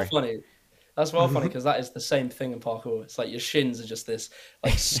the territory. That's well funny because that is the same thing in parkour. It's like your shins are just this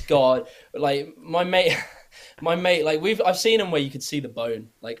like scarred. Like my mate, like I've seen them where you could see the bone.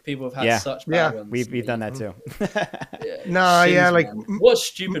 Like people have had such bad ones. We've done that too. What a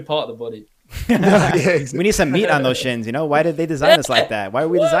stupid part of the body. Exactly. We need some meat on those shins. You know, why did they design us like that? Why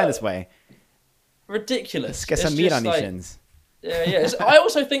were we designed this way? Ridiculous. Let's get some meat on these shins. Yeah. I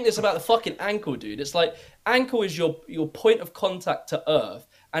also think this about the fucking ankle, dude. It's like ankle is your point of contact to earth,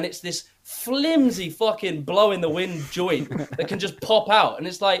 and it's this flimsy fucking blow in the wind joint that can just pop out. And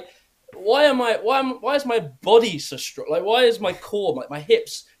it's like, why is my body so strong? Like, why is my core, my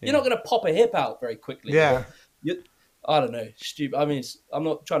hips? You're not gonna pop a hip out very quickly. Yeah. I don't know. Stupid. I mean, I'm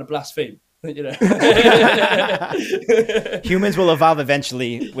not trying to blaspheme. You know, humans will evolve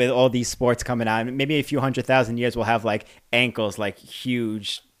eventually with all these sports coming out. Maybe a few 100,000 years we'll have like ankles, like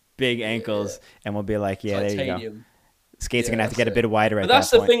huge, big ankles, and we'll be like, there you go. Skates are gonna have to get a bit wider. But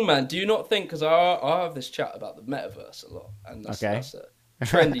that's the thing, man. Do you not think? Because I have this chat about the metaverse a lot, and that's a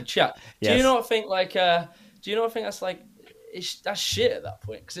trendy chat. Do you not think like? Do you not think that's like that's shit at that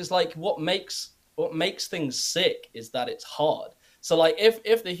point? Because it's like what makes things sick is that it's hard. So like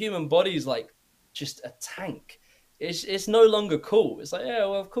if the human body is like just a tank, it's no longer cool. It's like,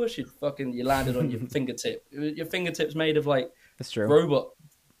 well, of course you landed on your fingertip. Your fingertip's made of like that's true. Robot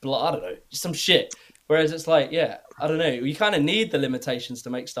blood. I don't know, just some shit. Whereas it's like, I don't know. You kind of need the limitations to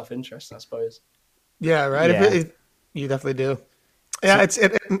make stuff interesting, I suppose. Yeah, right. Yeah. You definitely do. Yeah,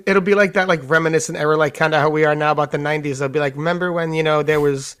 it'll be like that, like reminiscent era, like kind of how we are now about the 90s. It'll be like, remember when there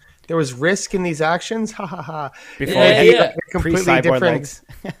was there was risk in these actions. Ha ha ha. Before completely different legs.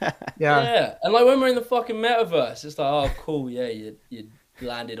 Yeah. And like when we're in the fucking metaverse, it's like, oh, cool. Yeah, you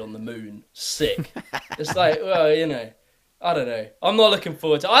landed on the moon. Sick. It's like, well, you know, I don't know. I'm not looking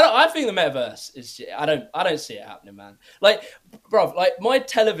forward to. I think the metaverse is. I don't see it happening, man. Like, bro, like my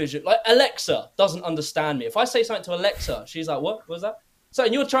television, like Alexa doesn't understand me. If I say something to Alexa, she's like, "What was that?" So,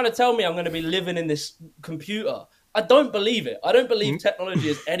 and you're trying to tell me I'm going to be living in this computer? I don't believe it. I don't believe technology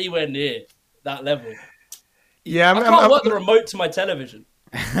is anywhere near that level. Yeah, I can't work the remote to my television.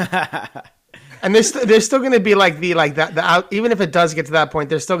 And there's still going to be like even if it does get to that point,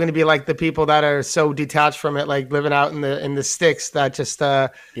 there's still going to be like the people that are so detached from it, like living out in the sticks that just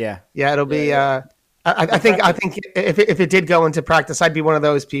it'll be I think if it did go into practice, I'd be one of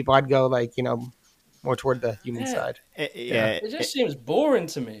those people. I'd go like, you know, more toward the human side. It just seems boring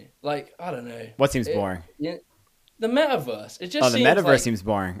to me. Like, I don't know. What seems boring? The metaverse. It just the metaverse seems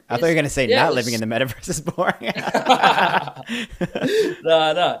boring. I thought you were going to say not living in the metaverse is boring.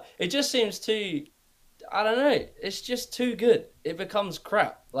 No. It just seems too, I don't know. It's just too good. It becomes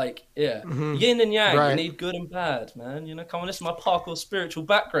crap. Like, yin and yang. Right. You need good and bad, man. You know, come on, this is my parkour spiritual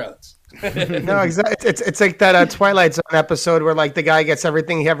background. No, exactly. It's like that Twilight Zone episode where like the guy gets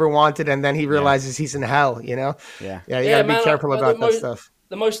everything he ever wanted and then he realizes he's in hell, you know? Yeah. Yeah, you got to be careful about that stuff.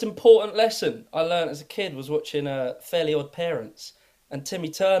 The most important lesson I learned as a kid was watching Fairly Odd Parents, and Timmy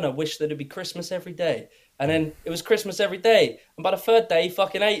Turner wished that it'd be Christmas every day, and then it was Christmas every day, and by the third day he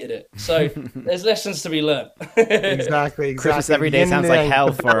fucking hated it. So there's lessons to be learned. Exactly. Christmas every day sounds like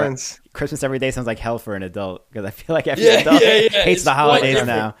hell for Christmas every day sounds like hell for an adult, because I feel like every adult hates the holidays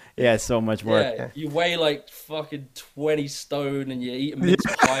now. Yeah, it's so much work. Yeah, you weigh like fucking 20 stone, and you're eating mince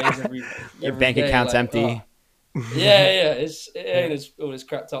pies every your bank day, account's like, empty. Oh. It ain't all it's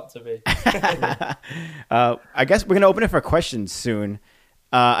cracked up to be. I guess we're gonna open it for questions soon.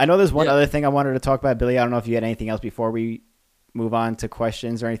 I know there's one other thing I wanted to talk about, Billy. I don't know if you had anything else before we move on to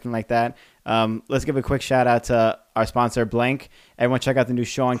questions or anything like that. Let's give a quick shout out to our sponsor, Blank. Everyone check out the new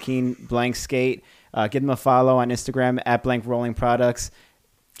Sean Keen Blank skate. Give them a follow on Instagram at Blank Rolling Products.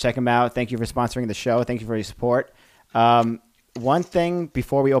 Check them out. Thank you for sponsoring the show. Thank you for your support. One thing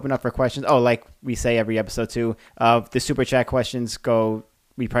before we open up for questions, like we say every episode too, the super chat questions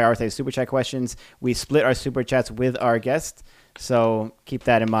we prioritize super chat questions. We split our super chats with our guests, so keep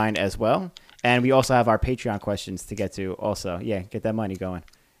that in mind as well. And we also have our Patreon questions to get to also. Yeah, get that money going.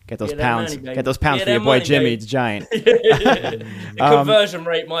 Get those pounds. Get those pounds for your boy Jimmy. It's giant. The conversion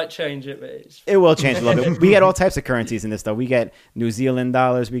rate might change it, but it will change a little bit. We get all types of currencies in this, though. We get New Zealand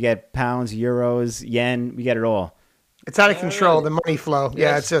dollars, we get pounds, euros, yen. We get it all. It's out of control, the money flow.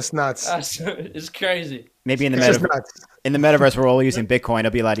 Yeah, it's just nuts. It's crazy. Maybe in the metaverse, we're all using Bitcoin.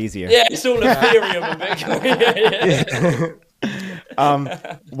 It'll be a lot easier. Yeah, it's all Ethereum and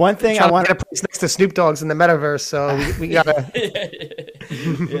Bitcoin. One thing I want to get a place next to Snoop Dogg's in the metaverse, so we gotta.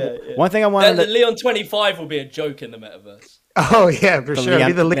 One thing I wanted. The Leon 25 will be a joke in the metaverse. Oh yeah, for sure.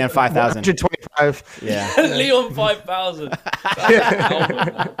 Leon, the Leon 5000. 125. Yeah. Leon 5000.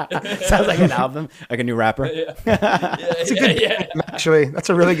 Sounds like an album, like a new rapper. It's a good band, actually. That's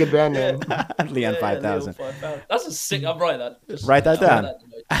a really good band name. Leon 5000. That's a sick. I'll write that. Write that down.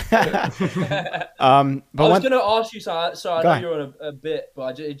 I was going to ask you, so I know you're on a bit,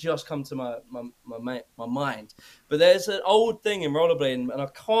 but it just come to my mind. But there's an old thing in rollerblading, and I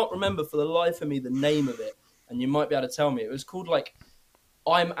can't remember for the life of me the name of it. And you might be able to tell me. It was called like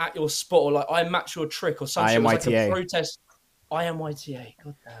 "I'm at your spot" or like "I match your trick" or something. It was like a protest. IMYTA.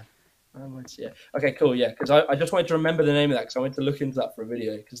 God damn. IMYTA. Okay, cool. Yeah, because I just wanted to remember the name of that because I wanted to look into that for a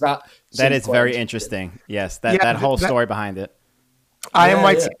video because that is very interesting. Yes, that whole story behind it.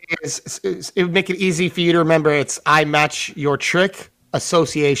 IMYTA is it would make it easy for you to remember. It's I match your trick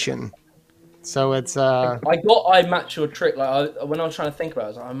association. So it's I got I match your trick when I was trying to think about it, I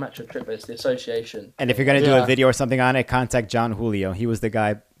was like, I match your trick, but it's the association. And if you're gonna do a video or something on it, contact John Julio. He was the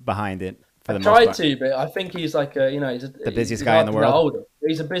guy behind it for the most part. I tried to, but I think he's like he's the busiest guy in the world.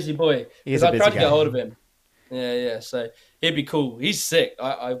 He's a busy boy. I tried to get hold of him. Yeah. So he'd be cool. He's sick.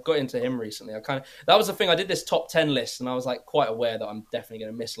 I got into him recently. That was the thing. I did this top 10 list, and I was like quite aware that I'm definitely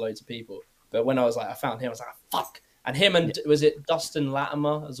gonna miss loads of people. But when I found him, I was like, fuck. And him and was it Dustin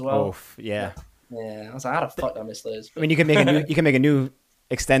Latimer as well? Oh yeah. Yeah, I was like, how the fuck did I miss those? I mean, you can make a new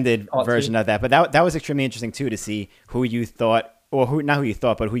extended version of that, but that was extremely interesting too to see who you thought, or not who you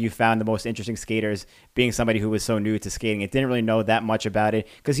thought, but who you found the most interesting skaters. Being somebody who was so new to skating, it didn't really know that much about it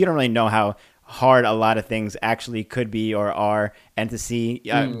because you don't really know how hard a lot of things actually could be or are. And to see,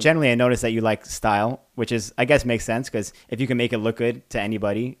 generally, I noticed that you like style, which is I guess makes sense because if you can make it look good to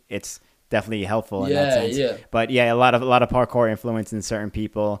anybody, it's definitely helpful in that sense. Yeah. But yeah, a lot of parkour influence in certain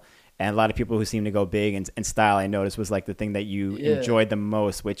people. And a lot of people who seem to go big in style, I noticed, was like the thing that you enjoyed the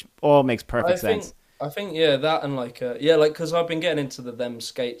most, which all makes perfect sense. I think that and like because I've been getting into the them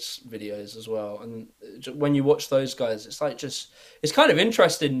skates videos as well, and when you watch those guys, it's like it's kind of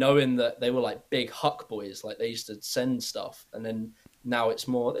interesting knowing that they were like big huck boys, like they used to send stuff, and then now it's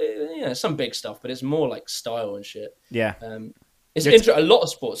more some big stuff, but it's more like style and shit. Yeah, it's interesting. A lot of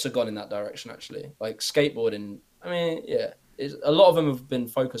sports have gone in that direction actually, like skateboarding. I mean, a lot of them have been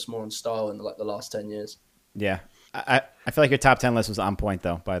focused more on style in like the last 10 years. Yeah, I feel like your top 10 list was on point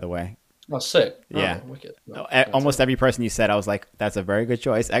though. By the way. Oh, sick. Yeah. Oh, wicked. No, almost every person you said, I was like, that's a very good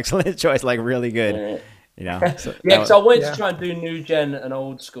choice. Excellent choice. Like, really good. Yeah. You know? So, because I wanted to try and do new gen and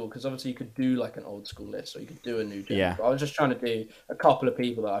old school, because obviously you could do like an old school list or you could do a new gen. Yeah. But I was just trying to do a couple of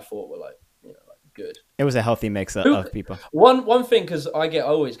people that I thought were like, good. It was a healthy mix of people. One thing, because I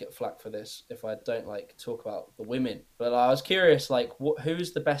always get flack for this if I don't like talk about the women, but I was curious, like,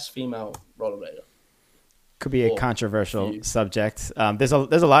 who's the best female rollerblader? Could be a controversial subject. There's a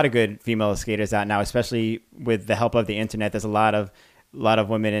lot of good female skaters out now, especially with the help of the internet. There's a lot of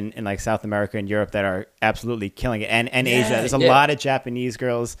women in like South America and Europe that are absolutely killing it, and Asia. There's a lot of Japanese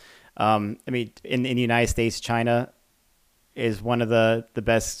girls. I mean, in the United States, China is one of the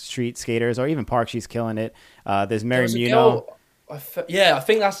best street skaters, or even Park. She's killing it. There's Mary Munoz. I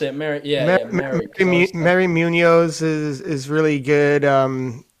think that's it. Mary Munoz is really good.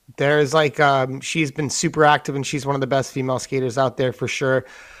 There's like she's been super active and she's one of the best female skaters out there for sure.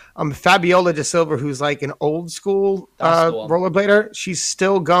 Fabiola da Silva, who's like an old school rollerblader, she's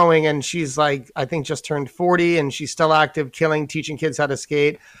still going and she's like, I think just turned 40 and she's still active, teaching kids how to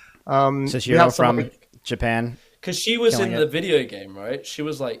skate. So she's from Japan, because she was in the video game, right? She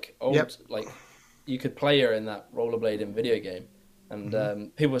was like old, like you could play her in that rollerblading video game.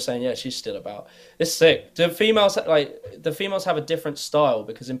 And people were saying, she's still about. It's sick. The females have a different style,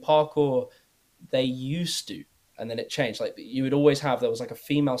 because in parkour they used to, and then it changed. Like you would always have, there was like a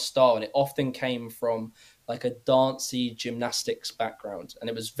female style, and it often came from like a dancey gymnastics background, and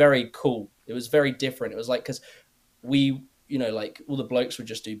it was very cool. It was very different. It was like, because we, like all the blokes would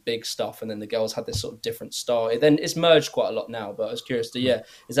just do big stuff, and then the girls had this sort of different style. Then it's merged quite a lot now. But I was curious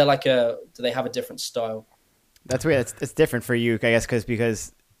is there like do they have a different style? That's weird. It's different for you, I guess,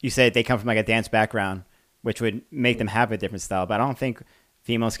 because you said they come from like a dance background, which would make them have a different style. But I don't think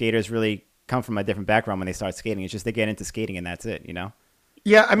female skaters really come from a different background when they start skating. It's just they get into skating and that's it,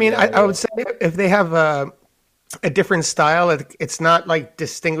 Yeah, I mean, I would say if they have a different style, it's not like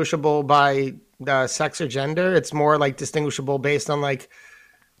distinguishable by sex or gender. It's more like distinguishable based on like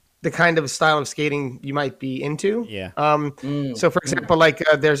the kind of style of skating you might be into. Yeah. So, for example, like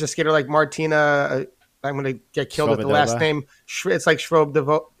there's a skater like Martina. I'm going to get killed at the last name. It's like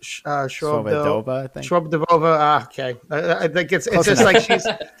Shrobdova, I think. Shrobdova. Okay. I think it's just like she's.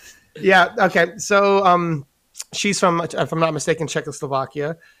 Yeah. Okay. So she's from, if I'm not mistaken,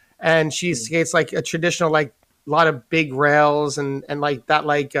 Czechoslovakia, and she skates like a traditional, like a lot of big rails and like that,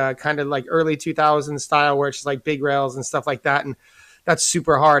 like kind of like early 2000s style where it's like big rails and stuff like that, and that's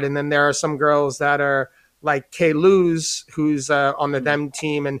super hard. And then there are some girls that are like Kay Luz, who's on the them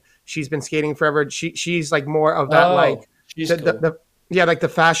team, and she's been skating forever. She's like more of that like like the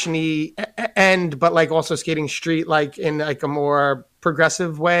fashion-y end, but like also skating street like in like a more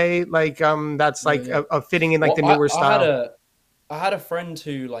progressive way. Like that's like a fitting in like the newer style. I had a friend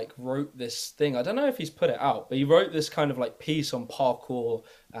who like wrote this thing. I don't know if he's put it out, but he wrote this kind of like piece on parkour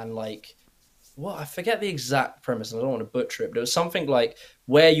and like I forget the exact premise, and I don't want to butcher it, but it was something like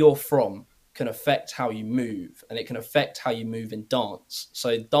where you're from can affect how you move, and it can affect how you move in dance.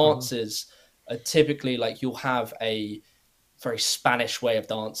 So dances are typically like you'll have a very Spanish way of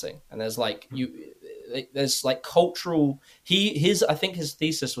dancing, and there's like there's like cultural. I think his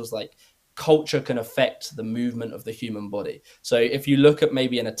thesis was like culture can affect the movement of the human body. So if you look at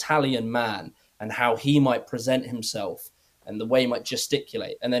maybe an Italian man and how he might present himself and the way he might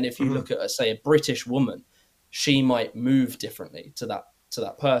gesticulate, and then if you look at say a British woman, she might move differently to that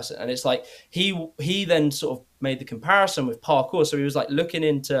person. And it's like he then sort of made the comparison with parkour. So he was like looking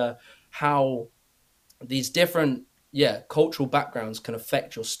into how these different cultural backgrounds can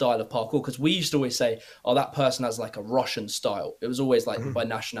affect your style of parkour, because we used to always say, oh, that person has like a Russian style. It was always like by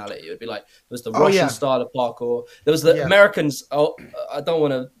nationality. It would be like there's the Russian style of parkour, there was the Americans. I don't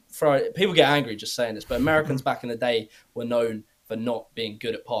want to throw it, people get angry just saying this, but Americans back in the day were known for not being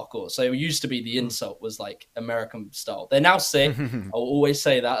good at parkour. So it used to be the insult was like American style. They're now sick. I'll always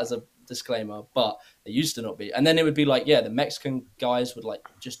say that as a disclaimer, but they used to not be. And then it would be like, the Mexican guys would like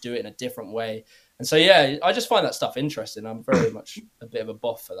just do it in a different way. And so, I just find that stuff interesting. I'm very much a bit of a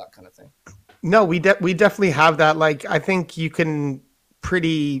buff for that kind of thing. No, we definitely have that. Like, I think you can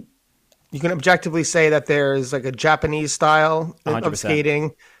pretty you can objectively say that there's like a Japanese style 100%. of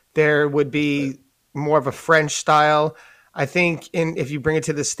skating. There would be more of a French style. I think if you bring it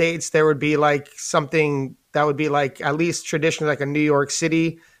to the States, there would be like something that would be like at least traditionally like a New York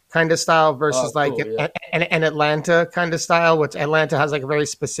City kind of style versus an Atlanta kind of style, which Atlanta has like a very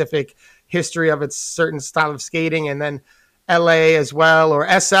specific history of its certain style of skating. And then LA as well, or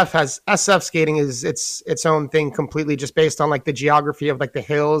SF skating is its own thing completely, just based on like the geography of like the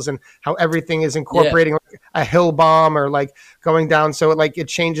hills and how everything is incorporating like a hill bomb or like going down. So it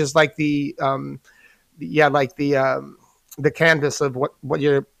changes like the canvas of what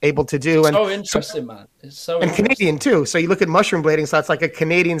you're able to do. And so interesting, man. It's so and Canadian too. So you look at mushroom blading, so that's like a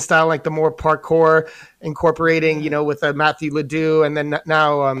Canadian style, like the more parkour incorporating, with Matthew Ledoux, and then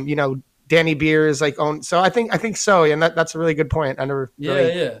now Danny Beer is like own. So I think so, and that's a really good point. I never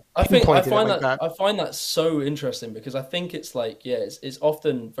I find that so interesting because I think it's like it's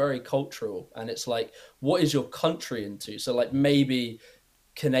often very cultural, and it's like, what is your country into? So like maybe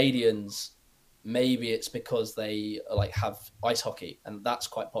Canadians, maybe it's because they like have ice hockey and that's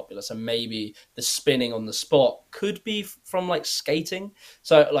quite popular. So maybe the spinning on the spot could be from like skating.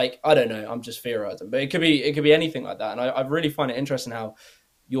 So like, I don't know, I'm just theorizing, but it could be anything like that. And I really find it interesting how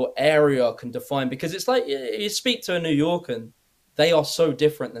your area can define, because it's like you speak to a New Yorker and they are so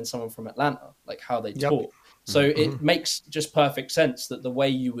different than someone from Atlanta, like how they talk. So it makes just perfect sense that the way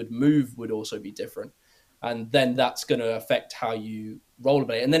you would move would also be different. And then that's going to affect how you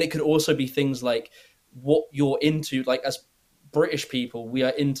rollerblade. And then it could also be things like what you're into. Like as British people, we are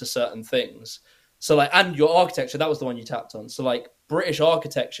into certain things. So like, and your architecture, that was the one you tapped on. So like British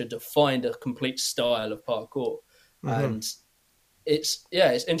architecture defined a complete style of parkour. And it's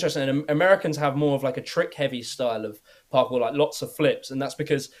interesting. And Americans have more of like a trick heavy style of parkour, like lots of flips. And that's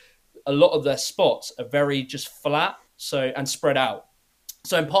because a lot of their spots are very just flat, and spread out.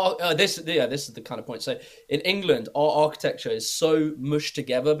 So in this is the kind of point. So in England, our architecture is so mushed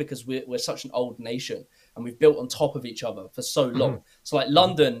together because we're such an old nation and we've built on top of each other for so long. So like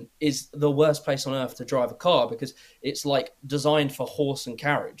London is the worst place on earth to drive a car because it's like designed for horse and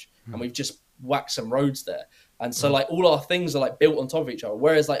carriage, and we've just whacked some roads there. And so like all our things are like built on top of each other.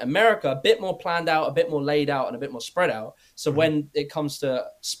 Whereas like America, a bit more planned out, a bit more laid out, and a bit more spread out. So when it comes to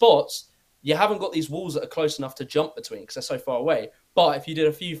spots, you haven't got these walls that are close enough to jump between because they're so far away. But if you did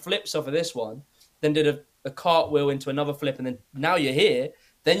a few flips off of this one, then did a cartwheel into another flip, and then now you're here,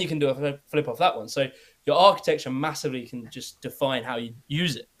 then you can do a flip off that one. So your architecture massively can just define how you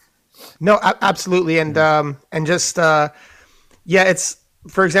use it. No, absolutely. And just, it's,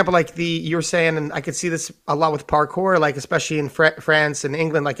 for example, like you were saying, and I could see this a lot with parkour, like especially in France and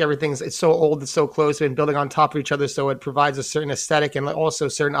England, like it's so old, it's so close, and building on top of each other. So it provides a certain aesthetic and also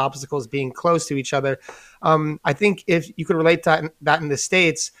certain obstacles being close to each other. I think if you could relate that in the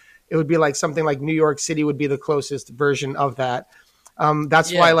States, it would be like something like New York City would be the closest version of that.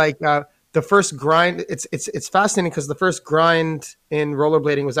 That's why like the first grind, it's fascinating because the first grind in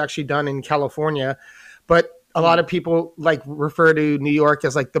rollerblading was actually done in California, but a lot of people like refer to New York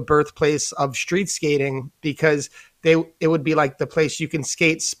as like the birthplace of street skating because it would be like the place you can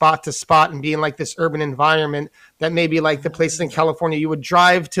skate spot to spot and be in like this urban environment that may be like the places in California you would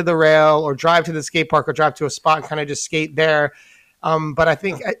drive to the rail or drive to the skate park or drive to a spot and kind of just skate there. But I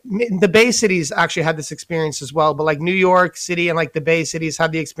think the Bay cities actually had this experience as well. But like New York City and like the Bay cities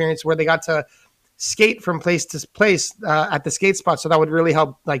had the experience where they got to skate from place to place at the skate spot. So that would really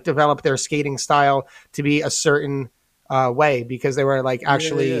help like develop their skating style to be a certain way because they were like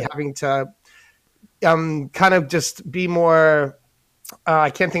actually having to kind of just be more, I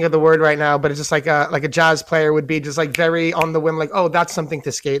can't think of the word right now, but it's just like a jazz player would be just like very on the whim, like, oh, that's something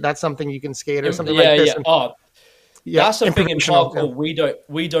to skate. That's something you can skate or something like this. Yeah. That's the thing in parkour.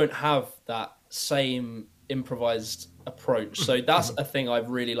 We don't have that same improvised approach. So that's a thing I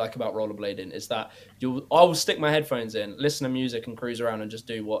really like about rollerblading is that I will stick my headphones in, listen to music and cruise around and just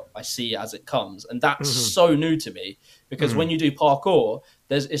do what I see as it comes. And that's so new to me because when you do parkour,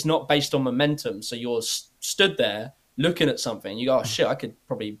 it's not based on momentum. So you're stood there looking at something. You go, oh shit, I could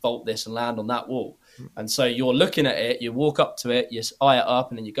probably vault this and land on that wall. And so you're looking at it, you walk up to it, you eye it up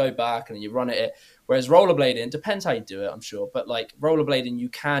and then you go back and then you run at it. Whereas rollerblading, depends how you do it, I'm sure. But like rollerblading, you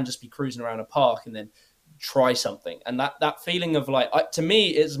can just be cruising around a park and then try something. And that feeling of like, to me,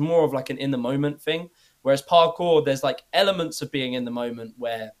 it's more of like an in the moment thing. Whereas parkour, there's like elements of being in the moment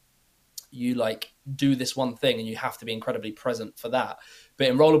where you like do this one thing and you have to be incredibly present for that. But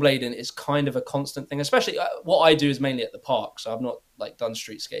in rollerblading, it's kind of a constant thing, especially what I do is mainly at the park. So I've not like done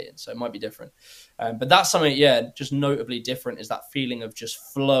street skating, so it might be different. But that's something, just notably different is that feeling of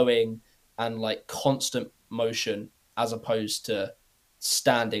just flowing and like constant motion as opposed to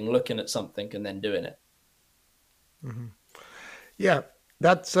standing, looking at something, and then doing it. Mm-hmm. Yeah,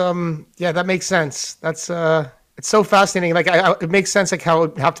 that's that makes sense. That's it's so fascinating. Like it makes sense like how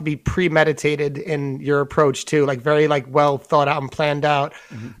it would have to be premeditated in your approach too, like very like well thought out and planned out.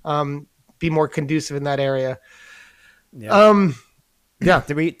 Be more conducive in that area. Yeah. Yeah.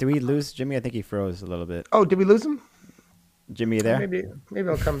 Did we lose Jimmy? I think he froze a little bit. Oh, did we lose him? Jimmy, you there? Maybe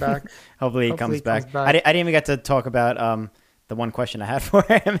I'll come back. Hopefully he comes back. I didn't even get to talk about the one question I had for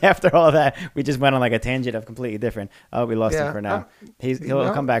him. After all that, we just went on like a tangent of completely different. Oh, we lost him for now.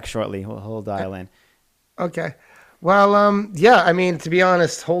 He'll come back shortly. He'll dial in. Okay. Well, yeah. I mean, to be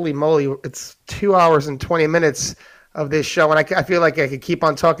honest, holy moly, it's 2 hours and 20 minutes of this show, and I feel like I could keep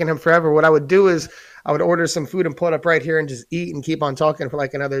on talking to him forever. What I would do is I would order some food and pull it up right here and just eat and keep on talking for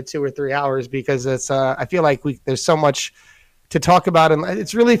like another 2 or 3 hours because it's. I feel like there's so much to talk about, and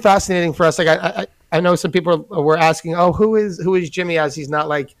it's really fascinating for us. Like I know some people were asking, oh, who is Jimmy, as he's not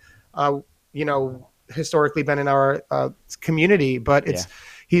like, historically been in our community, but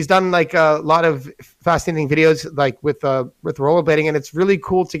he's done like a lot of fascinating videos, like with rollerblading, and it's really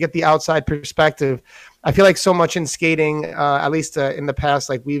cool to get the outside perspective. I feel like so much in skating, at least in the past,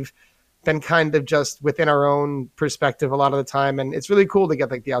 like we've been kind of just within our own perspective a lot of the time, and it's really cool to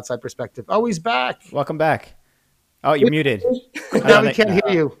get like the outside perspective. Oh, he's back. Welcome back. Oh, you're muted. Now we can't hear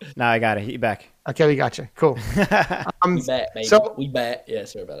you. No, I got it. You're back. Okay, we got you. Cool. We bet, baby. We bet. Yeah,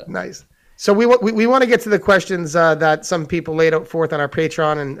 sorry about that. Nice. So we want to get to the questions that some people laid out forth on our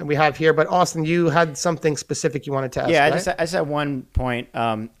Patreon, and we have here. But Austin, you had something specific you wanted to ask. Yeah, right? I just had one point.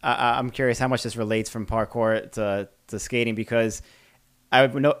 I'm curious how much this relates from parkour to skating, because I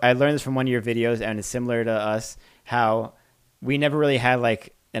learned this from one of your videos, and it's similar to us, how we never really had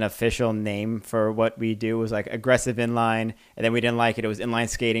like an official name for what we do. It was like aggressive inline, and then we didn't like it. It was inline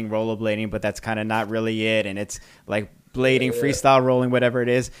skating, rollerblading, but that's kind of not really it. And it's like blading, freestyle rolling, whatever it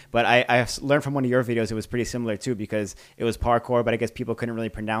is. But I learned from one of your videos it was pretty similar too, because it was parkour, but I guess people couldn't really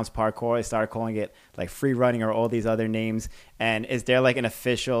pronounce parkour. They started calling it like free running or all these other names. And is there like an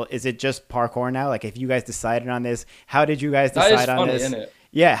official, is it just parkour now? Like if you guys decided on this, how did you guys decide on this? Isn't it?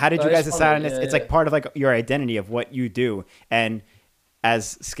 Yeah, how did you guys decide on this? It's like part of like your identity of what you do. And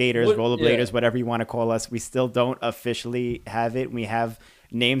as skaters, rollerbladers, whatever you want to call us, we still don't officially have it. We have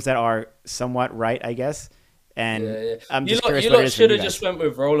names that are somewhat right, I guess. And I'm just curious. You should have just went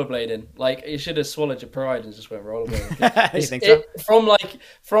with rollerblading. Like you should have swallowed your pride and just went rollerblading. You think so? From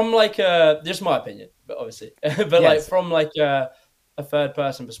just my opinion, but obviously, but like from like a third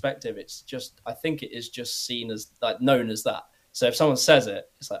person perspective, it's just, I think it is just seen as like known as that. So if someone says it,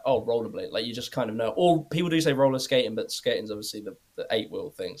 it's like, oh, rollerblade. Like you just kind of know. Or people do say roller skating, but skating's obviously the 8-wheel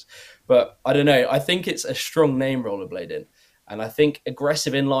things. But I don't know. I think it's a strong name, rollerblading. And I think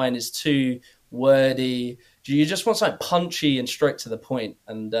aggressive inline is too wordy. You just want something punchy and straight to the point.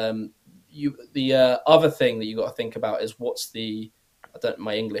 And the other thing that you got to think about is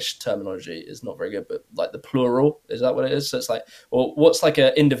my English terminology is not very good, but like the plural, is that what it is? So it's like, well, what's like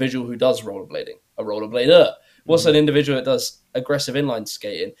an individual who does rollerblading? A rollerblader. What's an individual that does aggressive inline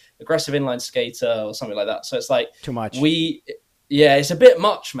skating? Aggressive inline skater or something like that. So it's like too much. It's a bit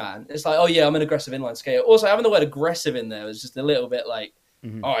much, man. It's like, oh yeah, I'm an aggressive inline skater. Also, having the word aggressive in there is just a little bit like,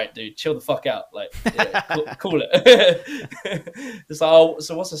 all right, dude, chill the fuck out. Like, cool it. It's like, oh,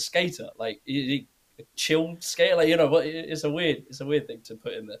 so what's a skater? Like, a chilled skater? Like, it's a weird thing to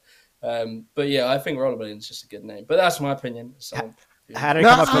put in there. But yeah, I think rollerblading is just a good name. But that's my opinion. So, how did it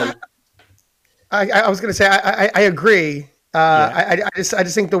come up with? I was going to say I agree. I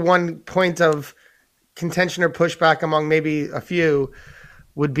just think the one point of contention or pushback among maybe a few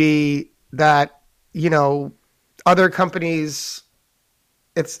would be that other companies,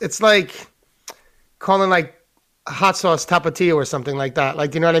 it's like calling like hot sauce tapatio or something like that.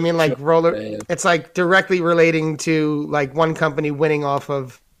 Like, you know what I mean? Like roller, it's like directly relating to like one company winning off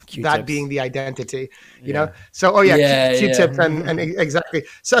of Q-tips. That being the identity, you know? So, Q-tips and exactly.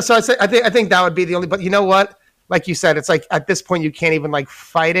 So I think that would be the only, but you know what? Like you said, it's like at this point, you can't even like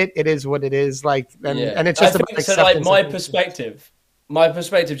fight it. It is what it is. Like, and it's just about acceptance. So like my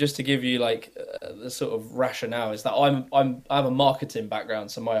perspective, just to give you like the sort of rationale is that I have a marketing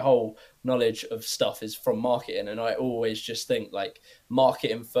background. So my whole knowledge of stuff is from marketing. And I always just think like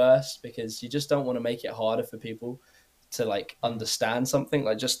marketing first, because you just don't want to make it harder for people to like understand something.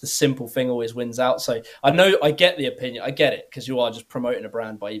 Like just the simple thing always wins out. So I get the opinion. I get it, because you are just promoting a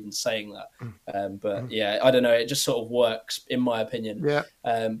brand by even saying that. But I don't know. It just sort of works in my opinion. Yeah.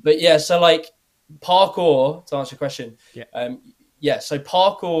 But yeah, so like parkour, to answer your question. Yeah. So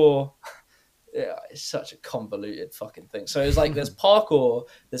parkour, it's such a convoluted fucking thing. So it's like there's parkour,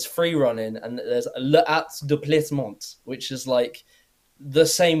 there's free running, and there's l'art de placement, which is like the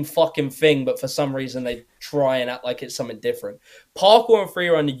same fucking thing, but for some reason they try and act like it's something different. Parkour and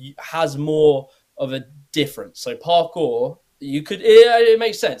freerun has more of a difference. So parkour, it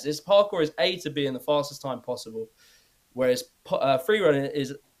makes sense. Parkour is A to B in the fastest time possible, whereas freerun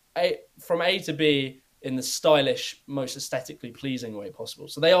is from A to B in the stylish, most aesthetically pleasing way possible.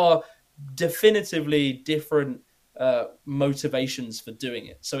 So they are definitively different motivations for doing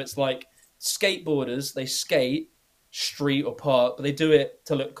it. So it's like skateboarders, they skate street or park, but they do it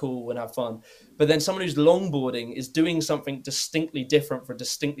to look cool and have fun. But then someone who's longboarding is doing something distinctly different for a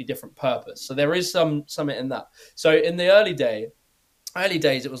distinctly different purpose. So there is something in that. So in the early days,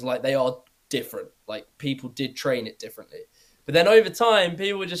 it was like they are different. Like people did train it differently. But then over time,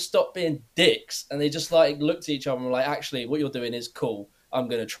 people would just stop being dicks and they just like looked at each other and were like, actually, what you're doing is cool. I'm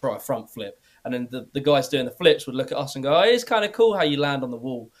going to try a front flip. And then the guys doing the flips would look at us and go, oh, it's kind of cool how you land on the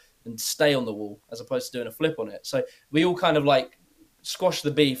wall and stay on the wall as opposed to doing a flip on it. So we all kind of like squash the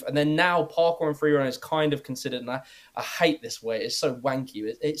beef. And then now parkour and freerun is kind of considered, and I hate this way, it's so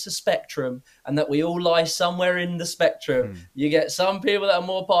wanky. It's a spectrum, and that we all lie somewhere in the spectrum. You get some people that are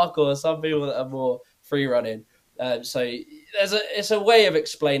more parkour, some people that are more freerunning. So it's a way of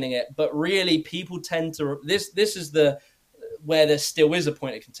explaining it, but really people tend to, this is where there still is a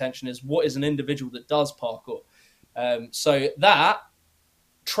point of contention, is what is an individual that does parkour. So that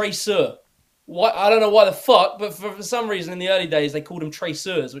traceur, I don't know why the fuck, but for some reason in the early days they called them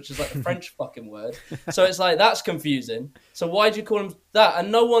traceurs, which is like the French fucking word. So it's like, that's confusing. So why do you call them that?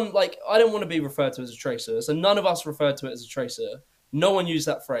 And no one, like, I don't want to be referred to as a traceur, so none of us referred to it as a traceur. No one used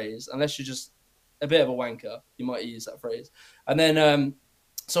that phrase unless you're just a bit of a wanker. You might use that phrase. And then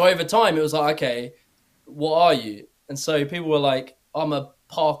so over time it was like, okay, what are you? And so people were like, I'm a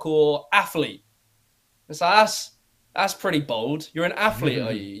parkour athlete. It's like, that's pretty bold. You're an athlete,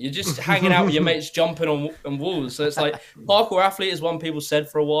 are you? You're just hanging out with your mates jumping on walls. So it's like, parkour athlete is one people said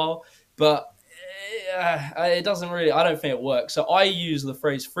for a while, but it doesn't really, I don't think it works. So I use the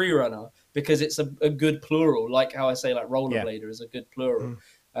phrase freerunner because it's a good plural, like how I say like rollerblader is a good plural.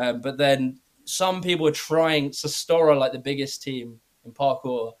 But then some people are trying, Sostora, like the biggest team in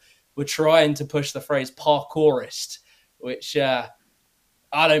parkour, were trying to push the phrase parkourist, which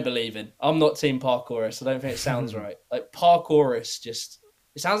I don't believe in. I'm not team parkourist. I don't think it sounds right. Like parkourist,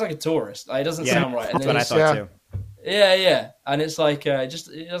 it sounds like a tourist. Like, it doesn't sound right. That's what I thought too. Yeah. And it's like, it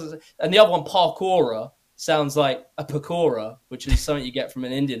doesn't. And the other one, parkourer, sounds like a pakora, which is something you get from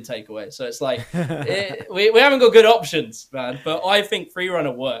an Indian takeaway. So it's like, we haven't got good options, man. But I think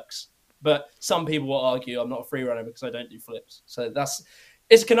freerunner works. But some people will argue I'm not a freerunner because I don't do flips. So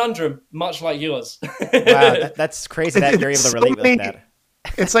it's a conundrum, much like yours. Wow, that's crazy that you're able to relate with that.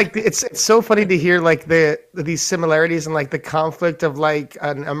 It's like it's so funny to hear like these similarities and like the conflict of like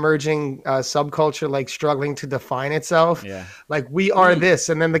an emerging subculture like struggling to define itself. Yeah, like we are this,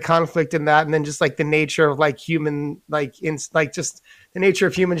 and then the conflict in that, and then just like the nature of like human just the nature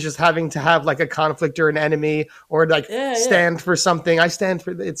of humans just having to have like a conflict or an enemy or like stand for something. I stand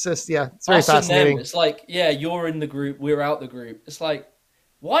for it's just it's very fascinating. It's like you're in the group, we're out the group. It's like,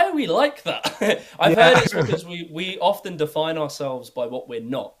 why are we like that? I've heard it's because we often define ourselves by what we're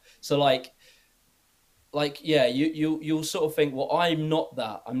not. So you'll sort of think, well, I'm not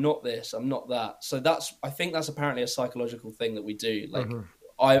that, I'm not this, I'm not that. So I think that's apparently a psychological thing that we do. Like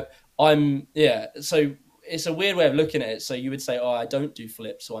So it's a weird way of looking at it. So you would say, oh, I don't do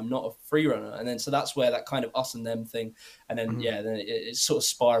flips, so I'm not a freerunner. And then so that's where that kind of us and them thing, and then then it sort of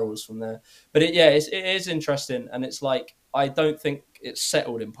spirals from there. But it is interesting, and it's like, I don't think it's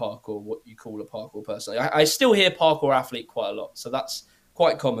settled in parkour what you call a parkour person. I still hear parkour athlete quite a lot, so that's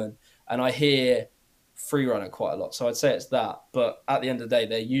quite common. And I hear freerunner quite a lot, so I'd say it's that. But at the end of the day,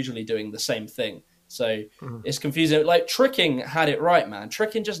 they're usually doing the same thing. So it's confusing. Like Tricking had it right, man.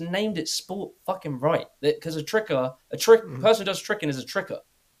 Tricking just named its sport fucking right. Because a person who does tricking is a tricker.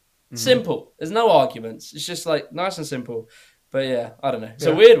 Simple. There's no arguments. It's just like nice and simple. But yeah, I don't know. It's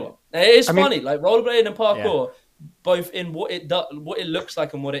a weird one. It is funny. Like rollerblading and parkour, both in what it looks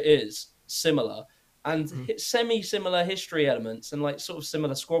like and what it is, similar, and semi-similar history elements and like sort of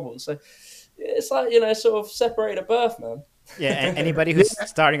similar squabbles. So it's like, sort of separated at birth, man. Yeah, and anybody who's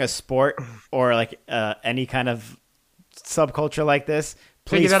starting a sport or like any kind of subculture like this,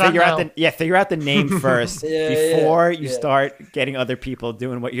 please figure out the name first before you start getting other people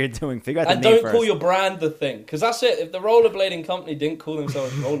doing what you're doing. Figure out the name first. And don't call your brand the thing, because that's it. If the rollerblading company didn't call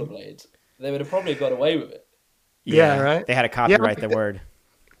themselves Rollerblades, they would have probably got away with it. Yeah, right. They had to copyright the word.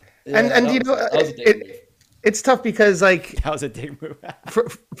 It's tough because like that was a dick move. for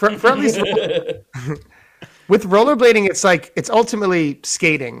at least with rollerblading, it's like it's ultimately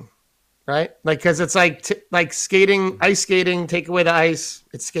skating. right? Like, because it's like skating, ice skating, take away the ice,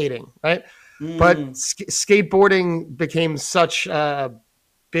 it's skating, right? But skateboarding became such a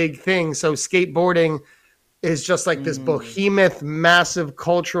big thing. So skateboarding is just like this behemoth, massive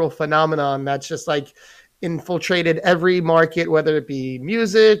cultural phenomenon that's just like infiltrated every market, whether it be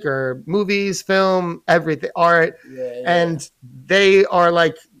music or movies, film, everything, art. And they are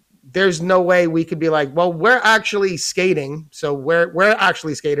like, there's no way we could be like, well, we're actually skating, so we're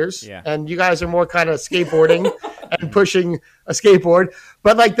actually skaters, and you guys are more kind of skateboarding and pushing a skateboard.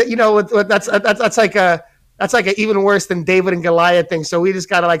 But like that, you know, that's like a even worse than David and Goliath thing. So we just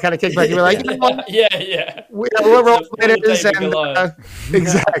gotta like kind of kick back and be like, you know what? We're role players and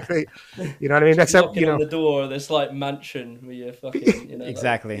exactly. You know what I mean? Except, you know, the door, this like mansion where you fucking, you know,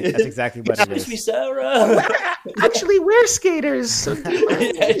 exactly. That's exactly what it is. Me, Sarah. Actually, we're skaters. So like,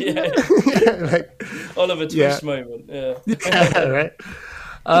 Oliver Twist moment. Right.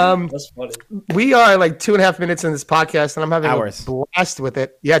 That's funny. We are like 2.5 minutes in this podcast, and I'm having a blast with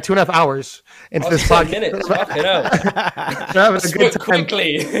it. Yeah, 2.5 hours into this podcast. Minutes. Fucking hell. Having a good time.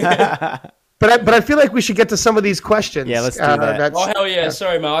 Quickly. But I feel like we should get to some of these questions. Yeah, let's do that. Oh hell yeah!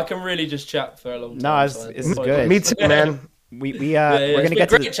 Sorry, man. I can really just chat for a long time. No, it's good. Me too, man. We're gonna get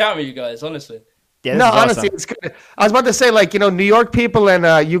to great chat with you guys, honestly. Yeah, no, honestly, awesome. It's good. I was about to say, like, you know, New York people and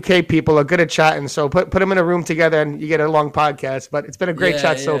UK people are good at chatting. So put them in a room together and you get a long podcast. But it's been a great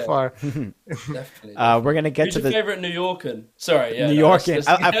chat so far. Definitely. We're gonna get Who's to your favorite New Yorker? Sorry, New Yorker.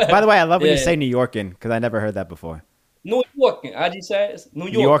 By the way, I love when you say New Yorker because I never heard that before. New Yorker. How do you say it? New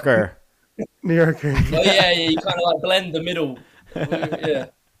Yorker. New Yorker. Oh yeah. You kind of like blend the middle. Yeah.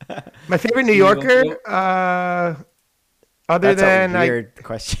 My favorite New Yorker. Other That's than a weird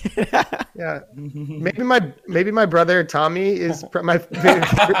question. Yeah, maybe my brother Tommy is my favorite.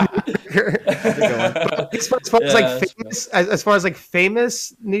 As far as like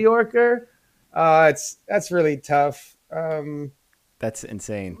famous New Yorker, that's really tough. That's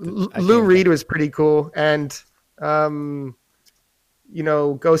insane. Lou Reed was pretty cool, and you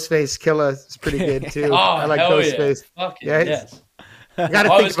know, Ghostface Killah is pretty good too. I like Ghostface. Yes.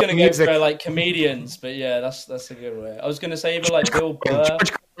 I was going to go for like comedians, but yeah, that's a good way. I was going to say even like Bill Burr.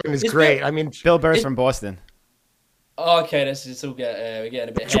 George Carlin is great. I mean, Bill Burr's from Boston. Oh, okay, this is all we're getting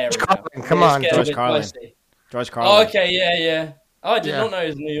a bit hairy. Come on, George Carlin. George Carlin. Oh, okay, yeah. Oh, I did not know he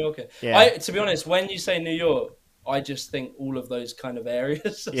was a New Yorker. Yeah. To be honest, when you say New York, I just think all of those kind of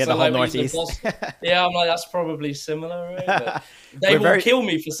areas. Yeah, the whole Northeast. Yeah, I'm like, that's probably similar, right? But they will kill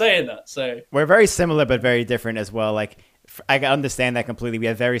me for saying that. So we're very similar, but very different as well. Like, I understand that completely. We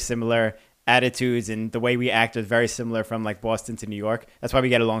have very similar attitudes, and the way we act is very similar from like Boston to New York. That's why we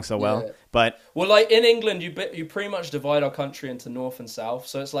get along so well. But like in England, you pretty much divide our country into north and south.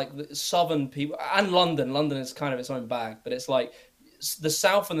 So it's like the southern people and London. London is kind of its own bag, but it's like the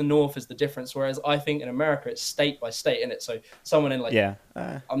south and the north is the difference. Whereas I think in America, it's state by state, isn't it? So someone in like,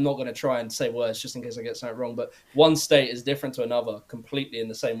 I'm not going to try and say words just in case I get something wrong, but one state is different to another completely in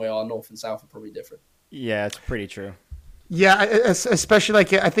the same way our north and south are probably different. Yeah, it's pretty true. Yeah, especially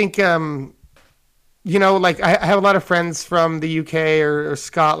like I think, you know, like I have a lot of friends from the UK or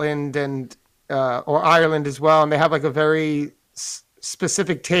Scotland and or Ireland as well, and they have like a very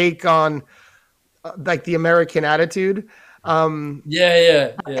specific take on like the American attitude. And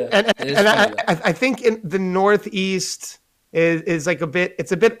I think in the Northeast is like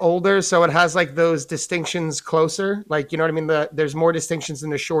it's a bit older, so it has like those distinctions closer. Like, you know what I mean? There's more distinctions in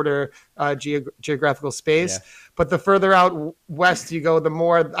the shorter geographical space. Yeah. But the further out west you go, the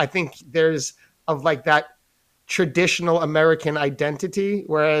more I think there's of like that traditional American identity,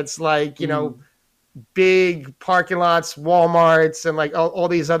 where it's like, you know, big parking lots, Walmarts, and like all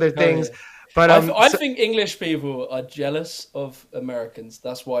these other things. Oh, yeah. But I think English people are jealous of Americans.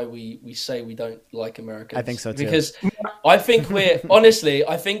 That's why we say we don't like Americans. I think so too. Because I think we're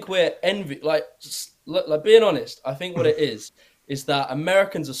envy. Like being honest, I think what it is that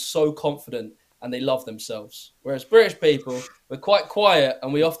Americans are so confident and they love themselves. Whereas British people, we're quite quiet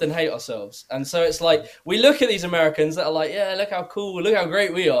and we often hate ourselves. And so it's like, we look at these Americans that are like, yeah, look how cool, look how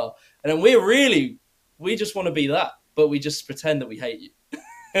great we are. And then we just want to be that, but we just pretend that we hate you.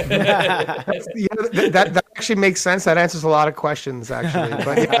 that actually makes sense. That answers a lot of questions, actually.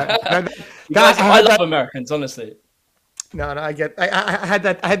 But yeah, I love Americans, honestly. No, I had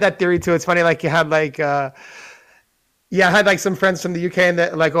that theory too. It's funny, like you had like I had like some friends from the UK and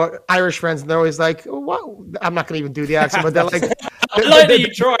like Irish friends, and they're always like, "What?" I'm not going to even do the accent, but they're like, "I like that you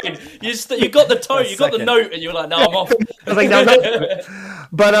tried. You got the tone, you got the note, and you're like, no, I'm off." I was like, no.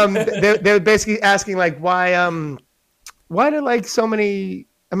 But they're basically asking like, why do like so many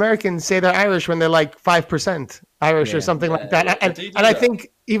Americans say they're Irish when they're like 5%? Irish or something like that. And I think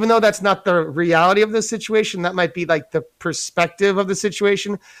even though that's not the reality of the situation, that might be like the perspective of the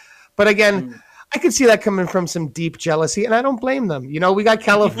situation. But again, I could see that coming from some deep jealousy, and I don't blame them. You know, we got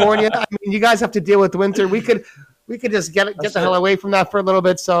California. I mean, you guys have to deal with winter. We could just get the hell away from that for a little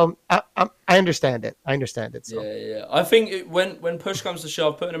bit. So I understand it. So. Yeah. I think when push comes to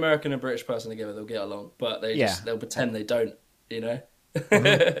shove, put an American and a British person together, they'll get along. But they'll pretend they don't. You know.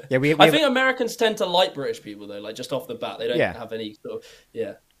 Mm-hmm. Yeah, I think Americans tend to like British people though. Like just off the bat, they don't have any sort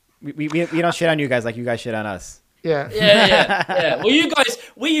of We don't shit on you guys like you guys shit on us. Yeah. Well, you guys,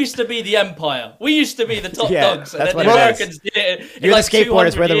 we used to be the empire. We used to be the top dogs, and then the Americans did it. You're the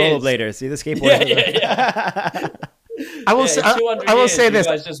skateboarders, we're the rollerbladers. You're the skateboarders. Yeah. I will say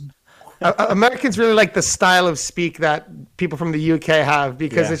this. Americans really like the style of speak that people from the UK have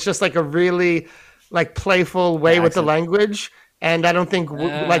because it's just like a really like playful way with the language. And I don't think,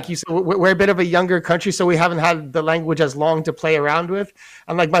 like you said, we're a bit of a younger country, so we haven't had the language as long to play around with.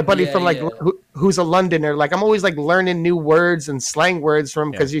 And like my buddy who's a Londoner, like I'm always like learning new words and slang words from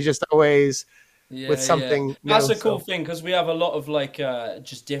because he's just always with something. New, that's a cool thing because we have a lot of like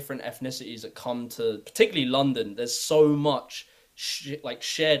just different ethnicities that come to, particularly London. There's so much like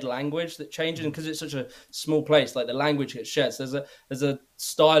shared language that changes because it's such a small place. Like the language gets shared. So there's a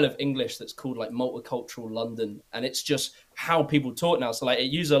style of English that's called like multicultural London, and it's just how people talk now. So like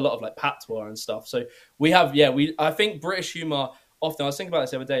it uses a lot of like patois and stuff. So we have I think British humor often. I was thinking about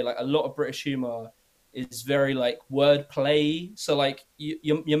this the other day. Like a lot of British humor is very like word play. So like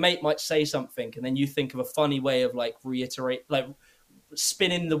your mate might say something, and then you think of a funny way of like reiterate, like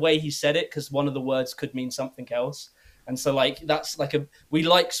spinning the way he said it because one of the words could mean something else. And so, like, that's like we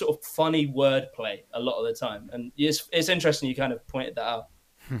like sort of funny wordplay a lot of the time, and it's interesting you kind of pointed that out.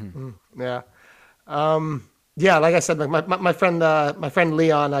 Yeah, like I said, like my friend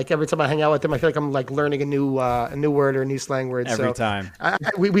Leon, like every time I hang out with him, I feel like I'm like learning a new word or a new slang word every time.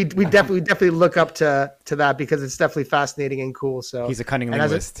 We definitely look up to that because it's definitely fascinating and cool. So he's a cunning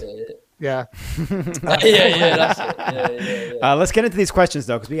linguist. Yeah. That's it. Yeah. Let's get into these questions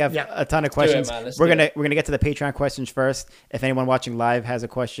though, because we have a ton of questions. We're gonna get to the Patreon questions first. If anyone watching live has a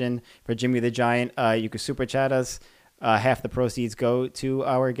question for Jimmy the Giant, you can super chat us. Half the proceeds go to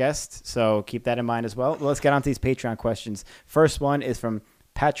our guest, so keep that in mind as well. Let's get on to these Patreon questions. First one is from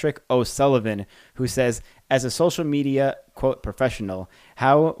Patrick O'Sullivan, who says, as a social media, quote, professional,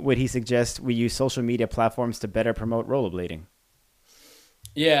 how would he suggest we use social media platforms to better promote rollerblading?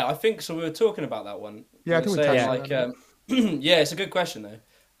 Yeah, I think so. We were talking about that one. Yeah, I think we touched on that. It's a good question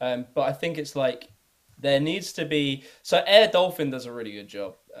though. But I think it's like there needs to be. So Air Dolphin does a really good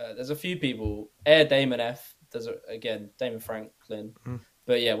job. There's a few people. Air Damon F does Damon Franklin.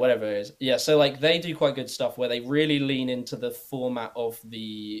 But yeah, whatever it is. Yeah, so like they do quite good stuff where they really lean into the format of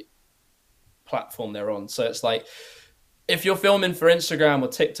the platform they're on. So it's like if you're filming for Instagram or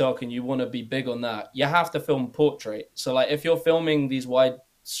TikTok and you want to be big on that, you have to film portrait. So like if you're filming these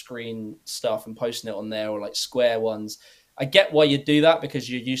widescreen stuff and posting it on there or like square ones, I get why you do that because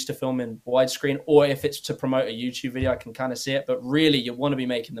you're used to filming widescreen, or if it's to promote a YouTube video, I can kind of see it. But really you want to be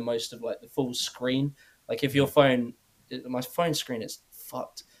making the most of like the full screen. Like if your phone, my phone screen is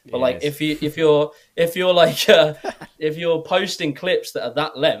fucked. But like if you're like if you're posting clips that are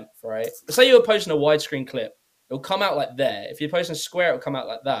that length, right? Say you're posting a widescreen clip, it'll come out like there. If you're posting square, it'll come out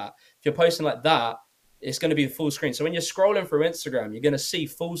like that. If you're posting like that, it's going to be full screen. So when you're scrolling through Instagram, you're going to see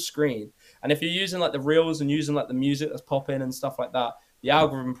full screen. And if you're using like the reels and using like the music that's popping and stuff like that, the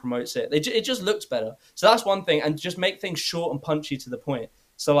algorithm promotes it. It just looks better. So that's one thing. And just make things short and punchy to the point.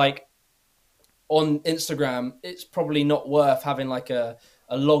 So like on Instagram, it's probably not worth having like a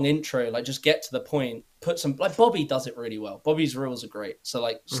long intro. Like just get to the point. Put some, like Bobby does it really well. Bobby's reels are great. So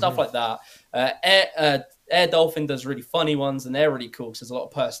like stuff like that. Air Dolphin does really funny ones and they're really cool because there's a lot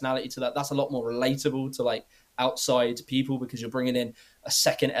of personality to that. That's a lot more relatable to like outside people because you're bringing in a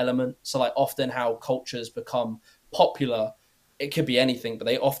second element. So like often how cultures become popular, it could be anything, but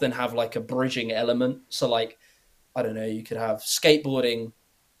they often have like a bridging element. So like, I don't know, you could have skateboarding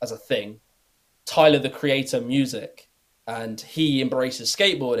as a thing, Tyler the Creator music, and he embraces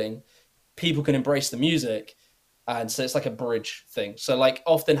skateboarding. People can embrace the music. And so it's like a bridge thing. So like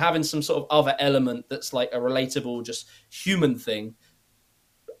often having some sort of other element that's like a relatable, just human thing,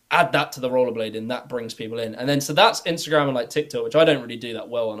 add that to the rollerblading, that brings people in. And then, so that's Instagram and like TikTok, which I don't really do that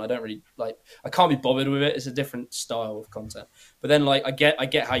well. And I don't really like, I can't be bothered with it. It's a different style of content. But then like, I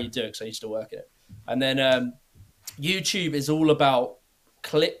get how you do it because I used to work it. And then YouTube is all about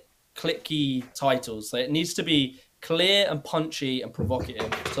clicky titles. So it needs to be clear and punchy and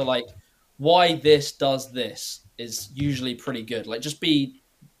provocative. So like, why this does this is usually pretty good. Like just be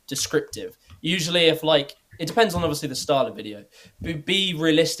descriptive. Usually if it depends on obviously the style of video. Be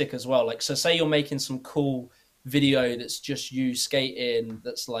realistic as well. Like, so say you're making some cool video that's just you skating,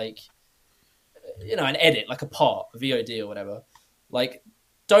 that's like, you know, an edit, like a VOD or whatever. Like,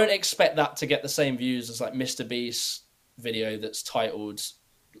 don't expect that to get the same views as like Mr. Beast's video that's titled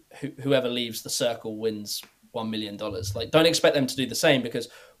 "Whoever leaves the circle wins $1 million." Like, don't expect them to do the same, because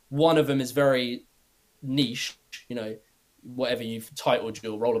one of them is very niche, you know, whatever you've titled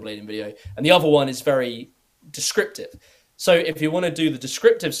your rollerblading video, and the other one is very descriptive. So if you want to do the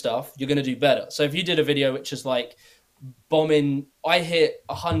descriptive stuff, you're going to do better. So if you did a video which is like bombing, I hit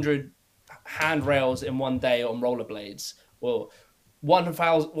 100 handrails in one day on rollerblades, or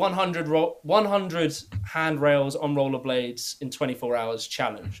 100 handrails on rollerblades in 24 hours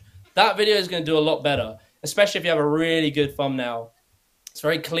challenge, that video is going to do a lot better, especially if you have a really good thumbnail. It's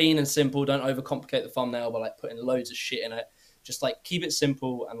very clean and simple. Don't overcomplicate the thumbnail by like putting loads of shit in it. Just like keep it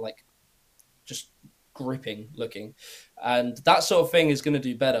simple and like just gripping looking. And that sort of thing is going to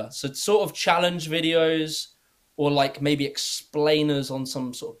do better. So sort of challenge videos, or like maybe explainers on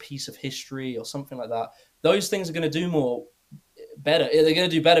some sort of piece of history or something like that. Those things are going to do better. They're going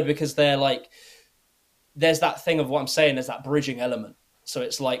to do better because they're like, there's that thing of what I'm saying, there's that bridging element. So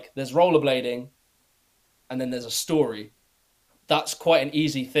it's like there's rollerblading and then there's a story. That's quite an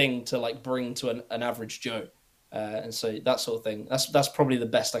easy thing to like bring to an average Joe. And so that sort of thing, that's probably the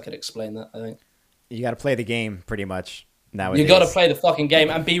best I could explain that, I think. You got to play the game pretty much nowadays. You got to play the fucking game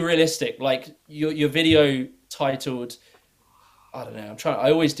and be realistic. Like your video titled, I don't know,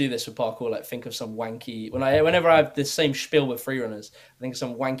 I always do this with parkour, like think of some wanky, whenever I have this same spiel with freerunners, I think of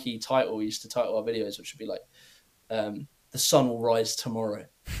some wanky title we used to title our videos, which would be like, "The sun will rise tomorrow,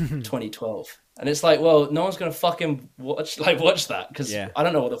 2012." And it's like, well, no one's going to fucking watch that, because I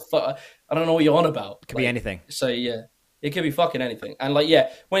don't know what the fuck, I don't know what you're on about. It could be anything. So yeah, it could be fucking anything. And like,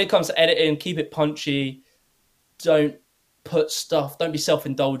 yeah, when it comes to editing, keep it punchy. Don't be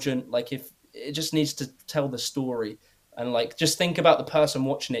self-indulgent. Like, if it just needs to tell the story, and like, just think about the person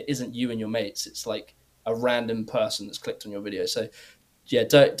watching it isn't you and your mates. It's like a random person that's clicked on your video. So yeah,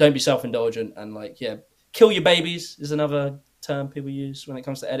 don't be self-indulgent, and like, yeah, kill your babies is another term people use when it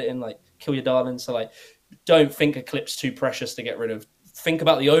comes to editing, like kill your darlings. So like, don't think a clip's too precious to get rid of. Think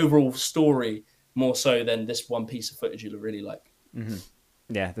about the overall story more so than this one piece of footage you really like. Mm-hmm.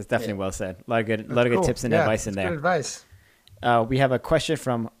 Yeah, that's definitely well said. A lot of good tips and advice in there. Good advice. We have a question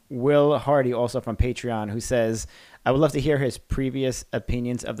from Will Hardy, also from Patreon, who says, "I would love to hear his previous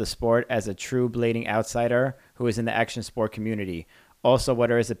opinions of the sport as a true blading outsider who is in the action sport community. Also, what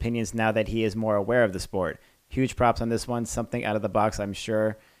are his opinions now that he is more aware of the sport? Huge props on this one. Something out of the box, I'm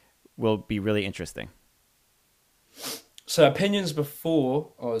sure, will be really interesting." So opinions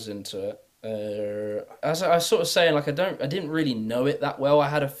before I was into it. As I was sort of saying, like, I didn't really know it that well. I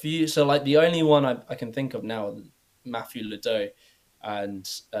had a few. So like the only one I can think of now, Matthew Ledoux and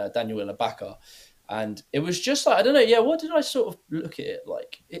Daniel Ilabaka. And it was just like, I don't know. Yeah. What did I sort of look at it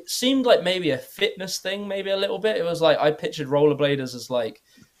like? It seemed like maybe a fitness thing, maybe a little bit. It was like, I pictured rollerbladers as like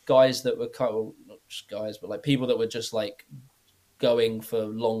guys that were kind of, not just guys, but like people that were just like going for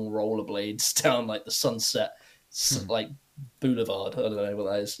long rollerblades down like the Sunset, like Boulevard. I don't know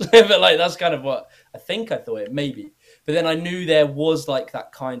what that is. But like, that's kind of what I thought it maybe. But then I knew there was like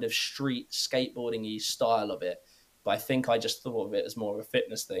that kind of street skateboarding-y style of it. But I think I just thought of it as more of a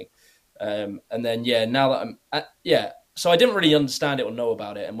fitness thing. And then, yeah, now that so I didn't really understand it or know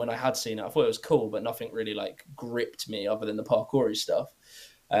about it. And when I had seen it, I thought it was cool, but nothing really like gripped me other than the parkour stuff.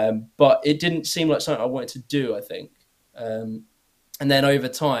 But it didn't seem like something I wanted to do, I think. And then over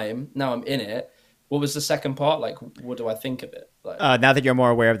time, now I'm in it. What was the second part? Like, what do I think of it? Like, now that you're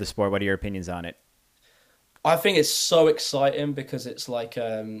more aware of the sport, what are your opinions on it? I think it's so exciting because it's like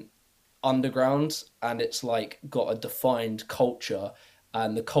underground, and it's like got a defined culture,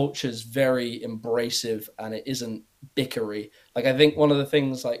 and the culture's very embracive, and it isn't bickery. Like, I think one of the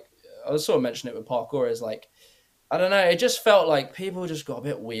things, like I was sort of mentioning it with parkour, is like, I don't know, it just felt like people just got a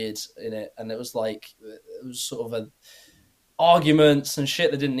bit weird in it, and it was like, it was sort of arguments and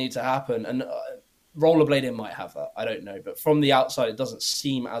shit that didn't need to happen. And rollerblading might have that, I don't know, but from the outside it doesn't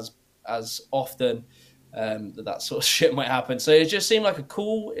seem as often that sort of shit might happen. So it just seemed like a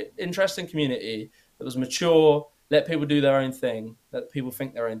cool, interesting community that was mature, let people do their own thing, let people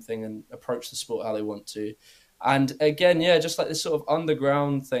think their own thing and approach the sport how they want to. And again, yeah, just like this sort of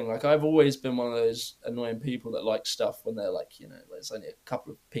underground thing. Like, I've always been one of those annoying people that like stuff when they're like, you know, there's only a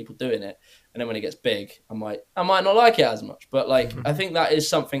couple of people doing it, and then when it gets big, I might not like it as much. But like, I think that is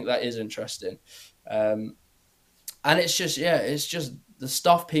something that is interesting. And it's just, yeah, it's just the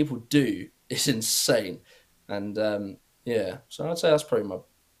stuff people do is insane. And yeah, so I'd say that's probably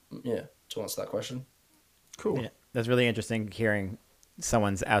to answer that question. Cool. Yeah, that's really interesting hearing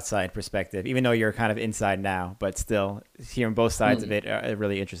someone's outside perspective, even though you're kind of inside now, but still hearing both sides of it are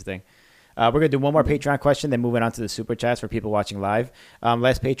really interesting. We're going to do one more Patreon question, then moving on to the super chats for people watching live.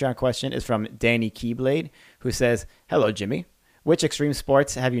 Last Patreon question is from Danny Keyblade, who says, "Hello, Jimmy. Which extreme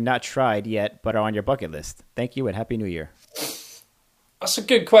sports have you not tried yet but are on your bucket list? Thank you and Happy New Year." That's a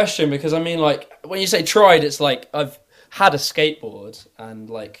good question because, I mean, like, when you say tried, it's like I've had a skateboard and,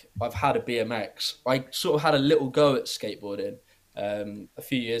 like, I've had a BMX. I sort of had a little go at skateboarding a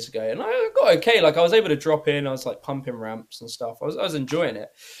few years ago, and I got okay. Like, I was able to drop in. I was, like, pumping ramps and stuff. I was enjoying it.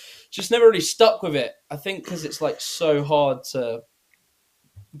 Just never really stuck with it. I think because it's, like, so hard to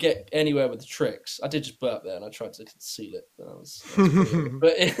get anywhere with the tricks. I did just burp there and I tried to conceal it.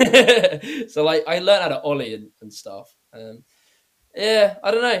 But, so, like, I learned how to ollie and stuff. Yeah,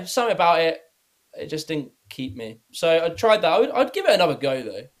 I don't know. Something about it. It just didn't keep me. So I tried that. I'd give it another go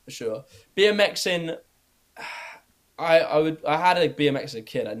though, for sure. BMXing, I had a BMX as a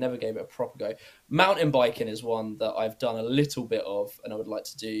kid. I never gave it a proper go. Mountain biking is one that I've done a little bit of, and I would like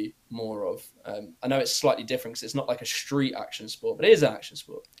to do more of. I know it's slightly different because it's not like a street action sport, but it is an action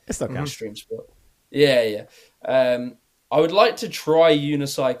sport. It's okay. Extreme sport. Yeah. I would like to try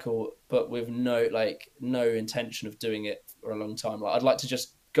unicycle, but with no intention of doing it for a long time. Like, I'd like to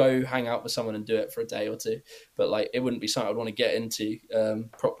just go hang out with someone and do it for a day or two, but like it wouldn't be something I'd want to get into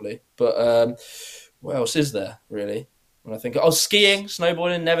properly. But what else is there really? When I think, skiing,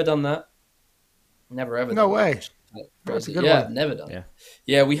 snowboarding, never done that. Never ever. No done way. That. That's a good one. Never done.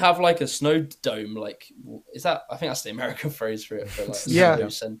 Yeah, we have like a snow dome. Like, is that? I think that's the American phrase for it. For like yeah.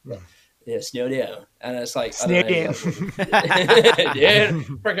 Snow down, and it's like snow down. Yeah,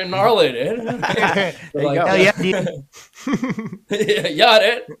 freaking gnarly, dude. Hell yeah, dude.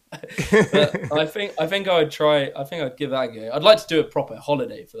 it. But I think I would try. I think I'd give that a go. I'd like to do a proper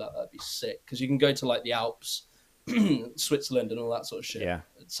holiday for that. That'd be sick because you can go to like the Alps, Switzerland, and all that sort of shit. Yeah.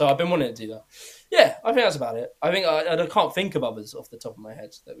 So I've been wanting to do that. Yeah, I think that's about it. I think I can't think of others off the top of my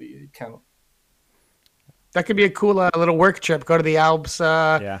head that we would count. That could be a cool little work trip. Go to the Alps.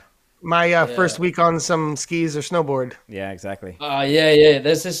 My first week on some skis or snowboard. Yeah, exactly. Yeah.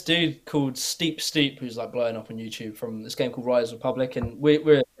 There's this dude called Steep who's like blowing up on YouTube from this game called Rise Republic, and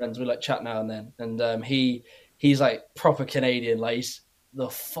we're friends. We like chat now and then, and he's like proper Canadian. Like, he's the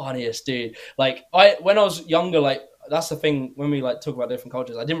funniest dude. Like, when I was younger, like that's the thing when we like talk about different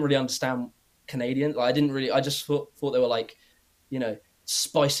cultures. I didn't really understand Canadian. Like, I just thought they were like,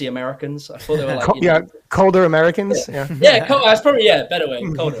 spicy Americans. I thought they were like colder Americans. Yeah, that's probably better way,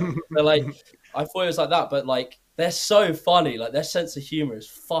 colder. But like, I thought it was like that, but like they're so funny. Like, their sense of humor is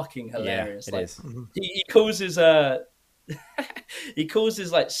fucking hilarious. Yeah, it is. He calls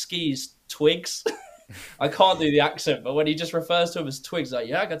his like skis twigs. I can't do the accent, but when he just refers to them as twigs, like,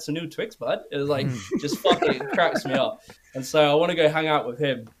 I got some new twigs, bud. It was like just fucking cracks me up. And so I want to go hang out with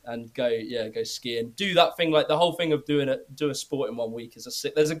him and go skiing. Do that thing, like the whole thing of do a sport in 1 week is a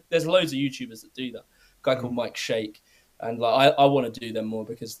sick. There's loads of YouTubers that do that. A guy called Mike Shake, and like I want to do them more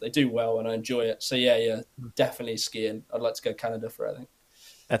because they do well and I enjoy it. So yeah, definitely skiing. I'd like to go to Canada for it, I think.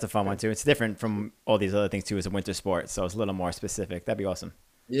 That's a fun one too. It's different from all these other things too. It's a winter sport, so it's a little more specific. That'd be awesome.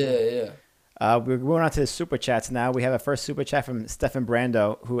 Yeah. We're going on to the super chats now. We have a first super chat from Stefan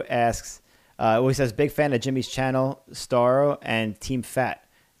Brando, who asks, he says, big fan of Jimmy's channel, Starro, and Team Fat.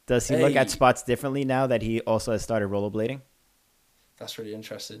 Does he look at spots differently now that he also has started rollerblading? That's really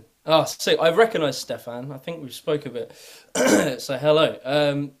interesting. So I recognize Stefan. I think we spoke of it. So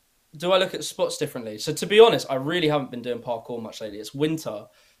hello. Do I look at spots differently? So to be honest, I really haven't been doing parkour much lately. It's winter.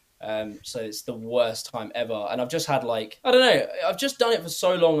 So it's the worst time ever. And I've just had I've just done it for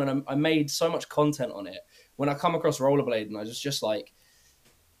so long and I made so much content on it. When I come across rollerblading, I just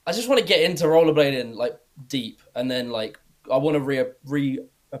want to get into rollerblading like deep. And then like, I want to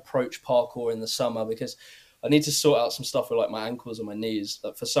re-approach parkour in the summer because I need to sort out some stuff with like my ankles and my knees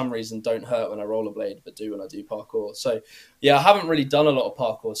that for some reason don't hurt when I rollerblade, but do when I do parkour. So yeah, I haven't really done a lot of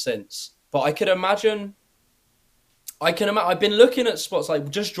parkour since, but I can imagine I've been looking at spots like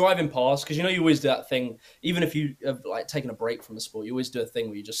just driving past because you always do that thing. Even if you have like taken a break from the sport, you always do a thing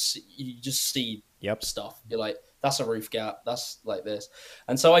where you just see stuff. You're like, that's a roof gap. That's like this.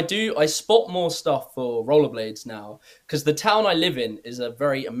 And so I spot more stuff for rollerblades now because the town I live in is a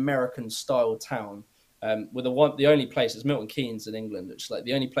very American style town. With the only place is Milton Keynes in England, which is like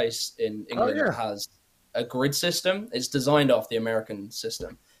the only place in England that has a grid system. It's designed off the American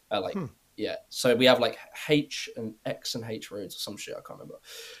system. Yeah, so we have like H and X and H roads or some shit, I can't remember.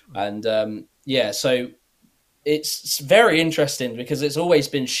 And so it's very interesting because it's always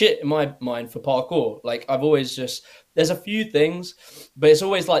been shit in my mind for parkour. Like I've always just there's a few things, but it's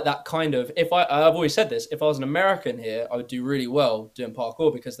always like that kind of, I've always said this, if I was an American here, I would do really well doing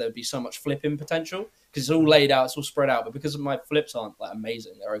parkour because there would be so much flipping potential because it's all laid out, it's all spread out. But because my flips aren't like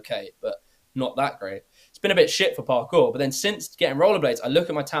amazing, they're okay, but not that great. It's been a bit shit for parkour. But then since getting rollerblades, I look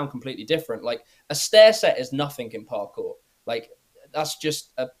at my town completely different. Like a stair set is nothing in parkour. Like that's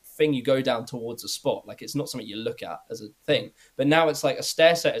just a thing you go down towards a spot. Like it's not something you look at as a thing. But now it's like a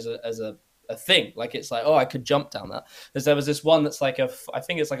stair set as a thing. Like it's like, oh, I could jump down that. Because there was this one that's like I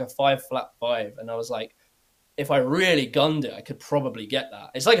think it's like a 5 flat 5, and I was like, if I really gunned it, I could probably get that.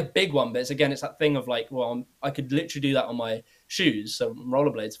 It's like a big one, but it's that thing of like, well, I could literally do that on my shoes, so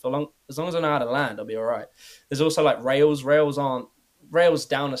rollerblades as long as I know how to land, I'll be all right. There's also like rails. Rails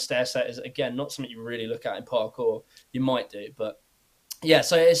down a stair set is again not something you really look at in parkour. You might do, but yeah.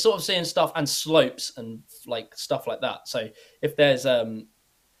 So it's sort of seeing stuff and slopes and like stuff like that. So if there's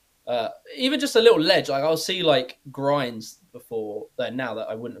even just a little ledge, like I'll see like grinds before there now that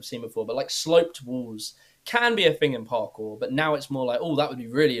I wouldn't have seen before, but like sloped walls can be a thing in parkour, but now it's more like, oh, that would be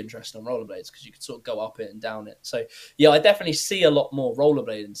really interesting on rollerblades because you could sort of go up it and down it. So yeah, I definitely see a lot more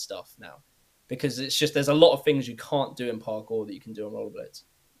rollerblading stuff now because it's just there's a lot of things you can't do in parkour that you can do on rollerblades.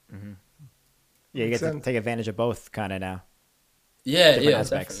 Mm-hmm. Yeah, you get to take advantage of both kind of now. Yeah,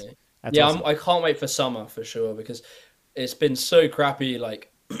 definitely. Awesome. I can't wait for summer for sure because it's been so crappy.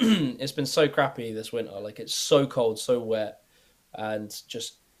 Like it's been so crappy this winter. Like it's so cold, so wet, and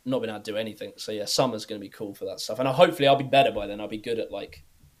just not been able to do anything. So yeah, summer's going to be cool for that stuff. And hopefully I'll be better by then. I'll be good at like,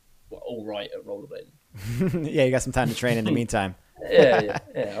 all right at rollerblading. Yeah, you got some time to train in the meantime. Yeah.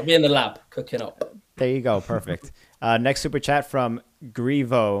 I'll be in the lab cooking up. There you go. Perfect. Next super chat from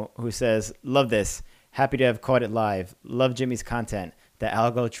Grivo, who says, love this. Happy to have caught it live. Love Jimmy's content. The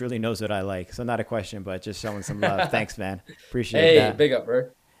algo truly knows what I like. So not a question, but just showing some love. Thanks, man. Appreciate that. Hey, big up,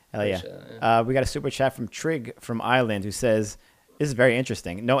 bro. Hell yeah. We got a super chat from Trig from Ireland who says, this is very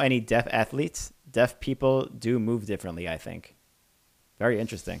interesting. Know any deaf athletes? Deaf people do move differently, I think. Very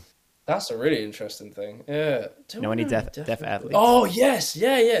interesting. That's a really interesting thing. Yeah. Know any deaf athletes? Oh, yes.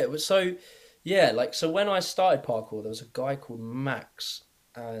 Yeah. So, yeah, like, so when I started parkour, there was a guy called Max,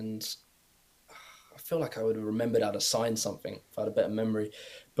 and I feel like I would have remembered how to sign something if I had a better memory.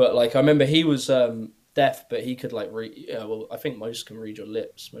 But, like, I remember he was deaf, but he could, like, read. Yeah, well, I think most can read your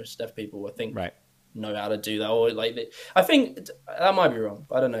lips. Most deaf people, I think. Right. Know how to do that, or like I think that might be wrong,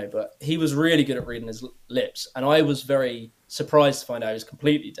 I don't know, but he was really good at reading his lips, and I was very surprised to find out he was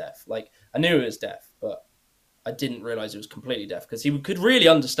completely deaf. Like I knew he was deaf, but I didn't realize he was completely deaf because he could really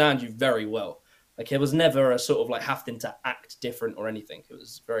understand you very well. Like it was never a sort of like having to act different or anything. It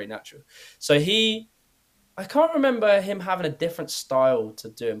was very natural. So I can't remember him having a different style to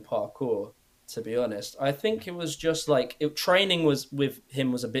doing parkour, to be honest. I think it was just like training with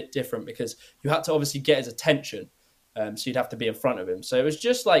him was a bit different because you had to obviously get his attention, so you'd have to be in front of him. So it was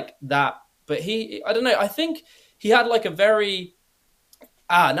just like that. But I don't know, I think he had like a very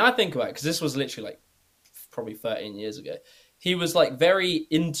now I think about it, because this was literally like probably 13 years ago. He was like very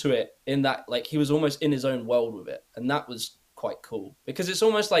into it in that like he was almost in his own world with it, and that was quite cool because it's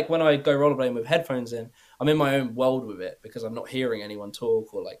almost like when I go rollerblading with headphones in, I'm in my own world with it because I'm not hearing anyone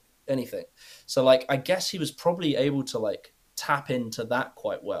talk or like anything. So like I guess he was probably able to like tap into that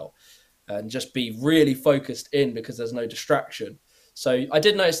quite well and just be really focused in because there's no distraction. So I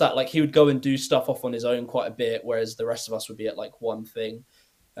did notice that like he would go and do stuff off on his own quite a bit, whereas the rest of us would be at like one thing.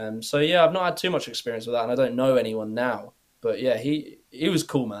 So yeah, I've not had too much experience with that, and I don't know anyone now. But yeah, he was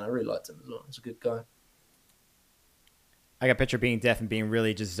cool, man. I really liked him as well. He's a good guy. I got a picture being deaf and being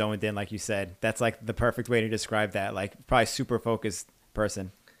really just zoned in, like you said. That's like the perfect way to describe that. Like probably super focused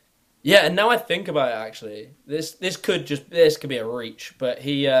person. Yeah, and now I think about it, actually, this could be a reach, but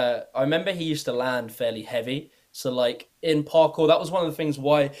I remember he used to land fairly heavy. So like in parkour, that was one of the things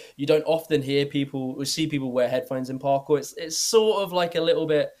why you don't often see people wear headphones in parkour. It's sort of like a little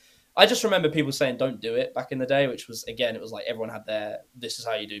bit. I just remember people saying don't do it back in the day, which was, again, it was like everyone had this is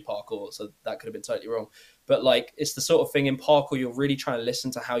how you do parkour, so that could have been totally wrong. But like it's the sort of thing in parkour you're really trying to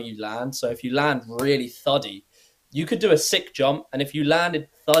listen to how you land. So if you land really thuddy, you could do a sick jump, and if you landed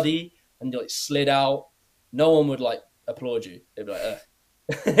thuddy and like slid out, no one would like applaud you. They'd be like,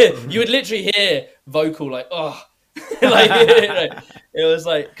 you would literally hear vocal like, oh, like it was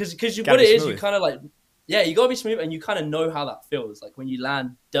like because what it is, you kind of like, yeah, you gotta be smooth, and you kind of know how that feels. Like when you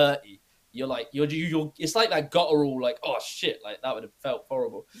land dirty, you're like you're it's like that guttural like, oh shit, like that would have felt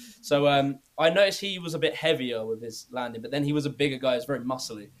horrible. So I noticed he was a bit heavier with his landing, but then he was a bigger guy, he was very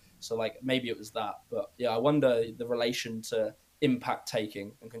muscly. So like maybe it was that, but yeah, I wonder the relation to impact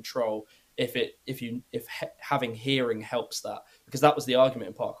taking and control if having hearing helps that, because that was the argument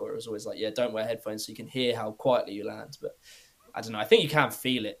in parkour. It was always like, yeah, don't wear headphones so you can hear how quietly you land. But I don't know. I think you can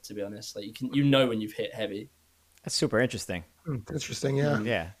feel it, to be honest. Like you know when you've hit heavy. That's super interesting. Interesting, yeah.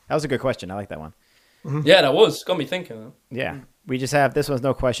 Yeah, that was a good question. I like that one. Mm-hmm. Yeah, that was. Got me thinking. Man. Yeah. We just have, this one's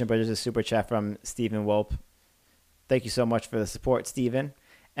no question, but there's a super chat from Stephen Wolp. Thank you so much for the support, Stephen.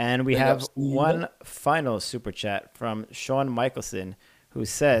 And we have one final super chat from Sean Michelson, who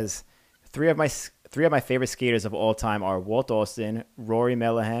says, three of my favorite skaters of all time are Walt Austin, Rory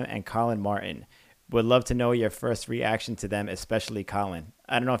Mellehem, and Colin Martin. Would love to know your first reaction to them, especially Colin.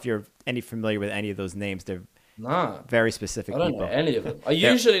 I don't know if you're familiar with any of those names. They're very specific people. I don't know any of them. I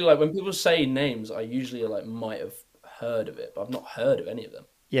usually, like, when people say names, I usually like might have heard of it, but I've not heard of any of them.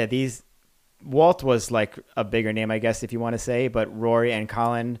 Yeah, Walt was like a bigger name, I guess, if you want to say, but Rory and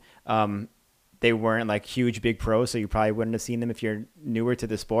Colin, they weren't like huge, big pros, so you probably wouldn't have seen them if you're newer to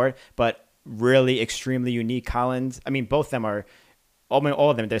the sport, but really extremely unique. Colin's, I mean, both of them are, all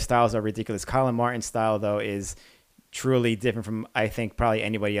of them, their styles are ridiculous. Colin Martin's style, though, is truly different from, I think, probably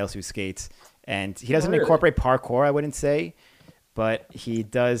anybody else who skates. And he doesn't incorporate parkour, I wouldn't say, but he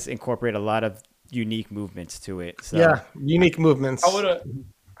does incorporate a lot of unique movements to it. So. Yeah, unique movements.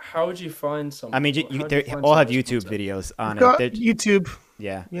 How would you find something? I mean, they all have YouTube videos on it. YouTube.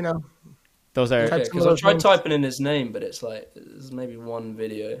 Yeah. You know. Those are because I've tried typing in his name, but it's like there's maybe one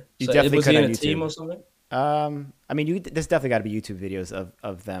video. You definitely was he in a YouTube. Team or something? I mean, there's definitely got to be YouTube videos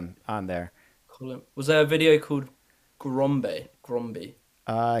of them on there. Was there a video called Gromby?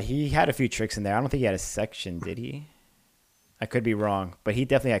 He had a few tricks in there. I don't think he had a section, did he? I could be wrong, but he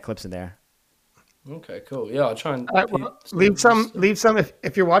definitely had clips in there. Okay, cool. Yeah, I'll try and leave some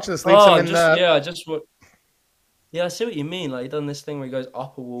if you're watching this. Leave some in I see what you mean. Like, he done this thing where he goes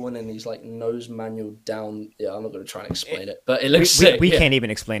up a wall and then he's like nose manual down. Yeah, I'm not going to try and explain it, but it looks sick. We can't even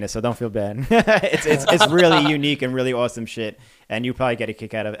explain it, so don't feel bad. it's really unique and really awesome shit, and you probably get a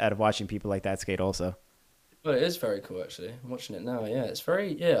kick out of watching people like that skate also. Well, it is very cool, actually. I'm watching it now. Yeah, it's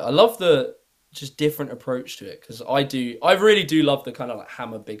very, I love the just different approach to it, because I really do love the kind of like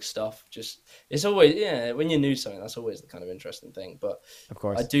hammer big stuff. Just, it's always, when you're new to something, that's always the kind of interesting thing. But of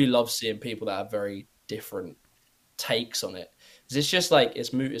course, I do love seeing people that have very different takes on it. Because it's just like,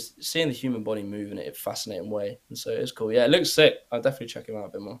 it's seeing the human body move in a fascinating way. And so it's cool. Yeah, it looks sick. I'll definitely check him out a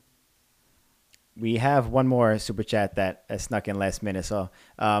bit more. We have one more super chat that snuck in last minute. So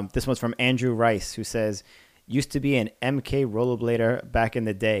this one's from Andrew Rice, who says, used to be an MK rollerblader back in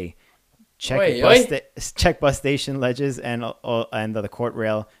the day. Check bus station ledges and the court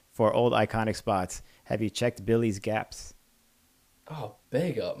rail for old iconic spots. Have you checked Billy's Gaps? Oh,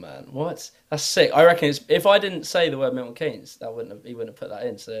 big up, man! What? That's sick. I reckon if I didn't say the word Milton Keynes, he wouldn't have put that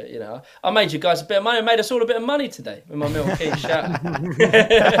in. So I made you guys a bit of money. I made us all a bit of money today with my Milton Keynes shout.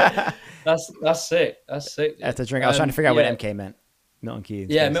 That's sick. That's sick. Dude. That's a drink. I was trying to figure out what MK meant. Milton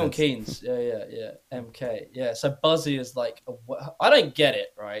Keynes. Yeah, Milton Keynes. Yeah. MK. Yeah. So Buzzy is like I don't get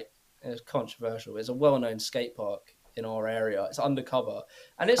it, right? It's controversial. It's a well-known skate park in our area. It's undercover,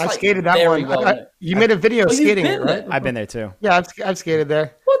 and it's like skated that one. You made a video skating it, right? I've been there too. Yeah, I've skated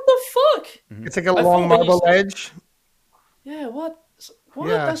there. What the fuck? Mm-hmm. It's like a long marble edge. Yeah. What?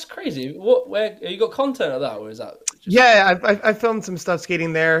 Yeah. That's crazy. Where you got content of that, or is that? Yeah, I filmed some stuff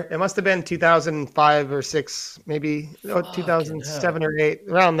skating there. It must have been 2005 or 6, maybe 2007 or 8,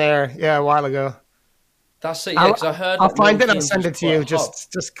 around there. Yeah, a while ago. That's it. Yeah, because I heard. I'll find it and I'll send it to you.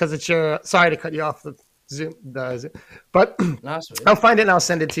 Just because it's your. Sorry to cut you off the Zoom, but I'll find it and I'll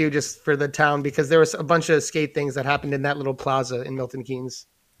send it to you just for the town, because there was a bunch of skate things that happened in that little plaza in Milton Keynes.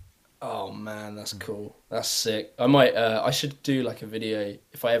 Oh man, that's cool. That's sick. I might. I should do like a video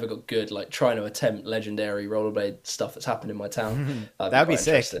if I ever got good, like trying to attempt legendary rollerblade stuff that's happened in my town. That'd be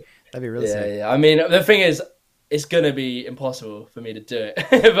sick. That'd be really sick. Yeah. I mean, the thing is, it's gonna be impossible for me to do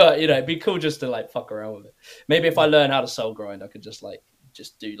it, but it'd be cool just to like fuck around with it. Maybe if I learn how to soul grind, I could just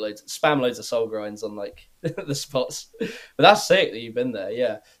do spam loads of soul grinds on like the spots. But that's sick that you've been there.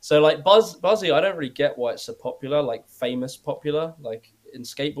 Yeah. So like Buzzy, I don't really get why it's so popular, like famous popular. Like in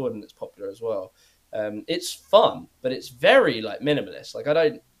skateboarding, it's popular as well. It's fun, but it's very like minimalist. Like I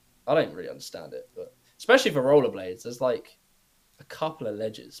don't really understand it, but especially for rollerblades, there's like a couple of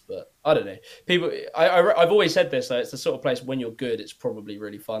ledges, but I don't know. People, I've always said this, though, it's the sort of place when you're good, it's probably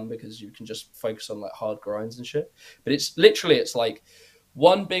really fun because you can just focus on like hard grinds and shit. But it's like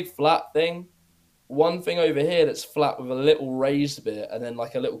one big flat thing, one thing over here that's flat with a little raised bit, and then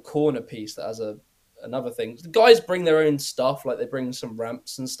like a little corner piece that has another thing. The guys bring their own stuff, like they bring some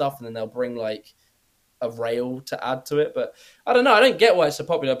ramps and stuff, and then they'll bring like a rail to add to it. But I don't know, I don't get why it's so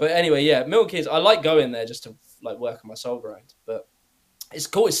popular. But anyway, yeah, Milton Keynes, I like going there just to like working my soul grind. But it's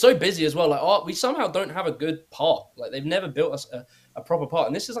cool. It's so busy as well. Like, we somehow don't have a good park. Like, they've never built us a proper park.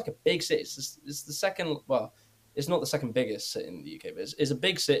 And this is like a big city. It's the second. Well, it's not the second biggest city in the UK, but it's a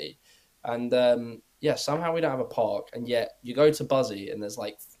big city. And somehow we don't have a park. And yet you go to Buzzy and there's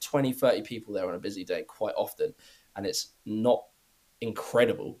like 20, 30 people there on a busy day quite often. And it's not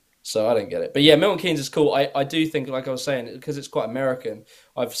incredible. So I don't get it. But yeah, Milton Keynes is cool. I do think, like I was saying, because it's quite American,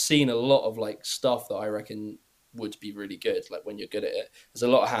 I've seen a lot of like stuff that I reckon would be really good. Like when you're good at it, there's a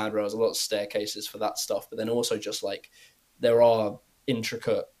lot of handrails, a lot of staircases for that stuff. But then also just like there are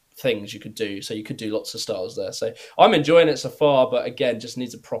intricate things you could do. So you could do lots of styles there. So I'm enjoying it so far. But again, just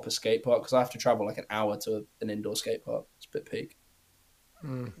needs a proper skate park because I have to travel like an hour to an indoor skate park. It's a bit peak.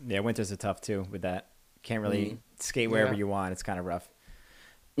 Yeah, winters are tough too with that. Can't really skate wherever you want. It's kind of rough.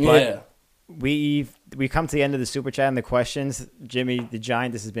 But yeah. We come to the end of the super chat and the questions. Jimmy the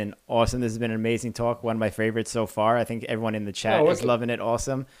Giant, this has been awesome. This has been an amazing talk. One of my favorites so far. I think everyone in the chat is loving it.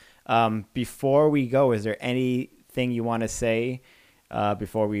 Awesome. Before we go, is there anything you want to say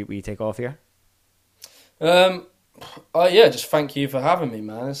before we take off here? Just thank you for having me,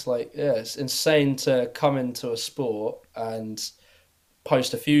 man. It's like, it's insane to come into a sport and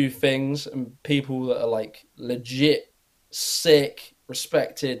post a few things and people that are like legit sick,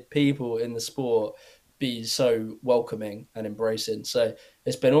 respected people in the sport be so welcoming and embracing. So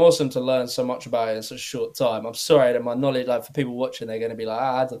it's been awesome to learn so much about it in such a short time. I'm sorry that my knowledge, like for people watching, they're going to be like,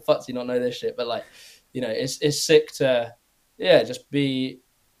 how the fuck do you not know this shit? But like, it's sick to, just be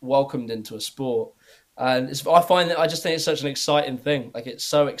welcomed into a sport. And I just think it's such an exciting thing. Like it's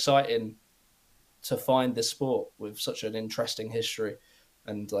so exciting to find this sport with such an interesting history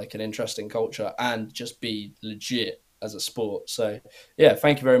and like an interesting culture and just be legit as a sport. So yeah,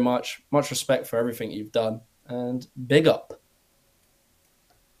 thank you very much. Much respect for everything you've done and big up.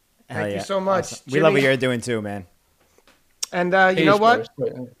 Thank you so much. Awesome. We love what you're doing too, man. And you know what?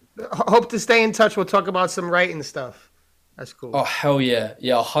 Hope to stay in touch. We'll talk about some writing stuff. That's cool. Oh, hell yeah.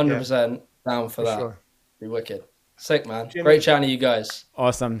 Yeah, 100% down for that. Sure. Be wicked. Sick, man. Jimmy. Great chatting to you guys.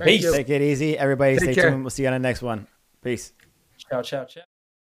 Awesome. Peace. Take it easy. Everybody stay tuned. We'll see you on the next one. Peace. Ciao, ciao, ciao.